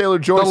Anya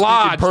Taylor-Joy The speaking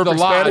Lodge. perfect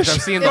The Lodge. Spanish? I'm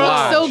seeing it The looks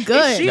Lodge. so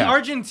good. Is she Yeah.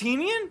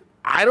 Argentinian?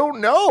 I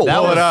don't know.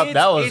 That was It's-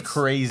 that was it's-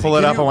 crazy. Pull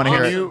it up. I want to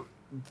hear Can it. you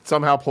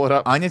somehow pull it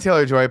up? Anya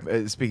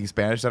Taylor-Joy speaking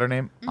Spanish. Is that her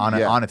name? Anna,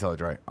 Yeah. Anna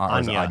Taylor-Joy. Or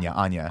is it Anya.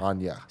 Anya.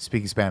 Anya.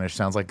 Speaking Spanish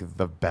sounds like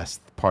the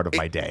best part of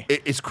my day.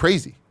 It's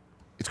crazy.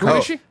 It's Who crazy.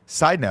 is she?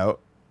 Side note.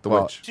 The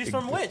well, Witch. She's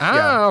from Witch.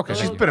 Ah, okay.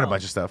 She's been in a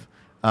bunch of stuff.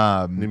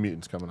 New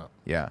Mutants coming up.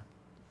 Yeah.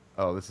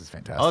 Oh, this is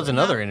fantastic. Oh, it's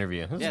another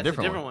interview. This is Yeah, a it's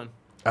different one.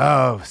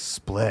 Oh,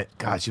 Split.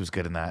 God, she was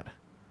good in that.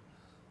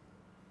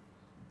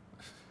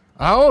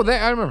 Oh,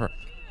 I remember.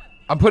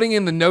 I'm putting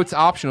in the notes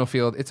optional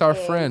field. It's our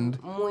friend,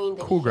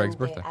 Cool Greg's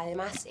birthday.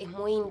 Además es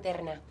muy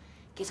interna.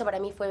 Que eso para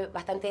mí fue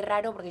bastante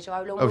raro porque yo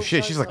hablo Oh, mucho.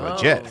 shit, she's like y soy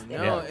legit. externa,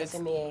 No, entonces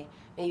it's- me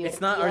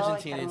It's not divirtió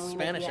Argentina, estar it's muy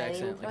Spanish metida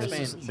accent, adentro like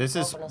y Spain. This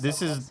is con los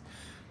this ojos. is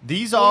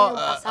these all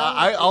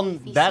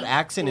pasado that difícil,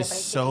 accent me is parece que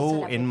hizo so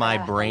la in my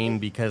preparada brain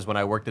bastante. because when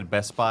I worked at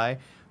Best Buy,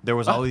 there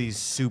was all these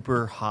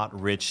super hot,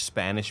 rich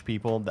Spanish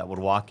people that would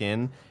walk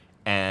in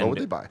and What would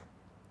they buy?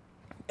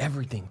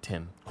 everything,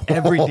 Tim.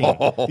 Everything.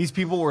 These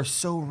people were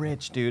so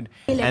rich, dude.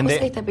 La And cosa de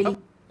they, esta película.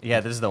 yeah,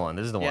 this is the one.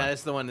 This is the Yeah, one.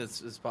 it's the one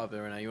that's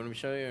popular right now. You want me to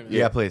show you? Or no?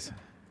 Yeah, please.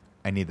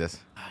 I need this.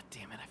 Ah,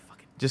 damn it! I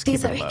fucking. Just Sí, keep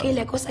it sabes que low.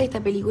 la cosa de esta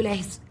película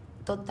es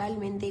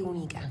totalmente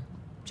única.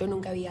 Yo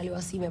nunca vi algo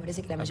así, me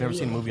parece que la I've never mayoría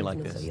seen a de la movie like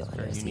gente nunca this. vio It's a algo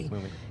very así. unique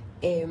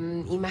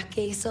movie. Y más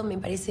que eso, me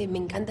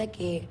encanta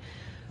que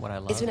What I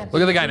love. es una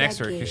Look at the guy película next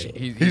to her.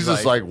 que He's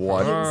just like,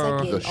 what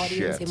piensa que the el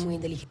audience shit? es muy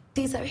inteligente.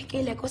 Sí, sabes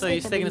que la cosa So de you're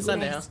esta sticking to película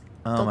Sunday, es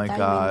Oh my God.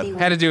 totalmente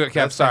Had to do it, Kev.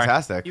 That's Sorry.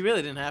 fantastic. You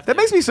really didn't have to. That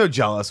makes me so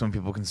jealous when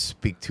people can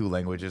speak 2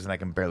 languages and I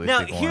can barely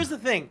Now, speak here's one.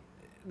 the thing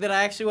that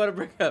I actually want to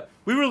bring up.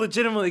 We were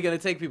legitimately going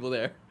to take people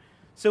there.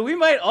 So we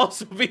might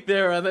also be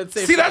there on that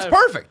same See, that's time.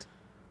 perfect.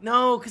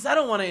 No, because I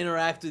don't want to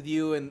interact with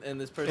you and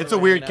this person. It's a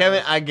we're weird, hanging out Kevin.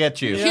 with. I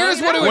get you. Here's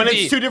what it would when be.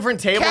 it's 2 different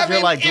tables, Kevin,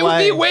 you're like, it do would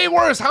be I- way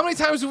worse. How many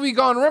times have we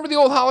gone? Remember the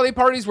old holiday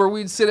parties where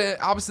we'd sit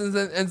at opposite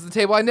ends of the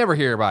table? I never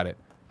hear about it.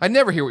 I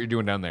never hear what you're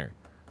doing down there.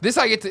 This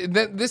I get to.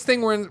 This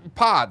thing we're in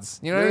pods.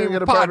 You know, Yeah, what I you mean?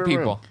 get a Pod private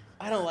people. room.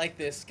 I don't like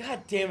this.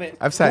 God damn it.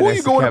 I've sat Who are next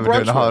you to going to Kevin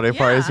during brunch the holiday with?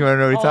 parties. You want to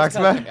know what he All talks the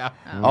time. about?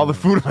 Yeah. All the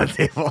food on the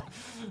table.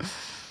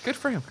 Good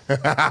for him.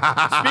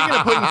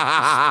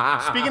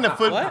 Speaking of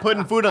What?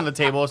 putting food on the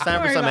table, it's time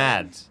for worry some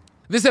about it. ads.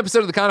 This episode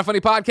of the Kinda Funny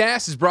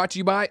Podcast is brought to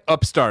you by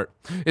Upstart.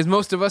 As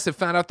most of us have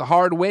found out the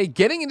hard way,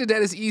 getting into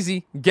debt is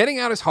easy, getting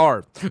out is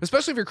hard,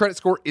 especially if your credit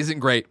score isn't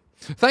great.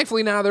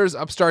 Thankfully, now there's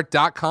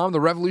Upstart.com,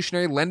 the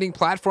revolutionary lending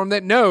platform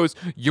that knows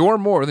you're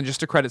more than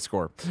just a credit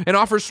score and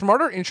offers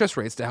smarter interest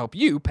rates to help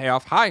you pay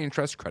off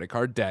high-interest credit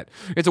card debt.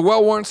 It's a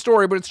well-worn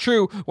story, but it's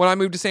true. When I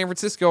moved to San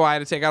Francisco, I had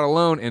to take out a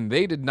loan, and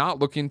they did not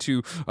look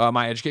into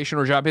my education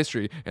or job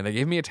history, and they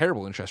gave me a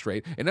terrible interest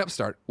rate, and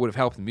Upstart would have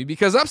helped me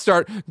because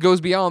Upstart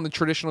goes beyond the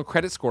traditional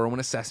credit score when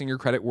assessing your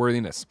credit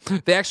worthiness.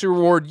 They actually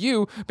reward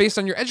you based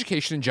on your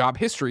education and job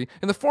history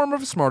in the form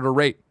of a smarter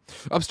rate.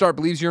 Upstart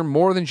believes you're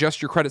more than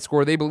just your credit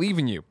score. They believe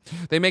in you.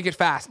 They make it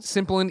fast,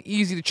 simple, and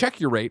easy to check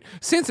your rate.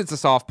 Since it's a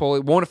soft pull,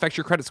 it won't affect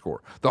your credit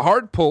score. The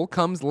hard pull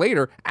comes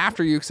later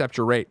after you accept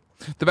your rate.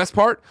 The best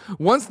part?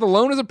 Once the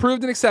loan is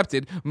approved and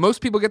accepted,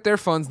 most people get their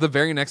funds the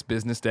very next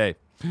business day.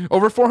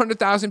 Over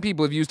 400,000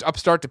 people have used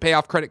Upstart to pay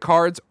off credit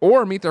cards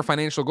or meet their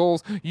financial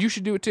goals. You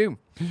should do it too.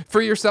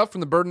 Free yourself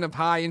from the burden of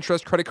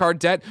high-interest credit card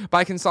debt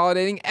by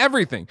consolidating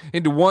everything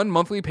into one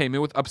monthly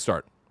payment with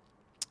Upstart.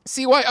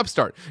 See why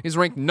Upstart is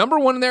ranked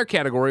 #1 in their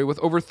category with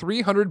over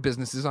 300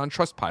 businesses on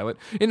Trustpilot.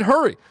 And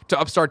hurry to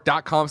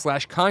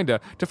upstart.com/kinda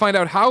to find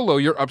out how low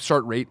your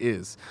Upstart rate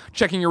is.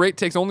 Checking your rate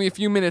takes only a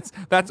few minutes.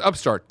 That's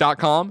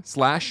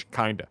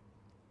upstart.com/kinda.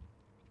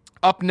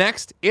 Up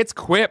next, it's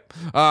Quip.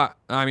 How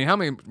many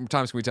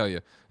times can we tell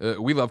you?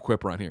 We love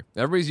Quip around here.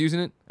 Everybody's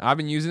using it. I've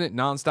been using it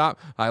nonstop.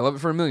 I love it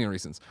for a million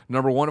reasons.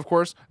 #1, of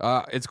course,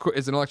 it's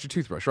an electric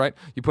toothbrush, right?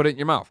 You put it in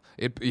your mouth.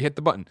 You hit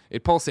the button.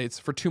 It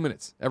pulsates for 2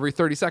 minutes. Every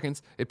 30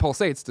 seconds, it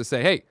pulsates to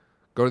say, hey,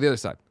 go to the other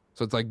side.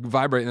 So it's like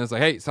vibrating, and it's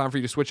like, hey, it's time for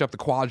you to switch up the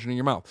quadrant in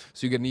your mouth.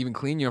 So you get an even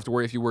clean. You don't have to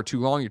worry if you were too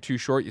long, you're too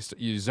short.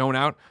 You zone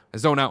out. I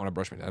zone out when I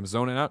brush my teeth. I'm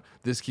zoning out.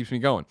 This keeps me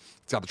going.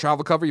 It's got the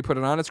travel cover. You put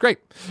it on. It's great.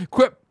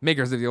 Quip,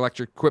 makers of the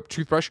electric Quip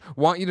toothbrush,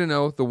 want you to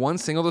know the one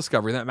single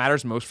discovery that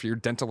matters most for your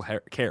dental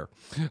care.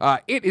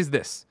 It is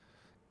this.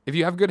 If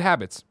you have good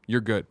habits,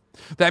 you're good.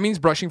 That means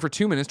brushing for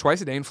 2 minutes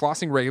twice a day and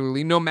flossing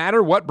regularly, no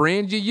matter what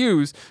brand you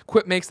use.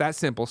 Quip makes that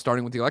simple,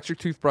 starting with the electric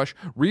toothbrush,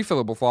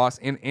 refillable floss,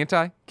 and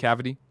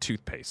anti-cavity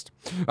toothpaste.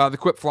 The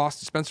Quip floss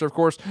dispenser, of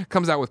course,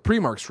 comes out with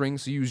pre-marked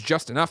strings, so use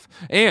just enough.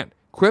 And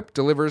Quip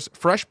delivers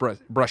fresh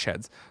brush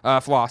heads,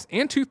 floss,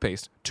 and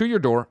toothpaste to your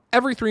door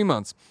every 3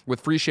 months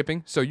with free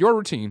shipping, so your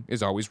routine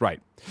is always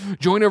right.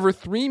 Join over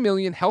 3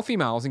 million healthy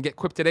mouths and get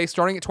Quip today,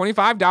 starting at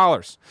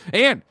 $25.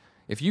 And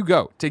if you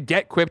go to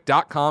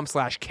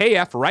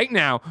getquip.com/KF right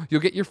now,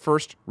 you'll get your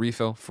first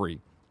refill free.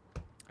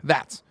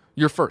 That's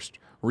your first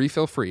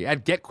refill free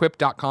at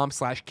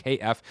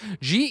getquip.com/KF,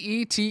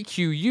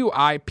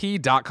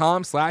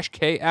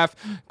 GETQUIP.com/KF.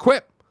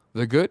 Quip,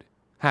 the good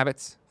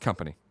habits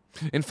company.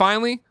 And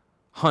finally,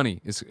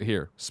 Honey is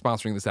here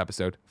sponsoring this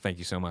episode. Thank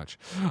you so much.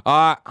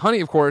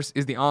 Honey, of course,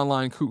 is the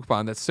online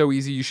coupon that's so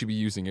easy you should be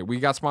using it. We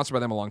got sponsored by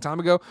them a long time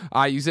ago.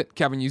 I use it.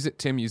 Kevin uses it.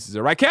 Tim uses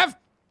it. Right, Kev?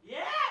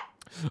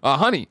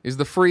 Honey is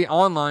the free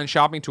online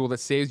shopping tool that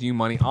saves you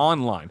money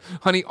online.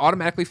 Honey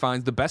automatically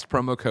finds the best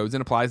promo codes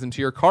and applies them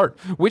to your cart,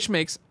 which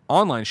makes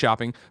online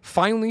shopping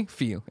finally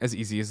feel as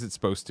easy as it's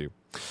supposed to.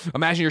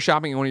 Imagine you're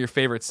shopping at one of your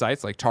favorite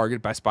sites like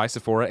Target, Best Buy,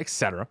 Sephora,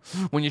 etc.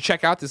 When you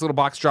check out, this little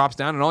box drops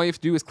down, and all you have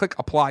to do is click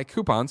Apply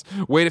Coupons.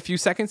 Wait a few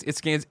seconds, it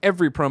scans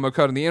every promo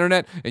code on the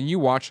internet, and you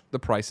watch the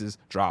prices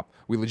drop.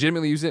 We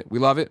legitimately use it. We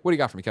love it. What do you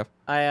got for me, Kev?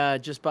 I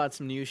just bought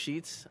some new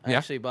sheets. I Yeah?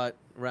 actually bought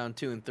round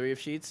 2 and 3 of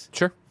sheets.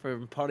 Sure.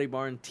 From Party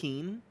Barn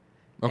Teen.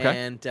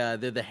 Okay. And they're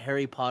the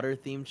Harry Potter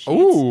themed sheets.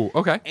 Ooh,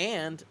 okay.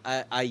 And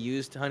I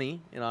used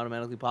Honey. It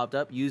automatically popped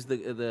up. Used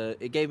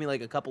it gave me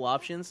like a couple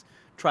options.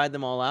 Tried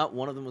them all out.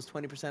 One of them was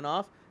 20%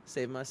 off.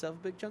 Saved myself a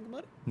big chunk of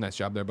money. Nice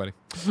job there, buddy.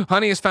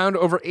 Honey has found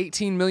over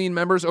 18 million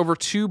members, over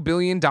 $2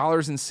 billion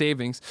in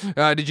savings.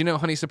 Did you know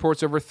Honey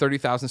supports over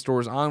 30,000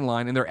 stores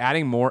online, and they're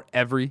adding more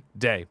every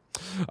day?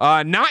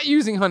 Not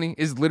using Honey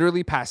is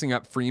literally passing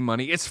up free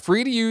money. It's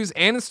free to use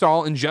and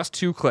install in just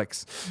 2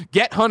 clicks.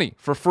 Get Honey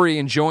for free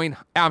and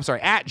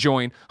at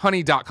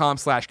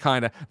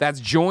joinhoney.com/kinda. That's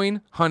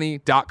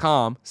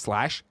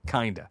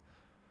joinhoney.com/kinda.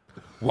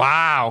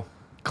 Wow.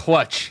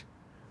 Clutch.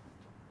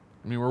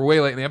 I mean, we're way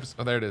late in the episode.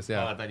 Oh, there it is.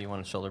 Yeah. Oh, I thought you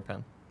wanted a shoulder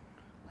pen.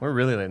 We're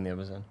really late in the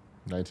episode.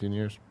 19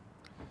 years.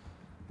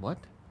 What?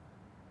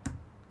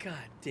 God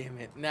damn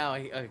it. Now,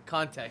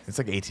 context. It's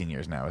like 18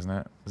 years now, isn't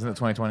it? Isn't it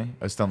 2020?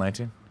 Oh, it's still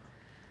 19?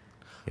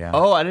 Yeah.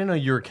 Oh, I didn't know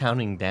you were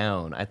counting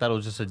down. I thought it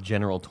was just a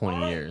general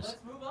 20 years. Let's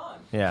move on.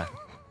 Yeah.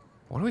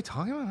 What are we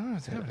talking about? I don't know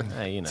what's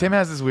happening. You know. Tim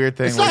has this weird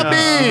thing. It's not me!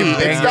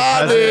 It's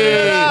not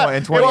me!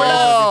 In 20 years, you'll be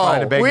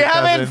fine to bang We your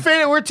haven't cousin.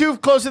 finished. We're too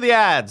close to the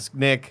ads,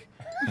 Nick.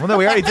 Well, no,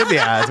 we already did the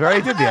ads. We're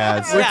too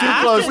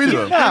close to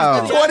them.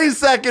 No.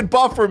 20-second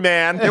buffer,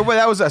 man.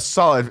 That was a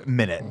solid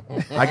minute.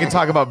 I can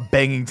talk about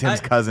banging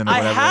Tim's cousin or I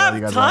whatever. have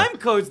you guys time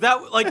codes.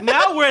 That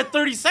now we're at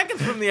 30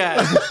 seconds from the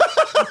ad.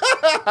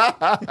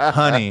 want.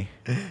 Honey.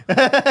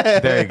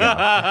 There you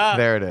go.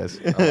 There it is.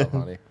 I love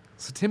Honey.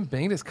 So Tim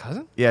banged his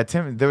cousin? Yeah,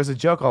 Tim. There was a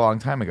joke a long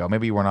time ago.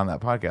 Maybe you weren't on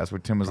that podcast where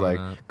Tim was like,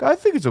 "I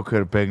think it's okay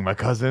to bang my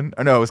cousin."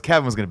 Or no, it was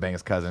Kevin was going to bang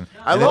his cousin.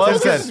 I And then love Tim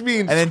this said- is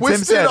being and then Tim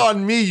twisted said-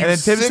 on me, you And then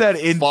Tim sick said,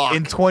 fuck.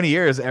 "In 20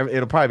 years,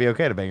 it'll probably be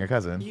okay to bang your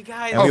cousin." You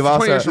guys- And Oh, we've 20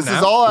 also years from This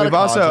is all out we've of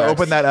also context.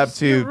 opened that up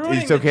You're to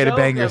ruining it's okay the to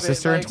bang joke your of it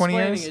sister by in 20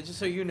 explaining years. it, just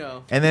so you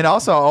know. And then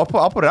also, I'll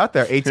put it out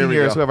there. 18 Here we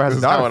years, go. whoever has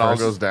This a is how daughter it all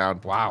first. goes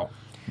down. Wow.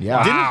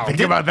 Yeah. Think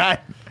about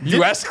that.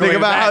 You escalated Think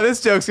about that. how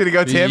this joke's going to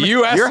go, Tim.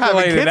 You You're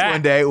having escalated kids that.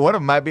 one day. One of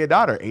them might be a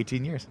daughter.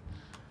 18 years.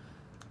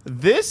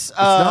 This It's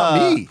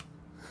not me.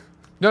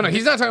 No,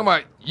 he's not talking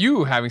about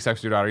you having sex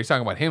with your daughter. He's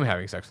talking about him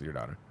having sex with your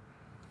daughter.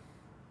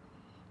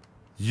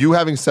 You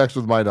having sex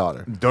with my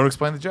daughter. Don't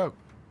explain the joke.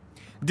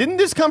 Didn't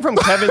this come from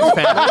Kevin's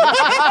family? Wait,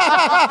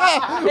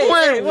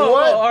 whoa, what?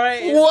 whoa, all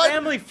right, it's What?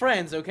 family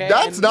friends, okay?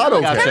 That's And- not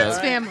okay. Gotcha. Kevin's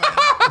family.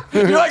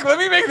 You're like, let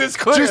me make this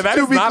clear. Just That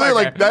to is be not clear,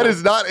 okay. like that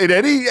is not in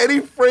any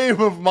frame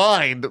of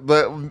mind.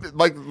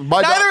 Like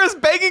my Neither is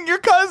banging your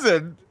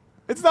cousin.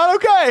 It's not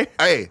okay.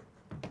 Hey,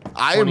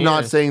 I am 20 not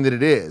years. saying that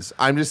it is.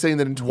 I'm just saying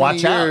that in 20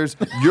 Watch out. years,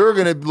 you're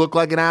going to look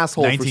like an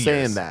asshole for 19 saying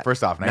years. that.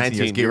 First off, 19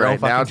 years. Get you're your own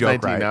right. Now fucking it's joke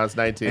 19. right. Now it's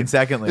 19. And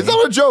secondly, it's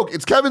not a joke.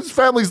 It's Kevin's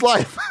family's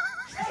life.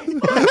 That's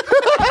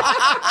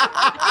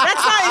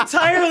not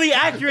entirely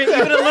accurate,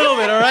 even a little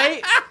bit, all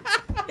right?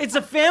 It's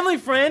a family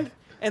friend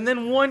and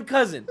then one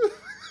cousin.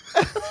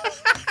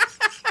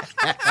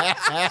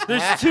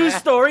 There's two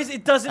stories.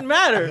 It doesn't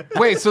matter.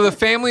 Wait, so the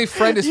family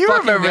friend is You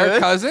fucking remember their this?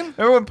 cousin?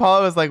 Remember when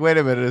Paula was like, wait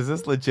a minute, is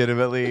this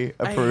legitimately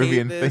a I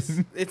Peruvian hate this.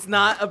 thing? It's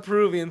not a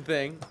Peruvian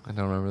thing. I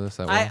don't remember this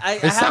that well.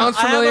 It sounds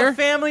I familiar. have a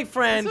family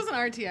friend This was an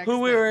RTX who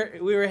we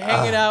thing. were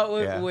hanging out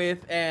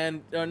with, yeah.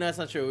 and no, that's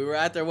not true. We were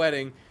at their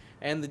wedding,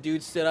 and the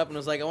dude stood up and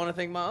was like, "I want to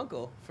thank my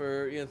uncle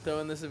for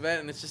throwing this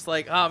event." And it's just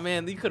like, oh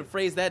man, you could have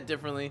phrased that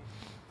differently,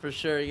 for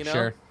sure. You know.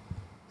 Sure.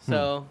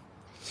 So.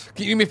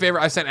 Can you do me a favor?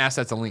 I sent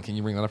Assets a link. Can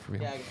you bring that up for me?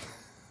 Yeah.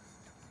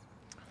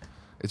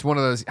 It's one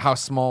of those how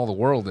small the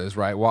world is,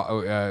 right?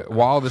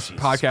 While this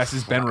podcast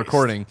has been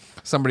recording,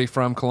 somebody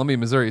from Columbia,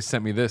 Missouri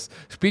sent me this.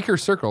 Speaker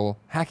Circle,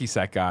 hacky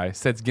sack guy,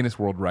 sets Guinness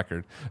World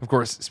Record. Of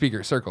course,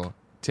 Speaker Circle.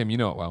 Tim, you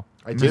know it well.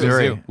 I did.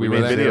 Missouri. We We were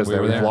made there. videos We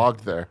there. were We there.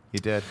 vlogged there. You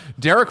did.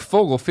 Derek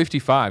Fogel,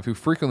 55, who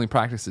frequently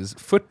practices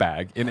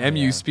footbag in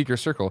MU Speaker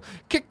Circle,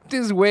 kicked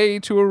his way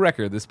to a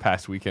record this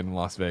past weekend in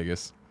Las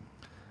Vegas.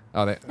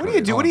 Oh, What do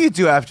you do? What do you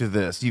do after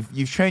this?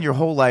 You've trained your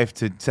whole life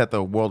to set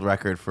the world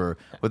record for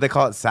what they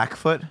call it, sack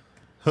foot,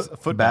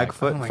 Foot bag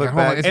foot, Oh my foot God,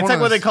 hold on. bag. It's It's one like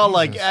of what they those- call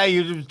like,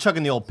 you're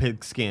chucking the old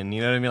pig skin.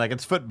 You know what I mean? Like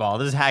it's football.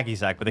 This is hacky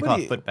sack, but they call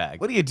it foot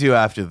bag. What do you do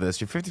after this?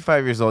 You're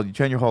 55 years old. You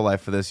train your whole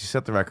life for this. You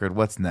set the record.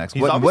 What's next?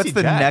 He's What's obviously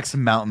the jacked. next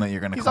mountain that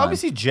you're going to He's climb?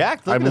 obviously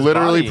jacked. Look I'm at his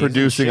literally body. He's in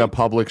producing a shape.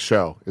 public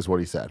show, is what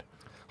he said.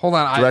 Hold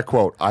on. Direct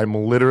quote. I'm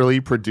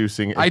literally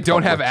producing. I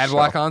don't have public ad show.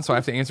 block on, so I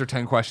have to answer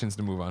 10 questions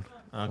to move on.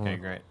 Okay,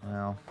 great.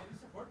 Well,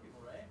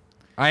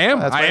 I am.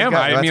 That's I why he am.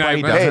 got- I that's mean, why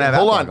he I, doesn't Hey, have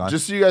hold ad on. block on.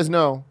 Just so you guys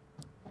know,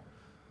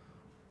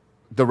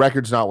 the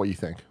record's not what you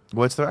think.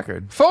 what's the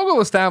record? Fogel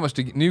established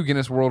a new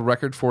Guinness World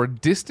Record for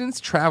distance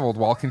traveled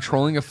while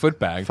controlling a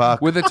footbag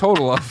Fuck. with a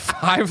total of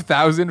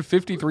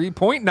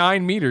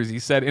 5,053.9 meters, he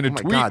said in a Oh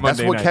my tweet God, Monday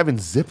that's what night. Kevin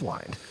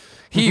ziplined.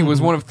 He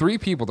was one of 3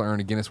 people to earn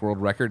a Guinness World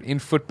Record in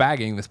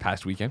footbagging this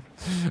past weekend.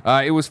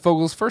 It was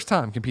Fogel's first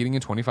time competing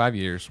in 25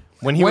 years.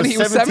 When he was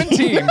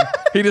 17,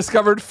 he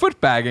discovered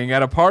footbagging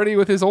at a party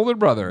with his older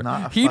brother.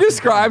 He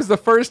describes the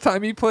first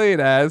time he played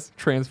as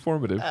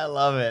transformative. I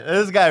love it.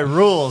 This guy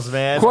rules,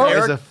 man. Quote-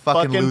 Eric He's a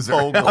fucking loser.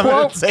 Fogel. I'm gonna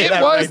Quote, say it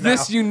that was right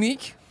this now.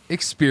 unique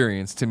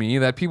experience to me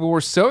that people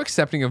were so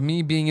accepting of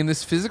me being in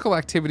this physical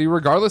activity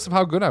regardless of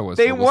how good I was.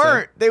 They Fogel said.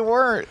 weren't. They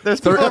weren't. There's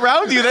people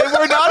around you. They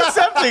were not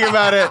accepting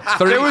about it.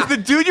 There was the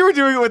dude you were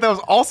doing it with that was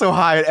also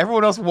high, and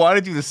everyone else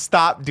wanted you to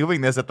stop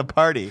doing this at the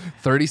party.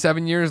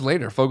 37 years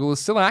later, Fogel is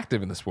still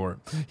active in the sport.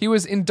 He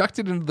was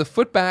inducted into the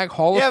Footbag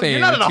Hall Yeah, of Fame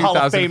you're not in in a Hall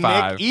of Fame,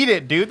 2005. Nick. Eat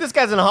it, dude. This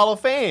guy's in a Hall of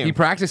Fame. He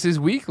practices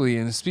weekly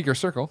in Speaker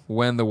Circle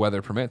when the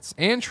weather permits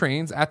and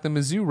trains at the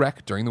Mizzou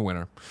Rec during the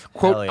winter.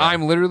 Quote, Hell yeah.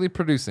 I'm literally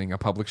producing a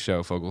public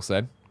show, Fogel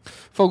said.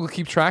 Fogel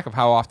keeps track of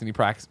how often he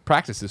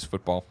practices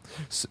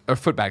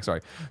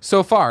footbag.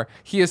 So far,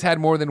 he has had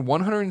more than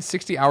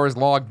 160 hours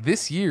logged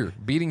this year,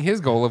 beating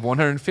his goal of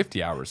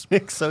 150 hours.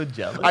 Nick's so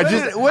jealous. I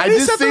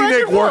just see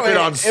Nick working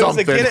on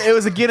something. It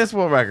was a Guinness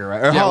World Record,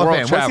 right? Or Yeah, Hall of World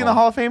Fame. What's he in travel. the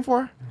Hall of Fame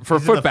for? For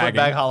He's in the footbagging.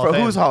 Footbag Hall of For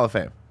Fame. whose Hall of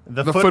Fame?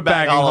 The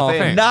Footbagging Hall of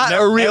Fame. Not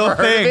a real Ever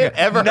heard of thing. it?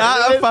 Ever Not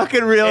heard a of it?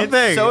 fucking real It's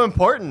thing. so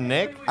important,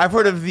 Nick. I've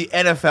heard of the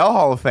NFL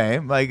Hall of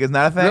Fame. Like, isn't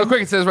that a thing? Real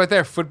quick, it says right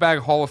there, Footbag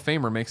Hall of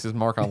Famer makes his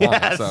mark online.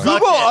 Yeah, so. suck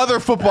Google it. other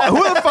football.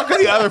 Who the fuck are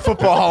the other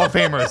football Hall of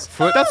Famers?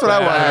 That's what I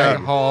want to Footbag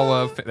know. Hall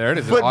of There it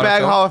is.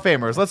 Footbag Hall of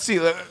Famers. Let's see.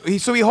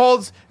 So he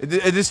holds a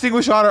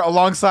distinguished honor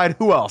alongside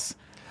who else?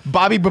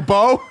 Bobby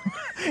Bobo,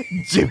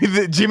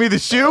 Jimmy the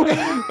Shoe,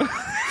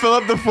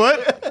 Philip the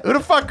Foot. Who the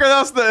fuck are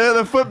else the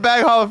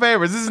footbag Hall of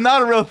Famers? This is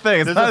not a real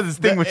thing. It's not a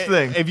distinguished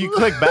thing. If you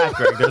click back,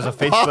 Greg, there's a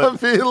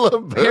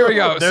Facebook. Here we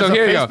go. There's So a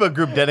here you Facebook go.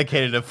 group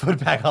dedicated to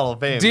Footbag Hall of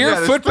Fame. Dear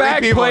there's 3 Footbag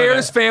people in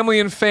players, it. family,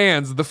 and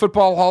fans, the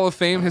Football Hall of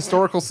Fame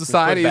Historical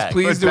Society is Footbag.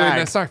 pleased to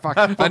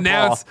Footbag.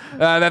 announce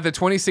that the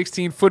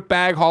 2016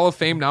 Footbag Hall of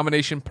Fame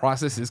nomination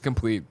process is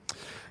complete.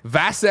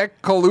 Vasek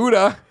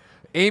Kaluta,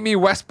 Amy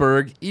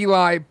Westberg,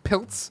 Eli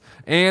Piltz,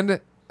 and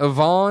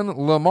Yvonne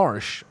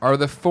LaMarche are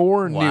the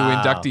 4 new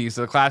Wow. inductees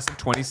of the class of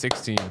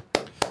 2016.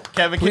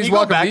 Kevin, can Please you go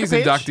welcome back these a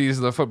page? inductees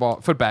to the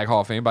Footbag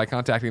Hall of Fame by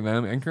contacting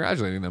them and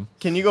congratulating them.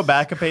 Can you go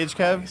back a page,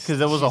 Kev? Because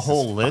there was a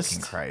whole Jesus list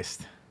fucking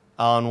Christ.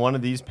 on one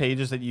of these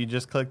pages that you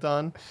just clicked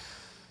on.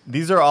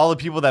 These are all the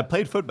people that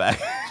played footbag.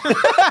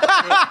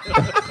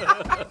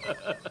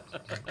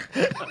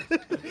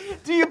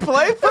 Do you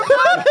play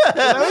football? Is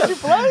that what you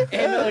play?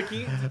 And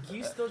can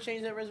you still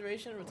change that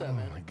reservation? What's up,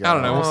 man? I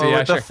don't know. We'll see. with the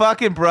Actually.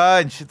 fucking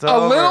brunch. It's A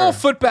over. little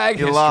footbag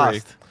You history.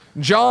 lost.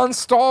 John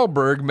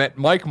Stahlberg met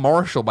Mike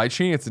Marshall by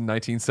chance in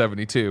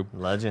 1972.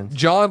 Legend.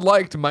 John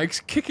liked Mike's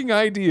kicking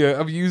idea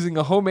of using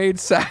a homemade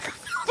sack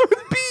filled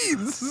with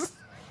beans.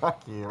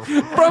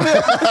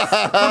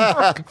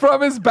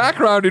 From his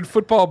background in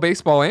football,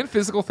 baseball, and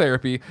physical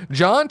therapy,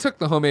 John took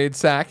the homemade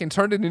sack and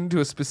turned it into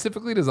a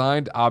specifically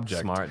designed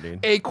object. Smart, dude.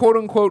 A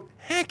quote-unquote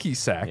hacky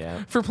sack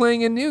Yeah. for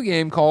playing a new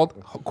game called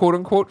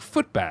quote-unquote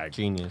footbag.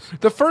 Genius.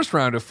 The first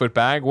round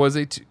footbag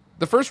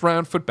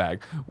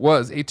was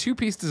a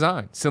 2-piece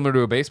design, similar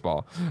to a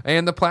baseball,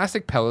 and the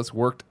plastic pellets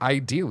worked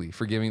ideally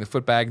for giving the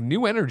footbag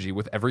new energy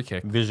with every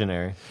kick.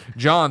 Visionary.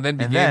 John then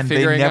And began then they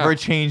figuring never out.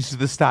 changed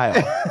the style.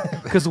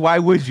 Because why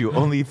would you?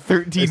 Only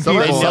 13 people.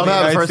 They in the nailed it the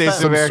United first States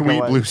time. of America Sweet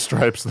won. blue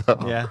stripes, though.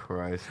 Yeah.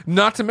 Christ.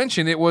 Not to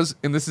mention it was,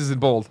 and this is in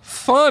bold,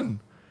 fun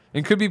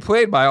and could be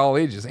played by all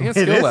ages and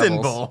skill It is levels.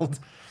 in bold.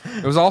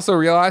 It was also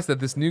realized that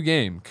this new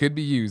game could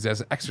be used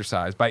as an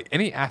exercise by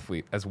any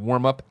athlete as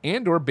warm-up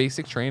and or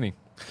basic training.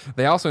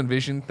 They also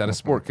envisioned that a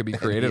sport could be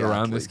created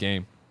around this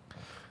game.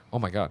 Oh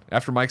my God.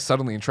 After Mike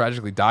suddenly and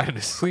tragically died in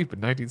his sleep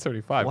in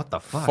 1975. What the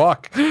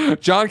fuck?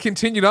 John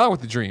continued on with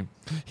the dream.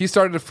 He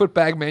started a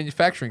footbag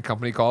manufacturing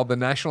company called the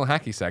National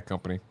Hacky Sack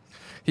Company.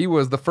 He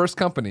was the first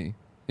company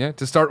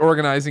to start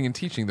organizing and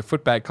teaching the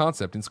footbag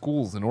concept in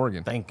schools in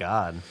Oregon. Thank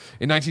God.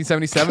 In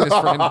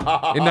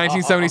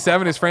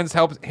 1977, his friends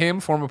helped him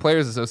form a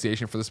players'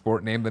 association for the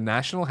sport named the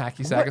National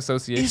Hacky Sack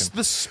Association. Is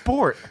the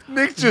sport?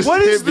 Nick just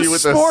What hit is me the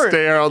with sport? a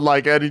stare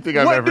unlike anything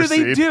I've What ever do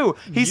seen. they do?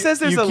 He says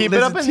there's you a keep it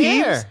there's up a in the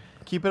teams. air.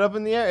 Keep it up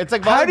in the air. It's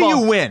like How do you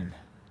volleyball. win?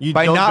 You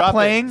By don't not drop it.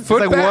 playing? It's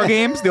like war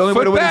games. The only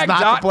way to win is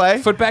not to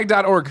play.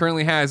 Footbag.org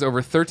currently has over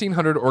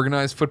 1,300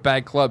 organized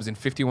footbag clubs in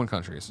 51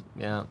 countries.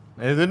 Yeah.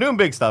 They're doing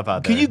big stuff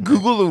out there. Can you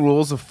Google the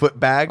rules of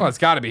footbag? Oh, it's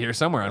got to be here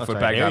somewhere on That's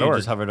right here. You footbag.org.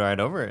 just hovered right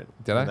over it.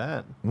 Did Look I?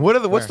 at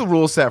That. What's the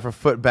rule set for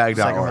Second from the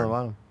footbag.org?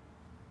 bottom.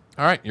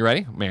 All right, you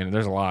ready? Man,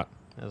 there's a lot.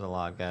 There's a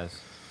lot, guys.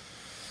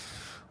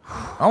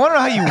 I want to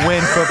know how you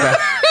win footbag.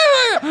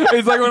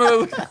 It's like one of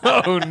those.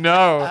 Oh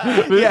no,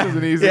 this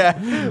isn't easy.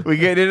 Yeah, we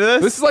get into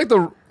this. This is like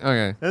the.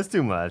 Okay, That's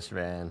too much,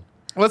 man.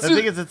 let's I do.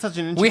 think it's such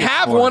an We intricate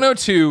have sport.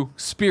 102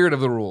 spirit of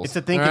the rules. It's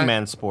a thinking all right?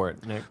 man's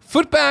sport, Nick.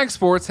 Footbag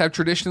sports have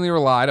traditionally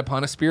relied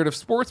upon a spirit of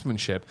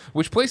sportsmanship,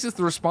 which places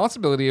the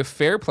responsibility of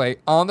fair play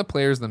on the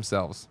players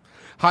themselves.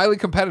 Highly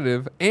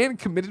competitive and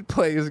committed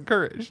play is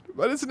encouraged,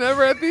 but it's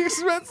never at the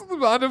expense of the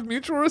bond of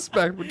mutual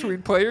respect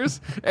between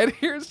players,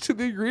 adherence to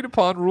the agreed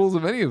upon rules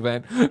of any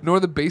event, nor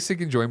the basic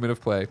enjoyment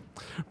of play.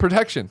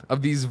 Protection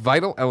of these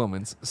vital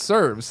elements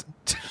serves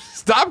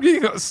stop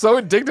getting so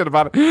indignant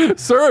about it.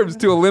 Serves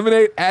to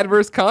eliminate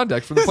adverse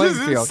conduct from the playing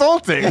This is field.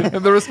 insulting.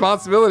 And the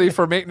responsibility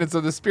for maintenance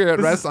of the spirit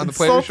rests on the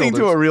player's insulting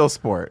shoulders. to a real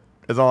sport.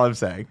 Is all I'm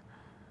saying.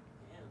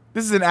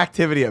 This is an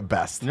activity at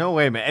best. No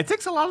way, man. It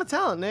takes a lot of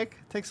talent, Nick.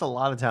 It takes a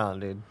lot of talent,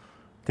 dude.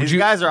 These you-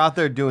 guys are out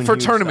there doing For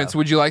huge tournaments, stuff.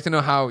 would you like to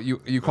know how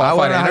you I qualify?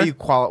 want to to know how enter? you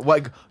qualify.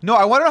 No,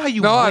 I want to know how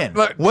you No, win.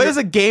 look, What is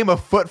a game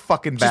of foot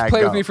fucking Just bag?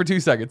 play with go? me for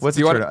 2 seconds. What's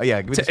Do you a want? tournament?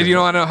 Yeah, give me the Do you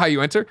want to know how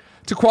you enter?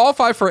 To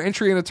qualify for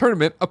entry in a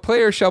tournament, a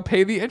player shall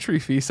pay the entry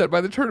fee set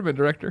by the tournament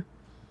director.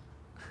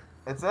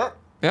 That's it.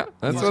 Yeah,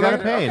 that's just what gotta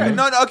I pay. Okay.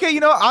 No, okay, you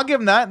know, I'll give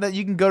them that. That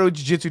you can go to a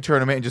jiu-jitsu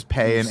tournament and just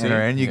pay and See? enter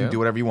in. You can Yeah. do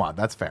whatever you want.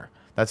 That's fair.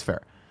 That's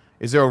fair.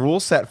 Is there a rule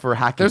set for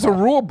hacking? There's a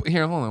rule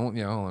here. Hold on.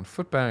 Yeah, hold on.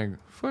 Footbag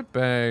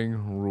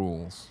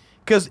rules.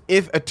 Because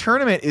if a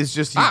tournament is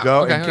just you Ah,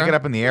 go okay, and kick okay. it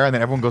up in the air and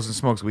then everyone goes and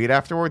smokes weed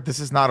afterward, this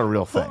is not a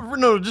real thing. Oh,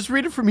 no, just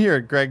read it from here,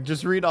 Greg.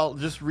 Just read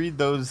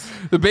those.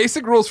 The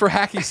basic rules for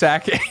hacky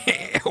sack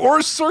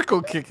or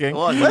circle kicking.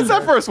 What's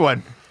that first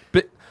one?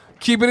 But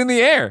keep it in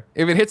the air.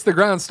 If it hits the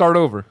ground, start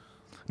over.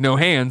 No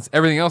hands.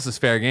 Everything else is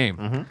fair game.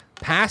 Mm-hmm.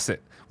 Pass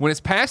it. When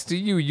it's passed to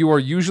you, you are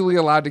usually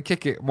allowed to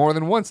kick it more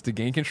than once to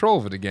gain control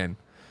of it again.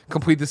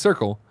 Complete the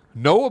circle.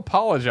 No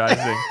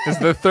apologizing is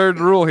the third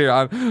rule here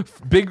on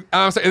big.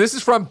 I'm sorry, this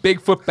is from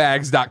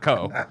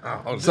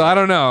bigfootbags.co. So I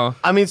don't know.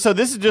 I mean, so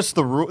this is just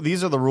the rule.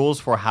 These are the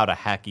rules for how to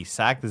hacky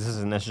sack. This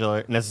isn't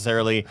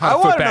necessarily I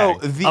want to know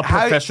footbag. a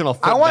professional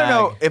I want to footbag.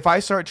 know if I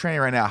start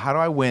training right now, how do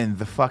I win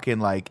the fucking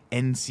like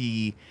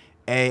NC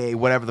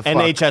whatever the fuck.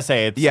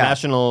 NHSA. It's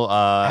National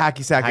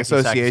Hacky Sack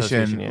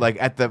Association. Yeah. Like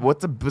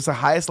what's the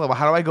highest level?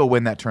 How do I go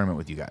win that tournament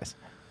with you guys?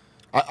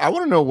 I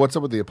want to know what's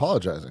up with the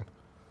apologizing.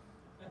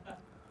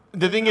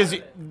 The thing is,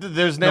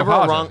 there's never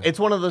apology. a wrong. It's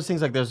one of those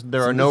things like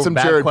there are no some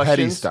bad Jared questions.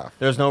 Petty stuff.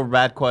 There's no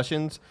bad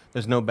questions.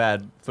 There's no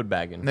bad foot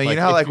bagging. No, you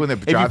know how like when the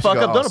if you drops fuck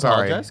go, up, don't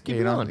sorry. apologize. Keep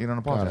you it don't on. you don't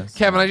apologize.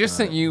 Kevin, I just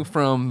sent you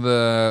from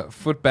the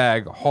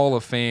Footbag Hall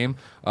of Fame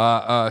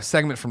a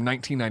segment from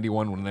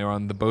 1991 when they were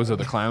on the Bozo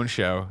the Clown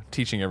show,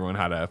 teaching everyone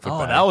how to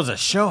footbag. Oh, that was a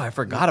show. I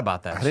forgot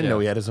about that. I didn't know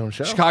he had his own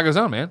show. Chicago's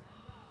own, man.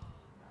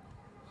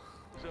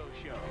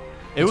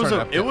 It was Turn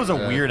a up, it was a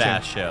Tim. weird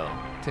ass show.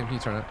 Tim, can you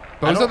turn it?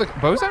 I Bozo? don't-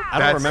 Bozo? I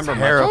don't remember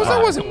much.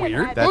 Bozo wasn't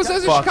weird. That's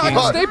Bozo's a fucking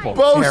Chicago staple.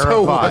 Bozo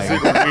terrifying.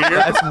 wasn't weird.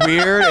 That's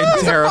weird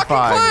and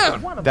terrifying.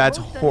 clown. That's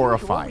Most unusual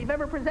horrifying. we've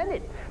ever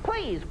presented.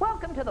 Please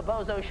welcome to the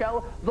Bozo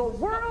Show, the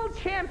world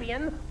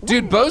champion.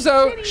 Dude, Windy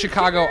Bozo, City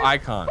Chicago Cheaters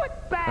icon.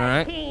 football All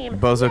right. team.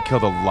 Bozo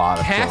killed a lot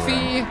of Kathy,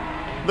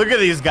 children. Look at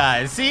these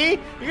guys. See,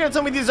 you're gonna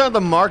tell me these aren't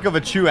the mark of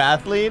a true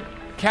athlete?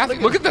 Kathy,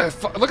 look at the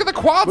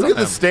quads Look on at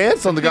the them.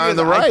 stance on the guy on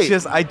the right.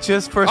 I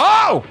just first.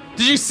 Oh!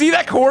 Did you see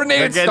that They're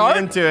coordinated getting start?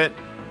 into it.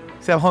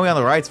 See, that homie on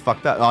the right's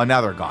fucked up. Oh,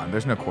 now they're gone.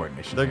 There's no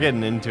coordination. They're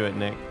getting into it,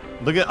 Nick.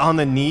 Look at on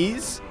the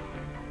knees.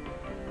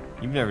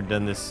 You've never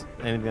done this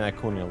anything that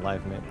cool in your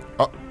life, man.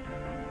 Oh.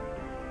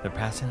 They're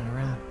passing it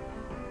around.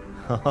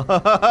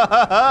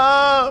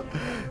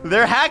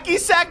 They're hacky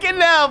sacking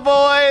now,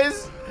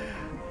 boys.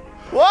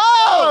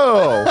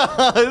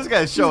 Whoa! This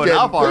guy's showing He's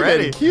off getting- they're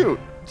already. getting cute.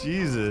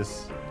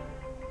 Jesus.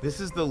 This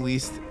is the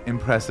least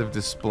impressive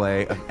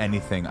display of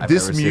anything I've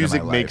This ever seen in my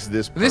music life. makes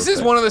this. This is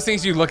perfect. one of those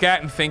things you look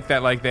at and think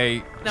that like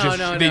they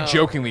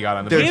jokingly got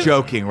on the They're video.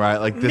 joking, right?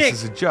 Like this Nick,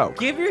 is a joke.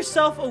 Give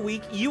yourself a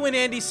week. You and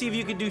Andy see if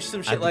you can do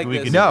some shit like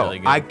this. No,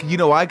 you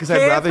know why? Because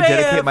I'd rather KFAF,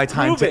 dedicate my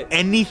time prove to it.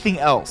 anything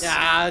else.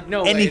 Ah,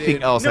 no way, Anything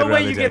dude. else No I'd way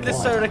rather you get this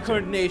dedicate. sort of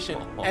coordination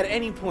at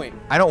any point.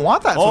 I don't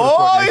want that sort of Oh,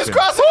 coordination. he's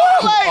crossing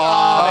the leg.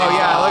 Oh,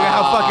 yeah, look at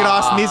how fucking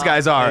awesome these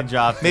guys are. They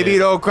dropped Maybe it. you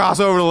don't cross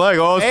over the leg.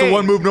 Oh, it's Hey, the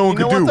one move no one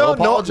you could know do. what,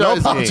 though? No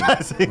Apologizing.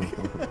 apologizing.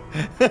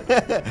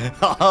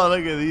 Oh,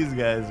 look at these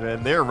guys,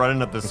 man. They're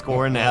running up the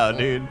score now,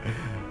 dude.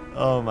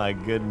 Oh my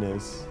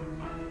goodness.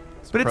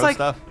 But it's pro like,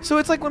 stuff. so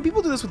it's like when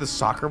people do this with a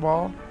soccer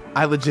ball,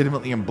 I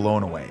legitimately am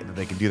blown away that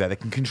they can do that. They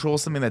can control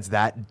something that's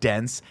that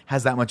dense,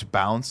 has that much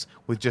bounce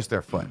with just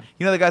their foot.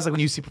 You know the guys like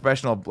when you see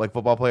professional like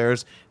football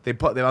players, they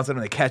bounce it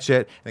and they catch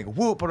it, and they go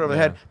whoop, put it over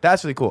their head.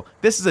 That's really cool.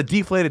 This is a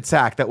deflated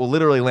sack that will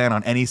literally land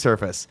on any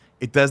surface.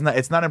 It does not.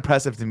 It's not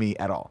impressive to me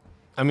at all.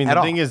 I mean, At the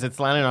all. thing is, it's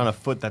landing on a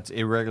foot that's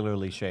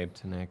irregularly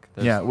shaped, Nick.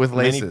 There's Yeah, with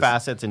many laces.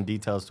 facets and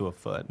details to a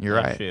foot. You're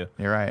That right. shoe.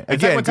 You're right. It's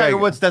Again, like when Tiger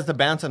Greg, Woods does the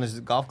bounce on his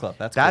golf club.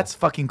 That's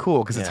fucking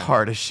cool because it's Yeah.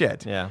 hard as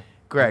shit. Yeah.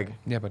 Greg,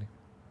 Yeah, buddy.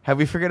 have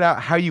we figured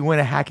out how you win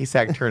a hacky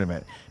sack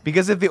tournament?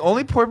 Because if the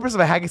only purpose of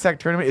a hacky sack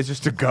tournament is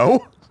just to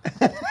go,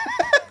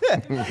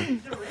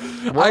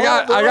 I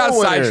got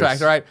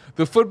sidetracked. All right,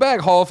 the Footbag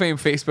Hall of Fame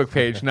Facebook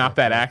page not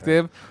that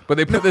active, but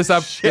they put this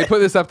up. They put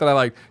this up that I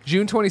like.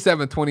 June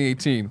 27th,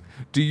 2018.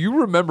 Do you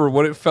remember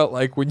what it felt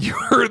like when you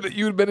heard that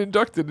you had been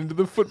inducted into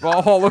the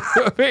Football Hall of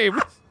Fame?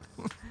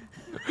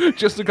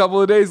 Just a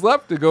couple of days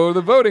left to go to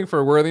the voting for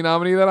a worthy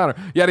nominee of that honor.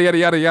 Yada yada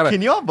yada yada.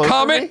 Can you all vote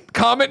for me?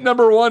 Comment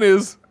number 1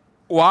 is,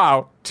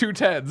 wow, 2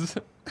 Teds.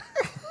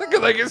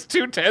 Because I guess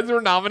 2 Teds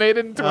were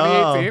nominated in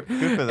 2018. Oh,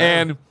 good for them.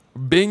 And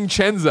Bing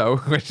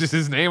Chenzo, which is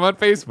his name on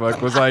Facebook,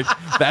 was like,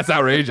 that's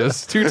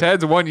outrageous. 2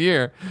 Teds 1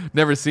 year.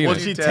 Never seen Well,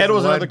 it. see, Ted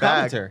was another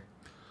commenter.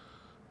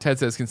 Ted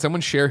says, can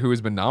someone share who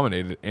has been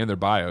nominated and their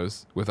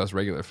bios with us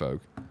regular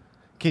folk?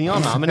 Can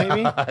y'all nominate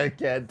me? I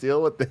can't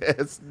deal with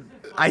this.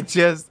 I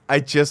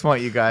just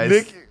want you guys.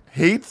 Nick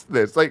hates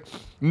this. Like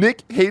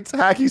Nick hates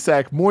hacky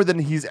sack more than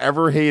he's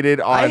ever hated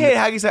on. I hate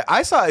hacky sack.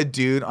 I saw a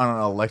dude on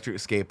an electric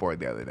skateboard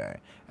the other day,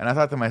 and I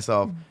thought to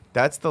myself,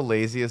 that's the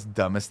laziest,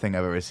 dumbest thing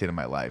I've ever seen in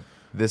my life.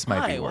 This might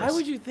Why? be worse. Why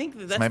would you think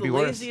that that's might the be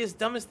worse. laziest,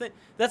 dumbest thing?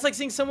 That's like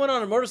seeing someone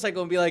on a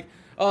motorcycle and be like,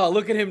 "Oh,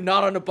 look at him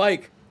not on a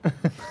bike."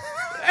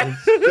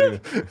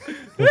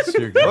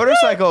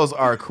 Motorcycles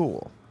are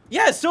cool.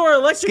 Yeah, so are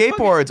electric.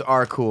 Skateboards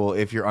are cool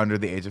if you're under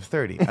the age of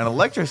 30. An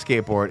electric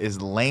skateboard is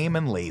lame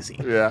and lazy.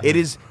 Yeah. It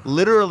is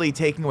literally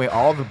taking away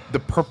all the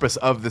purpose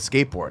of the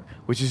skateboard,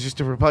 which is just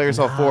to propel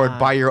yourself forward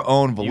by your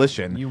own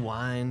volition. You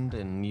wind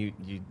and you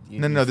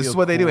No, this feel is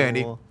what they do,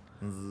 Andy. cool.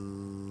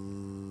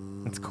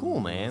 It's cool,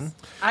 man.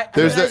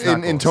 There's That's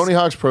not in cool. Tony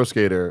Hawk's Pro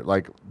Skater,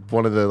 like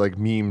one of the like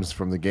memes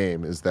from the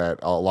game is that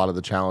a lot of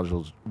the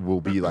challenges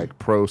will be like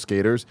pro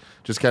skaters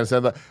just kind of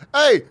saying that,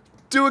 hey,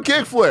 do a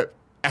kickflip.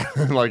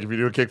 And like if you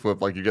do a kickflip,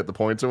 like you get the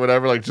points or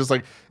whatever. Like just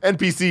like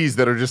NPCs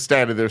that are just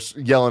standing there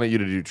yelling at you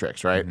to do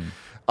tricks, right?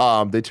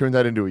 They turned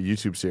that into a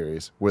YouTube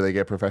series where they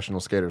get professional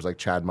skaters like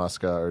Chad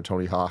Muska or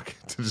Tony Hawk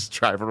to just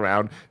drive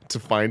around to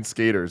find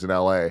skaters in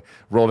LA,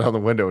 roll down the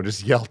window and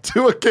just yell,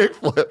 do a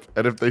kickflip.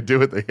 And if they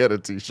do it, they get a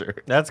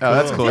t-shirt. That's cool. Oh,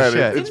 that's cool And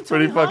shit. it's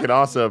pretty fucking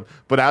awesome.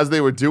 But as they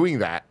were doing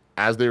that,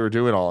 as they were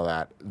doing all of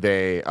that,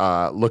 they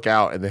look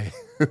out and they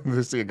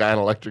see a guy on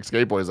an electric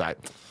skateboard. He's like,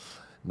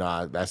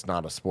 nah, that's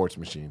not a sports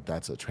machine.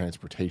 That's a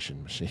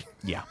transportation machine.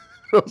 Yeah.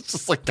 It was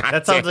just like, God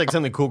That sounds damn. like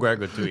something Cool Greg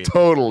would tweet.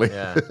 Totally.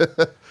 Yeah.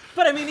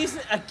 But I mean,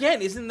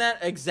 isn't that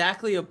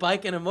exactly a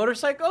bike and a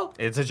motorcycle?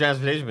 It's a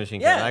transportation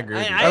machine. Yeah, Kevin.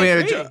 I agree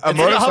with you. I mean, a It's like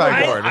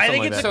motorcycle. hoverboard or I something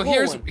think like it's that.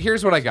 a So cool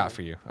here's what I got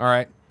for you. All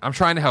right, I'm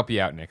trying to help you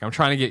out, Nick. I'm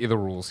trying to get you the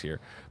rules here.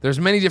 There's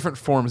many different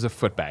forms of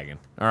footbagging.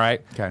 All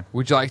right. Okay.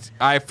 Would you like?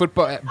 I have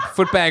footbag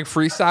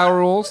freestyle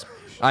rules.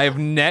 I have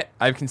net.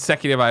 I have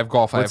consecutive. I have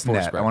golf. What's I have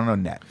net? foursquare. I want to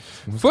know net.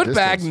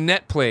 Footbag Distance.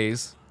 net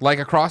plays like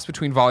a cross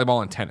between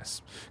volleyball and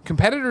tennis.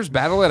 Competitors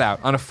battle it out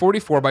on a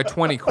 44 by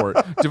 20 court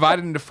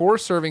divided into 4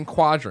 serving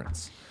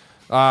quadrants.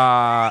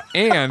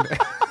 And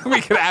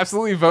we could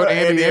absolutely vote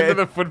Andy into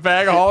the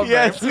Footbag Hall of Fame.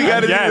 Yes, we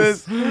gotta do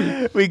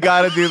this. We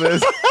gotta do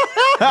this.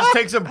 Just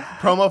take some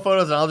promo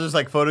photos and I'll just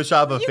like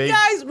Photoshop a You fake.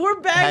 guys, we're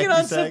bagging hacky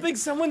on sack. something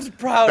someone's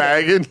proud of.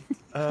 Bagging.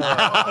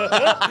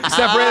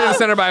 Separated in the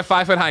center by a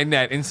 5-foot-high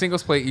net. In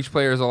singles play, each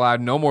player is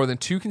allowed no more than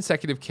 2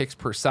 consecutive kicks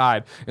per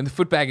side, and the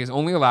footbag is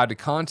only allowed to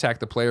contact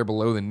the player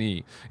below the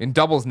knee. In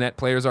doubles net,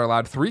 players are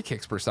allowed 3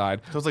 kicks per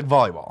side. So it's like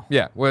volleyball.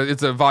 Yeah, well,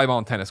 it's a volleyball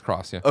and tennis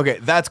cross. Yeah, Okay,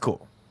 that's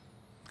cool.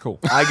 cool.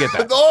 I get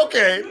that.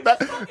 Okay.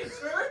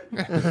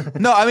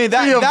 No, I mean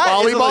that Yeah,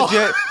 that is volleyball.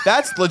 legit.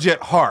 That's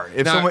legit hard.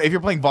 If Now- if you're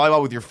playing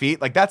volleyball with your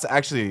feet, like that's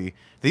actually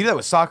they do that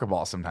with soccer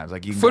balls sometimes.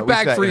 Like you can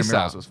Footbag we used to do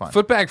that intramurals, freestyle. it was fun.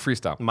 Footbag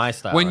freestyle. My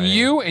style, When right?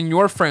 you and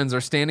your friends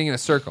are standing in a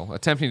circle,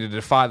 attempting to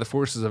defy the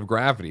forces of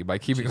gravity by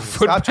keeping a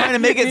footbag. Stop trying to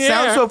make it in the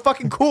sound air. so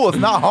fucking cool. It's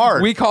not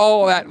hard. We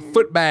call that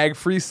footbag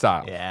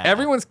freestyle. Yeah.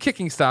 Everyone's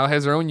kicking style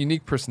has their own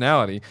unique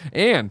personality,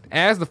 and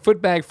as the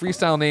footbag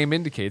freestyle name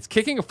indicates,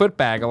 kicking a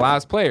footbag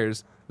allows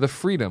players the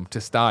freedom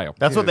to style.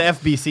 That's what the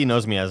FBC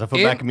knows me as a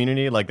footbag In-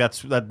 community. Like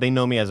that they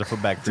know me as a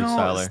footbag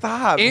freestyler. Don't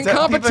stop. In Is that-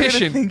 people are gonna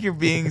competition- think you're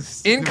being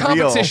In real.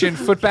 competition,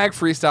 footbag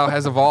freestyle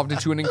has evolved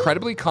into an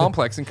incredibly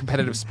complex and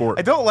competitive sport.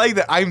 I don't like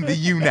that I'm the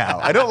you now.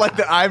 I don't like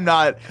that I'm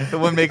not the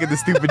one making the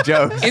stupid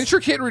jokes.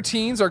 Intricate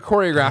routines are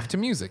choreographed to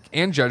music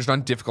and judged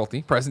on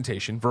difficulty,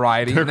 presentation,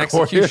 variety, They're and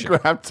execution.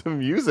 choreographed to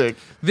music.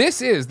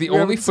 This is the We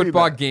only haven't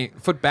seen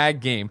footbag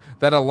game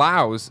that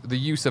allows the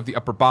use of the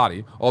upper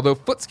body, although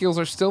foot skills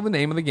are still the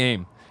name of the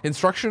game.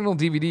 Instructional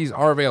DVDs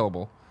are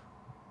available.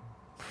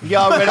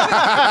 Y'all ready?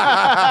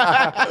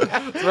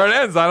 That's where it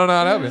ends. I don't know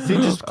how to help it. See,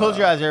 just close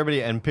your eyes,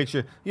 everybody, and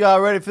picture.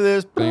 Y'all ready for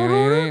this?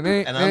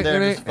 And I'm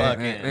there just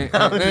fucking.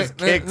 I'm just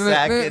kick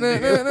sacking.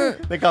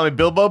 Dude. They call me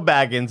Bilbo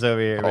Baggins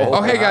over here. Man.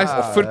 Oh, hey guys,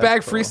 Footbag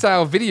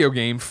Freestyle video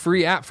game,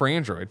 free app for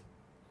Android.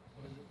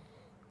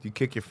 Do you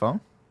kick your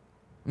phone?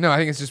 No, I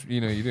think it's just,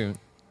 you do.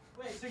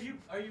 Wait, so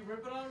are you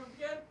ripping on him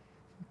again?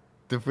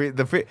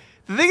 The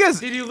thing is,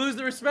 Did you lose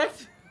the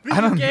respect? I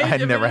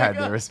Engaged a never minute had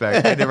ago? the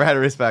respect. I never had a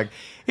respect.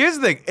 Here's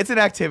the thing: it's an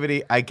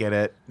activity. I get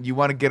it. You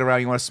want to get around.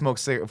 You want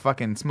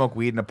to smoke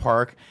weed in a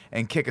park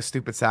and kick a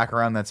stupid sack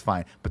around. That's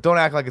fine. But don't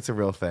act like it's a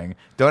real thing.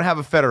 Don't have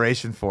a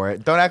federation for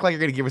it. Don't act like you're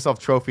gonna give yourself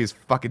trophies.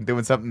 Fucking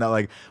doing something that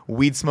like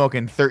weed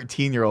smoking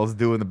 13-year-olds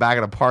do in the back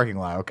of the parking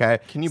lot. Okay?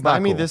 Can you It's buy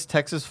not me cool. this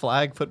Texas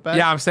flag footbag?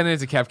 Yeah, I'm sending it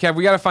to Kev. Kev,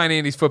 we got to find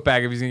Andy's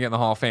footbag if he's going to get in the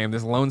Hall of Fame.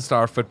 This Lone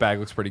Star footbag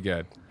looks pretty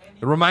good.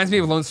 It reminds me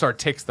of Lone Star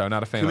Ticks, though.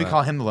 Not a fan Can we of that.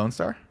 call him the Lone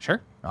Star?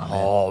 Sure.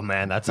 Oh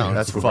man, that sounds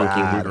that's fucking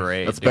rad.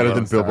 great. That's dude. better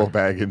than Star. Bilbo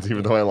Baggins,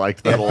 even though I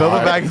liked that Yeah, a Bilbo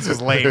lot. Baggins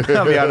was lame.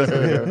 I'll be honest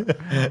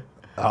with you.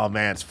 Oh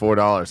man, it's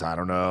 $4. I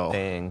don't know.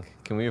 Dang,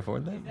 can we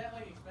afford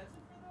that?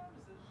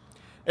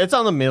 It's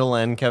on the middle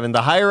end, Kevin.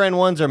 The higher end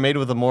ones are made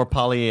with a more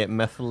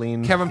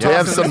polyethylene. Kevin, They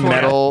have tossing some this one.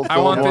 metal I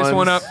want this ones.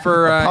 one up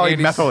for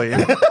Andy's.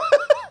 Polymethylene.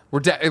 We're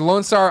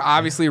Lone Star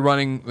obviously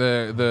running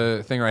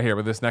the thing right here,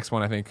 but this next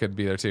one I think could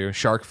be there too.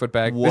 Shark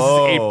footbag.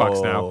 Whoa. This is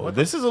 $8 now.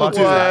 This is a Fuck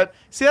little is too. that?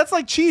 See, that's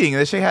like cheating.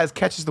 This shit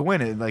catches the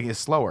wind and like is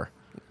slower.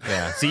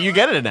 Yeah. See, you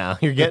get it now.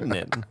 You're getting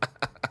it.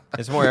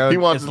 It's more. He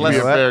wants it's it to be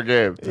a less. fair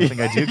game. I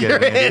think I do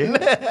get it.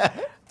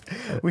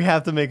 Andy. We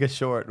have to make a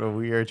short where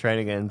we are trying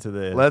to get into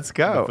the. Let's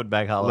go. The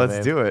footbag Hall of Let's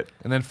Fame. do it.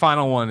 And then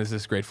final one is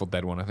this Grateful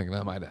Dead one. I think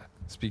that might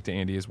speak to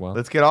Andy as well.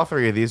 Let's get all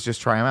 3 of these. Just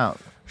try them out.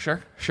 Sure.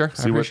 I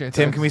what- appreciate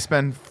Tim, that. can we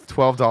spend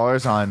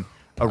 $12 on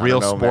a real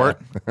know, sport?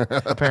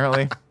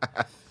 Apparently.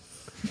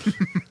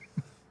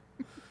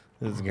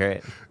 This is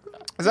great.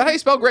 Is that how you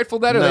spell Grateful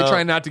Dead, or are No. they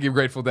trying not to give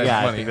Grateful Dead Yeah,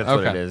 I money? think that's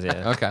okay. what it is,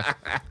 yeah. Okay.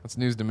 That's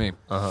news to me.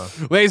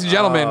 Ladies and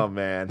gentlemen, Oh,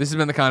 man. this has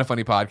been the Kind of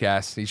Funny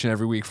podcast. Each and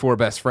every week, 4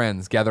 best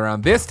friends gather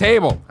around this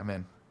table. I'm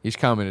in. Each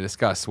coming to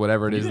discuss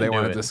whatever it is they didn't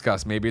want do to it.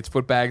 discuss. Maybe it's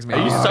footbags.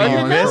 Maybe you it's sorry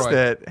Beyond you You missed Troy.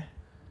 it.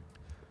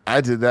 I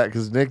did that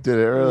because Nick did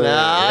it earlier.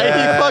 Nah, he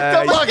Yeah, fucked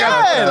up you Fuck, I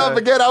again. fucked up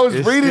again. I was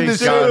This reading thing this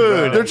sounds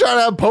shit. bad. They're trying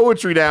to have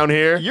poetry down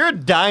here. You're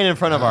dying in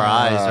front of our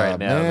eyes right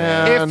now,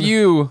 man. If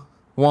you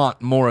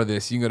want more of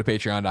this, you can go to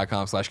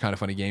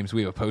patreon.com/kindoffunnygames.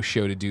 We have a post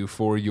show to do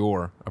for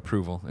your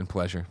approval and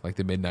pleasure, like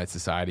the Midnight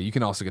Society. You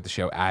can also get the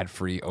show ad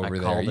free over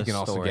call there. You this can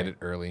also story. get it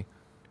early.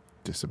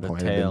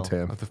 Disappointed tail in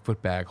Tim. Of the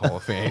Footbag Hall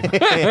of Fame.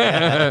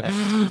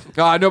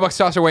 No bucks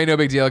tossed away, no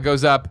big deal. It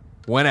goes up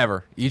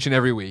whenever, each and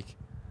every week.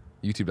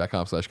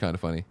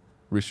 YouTube.com/kindoffunny.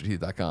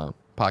 Roosterteeth.com.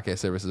 Podcast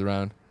services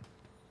around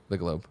the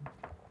globe.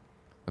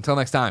 Until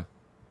next time,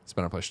 it's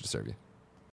been our pleasure to serve you.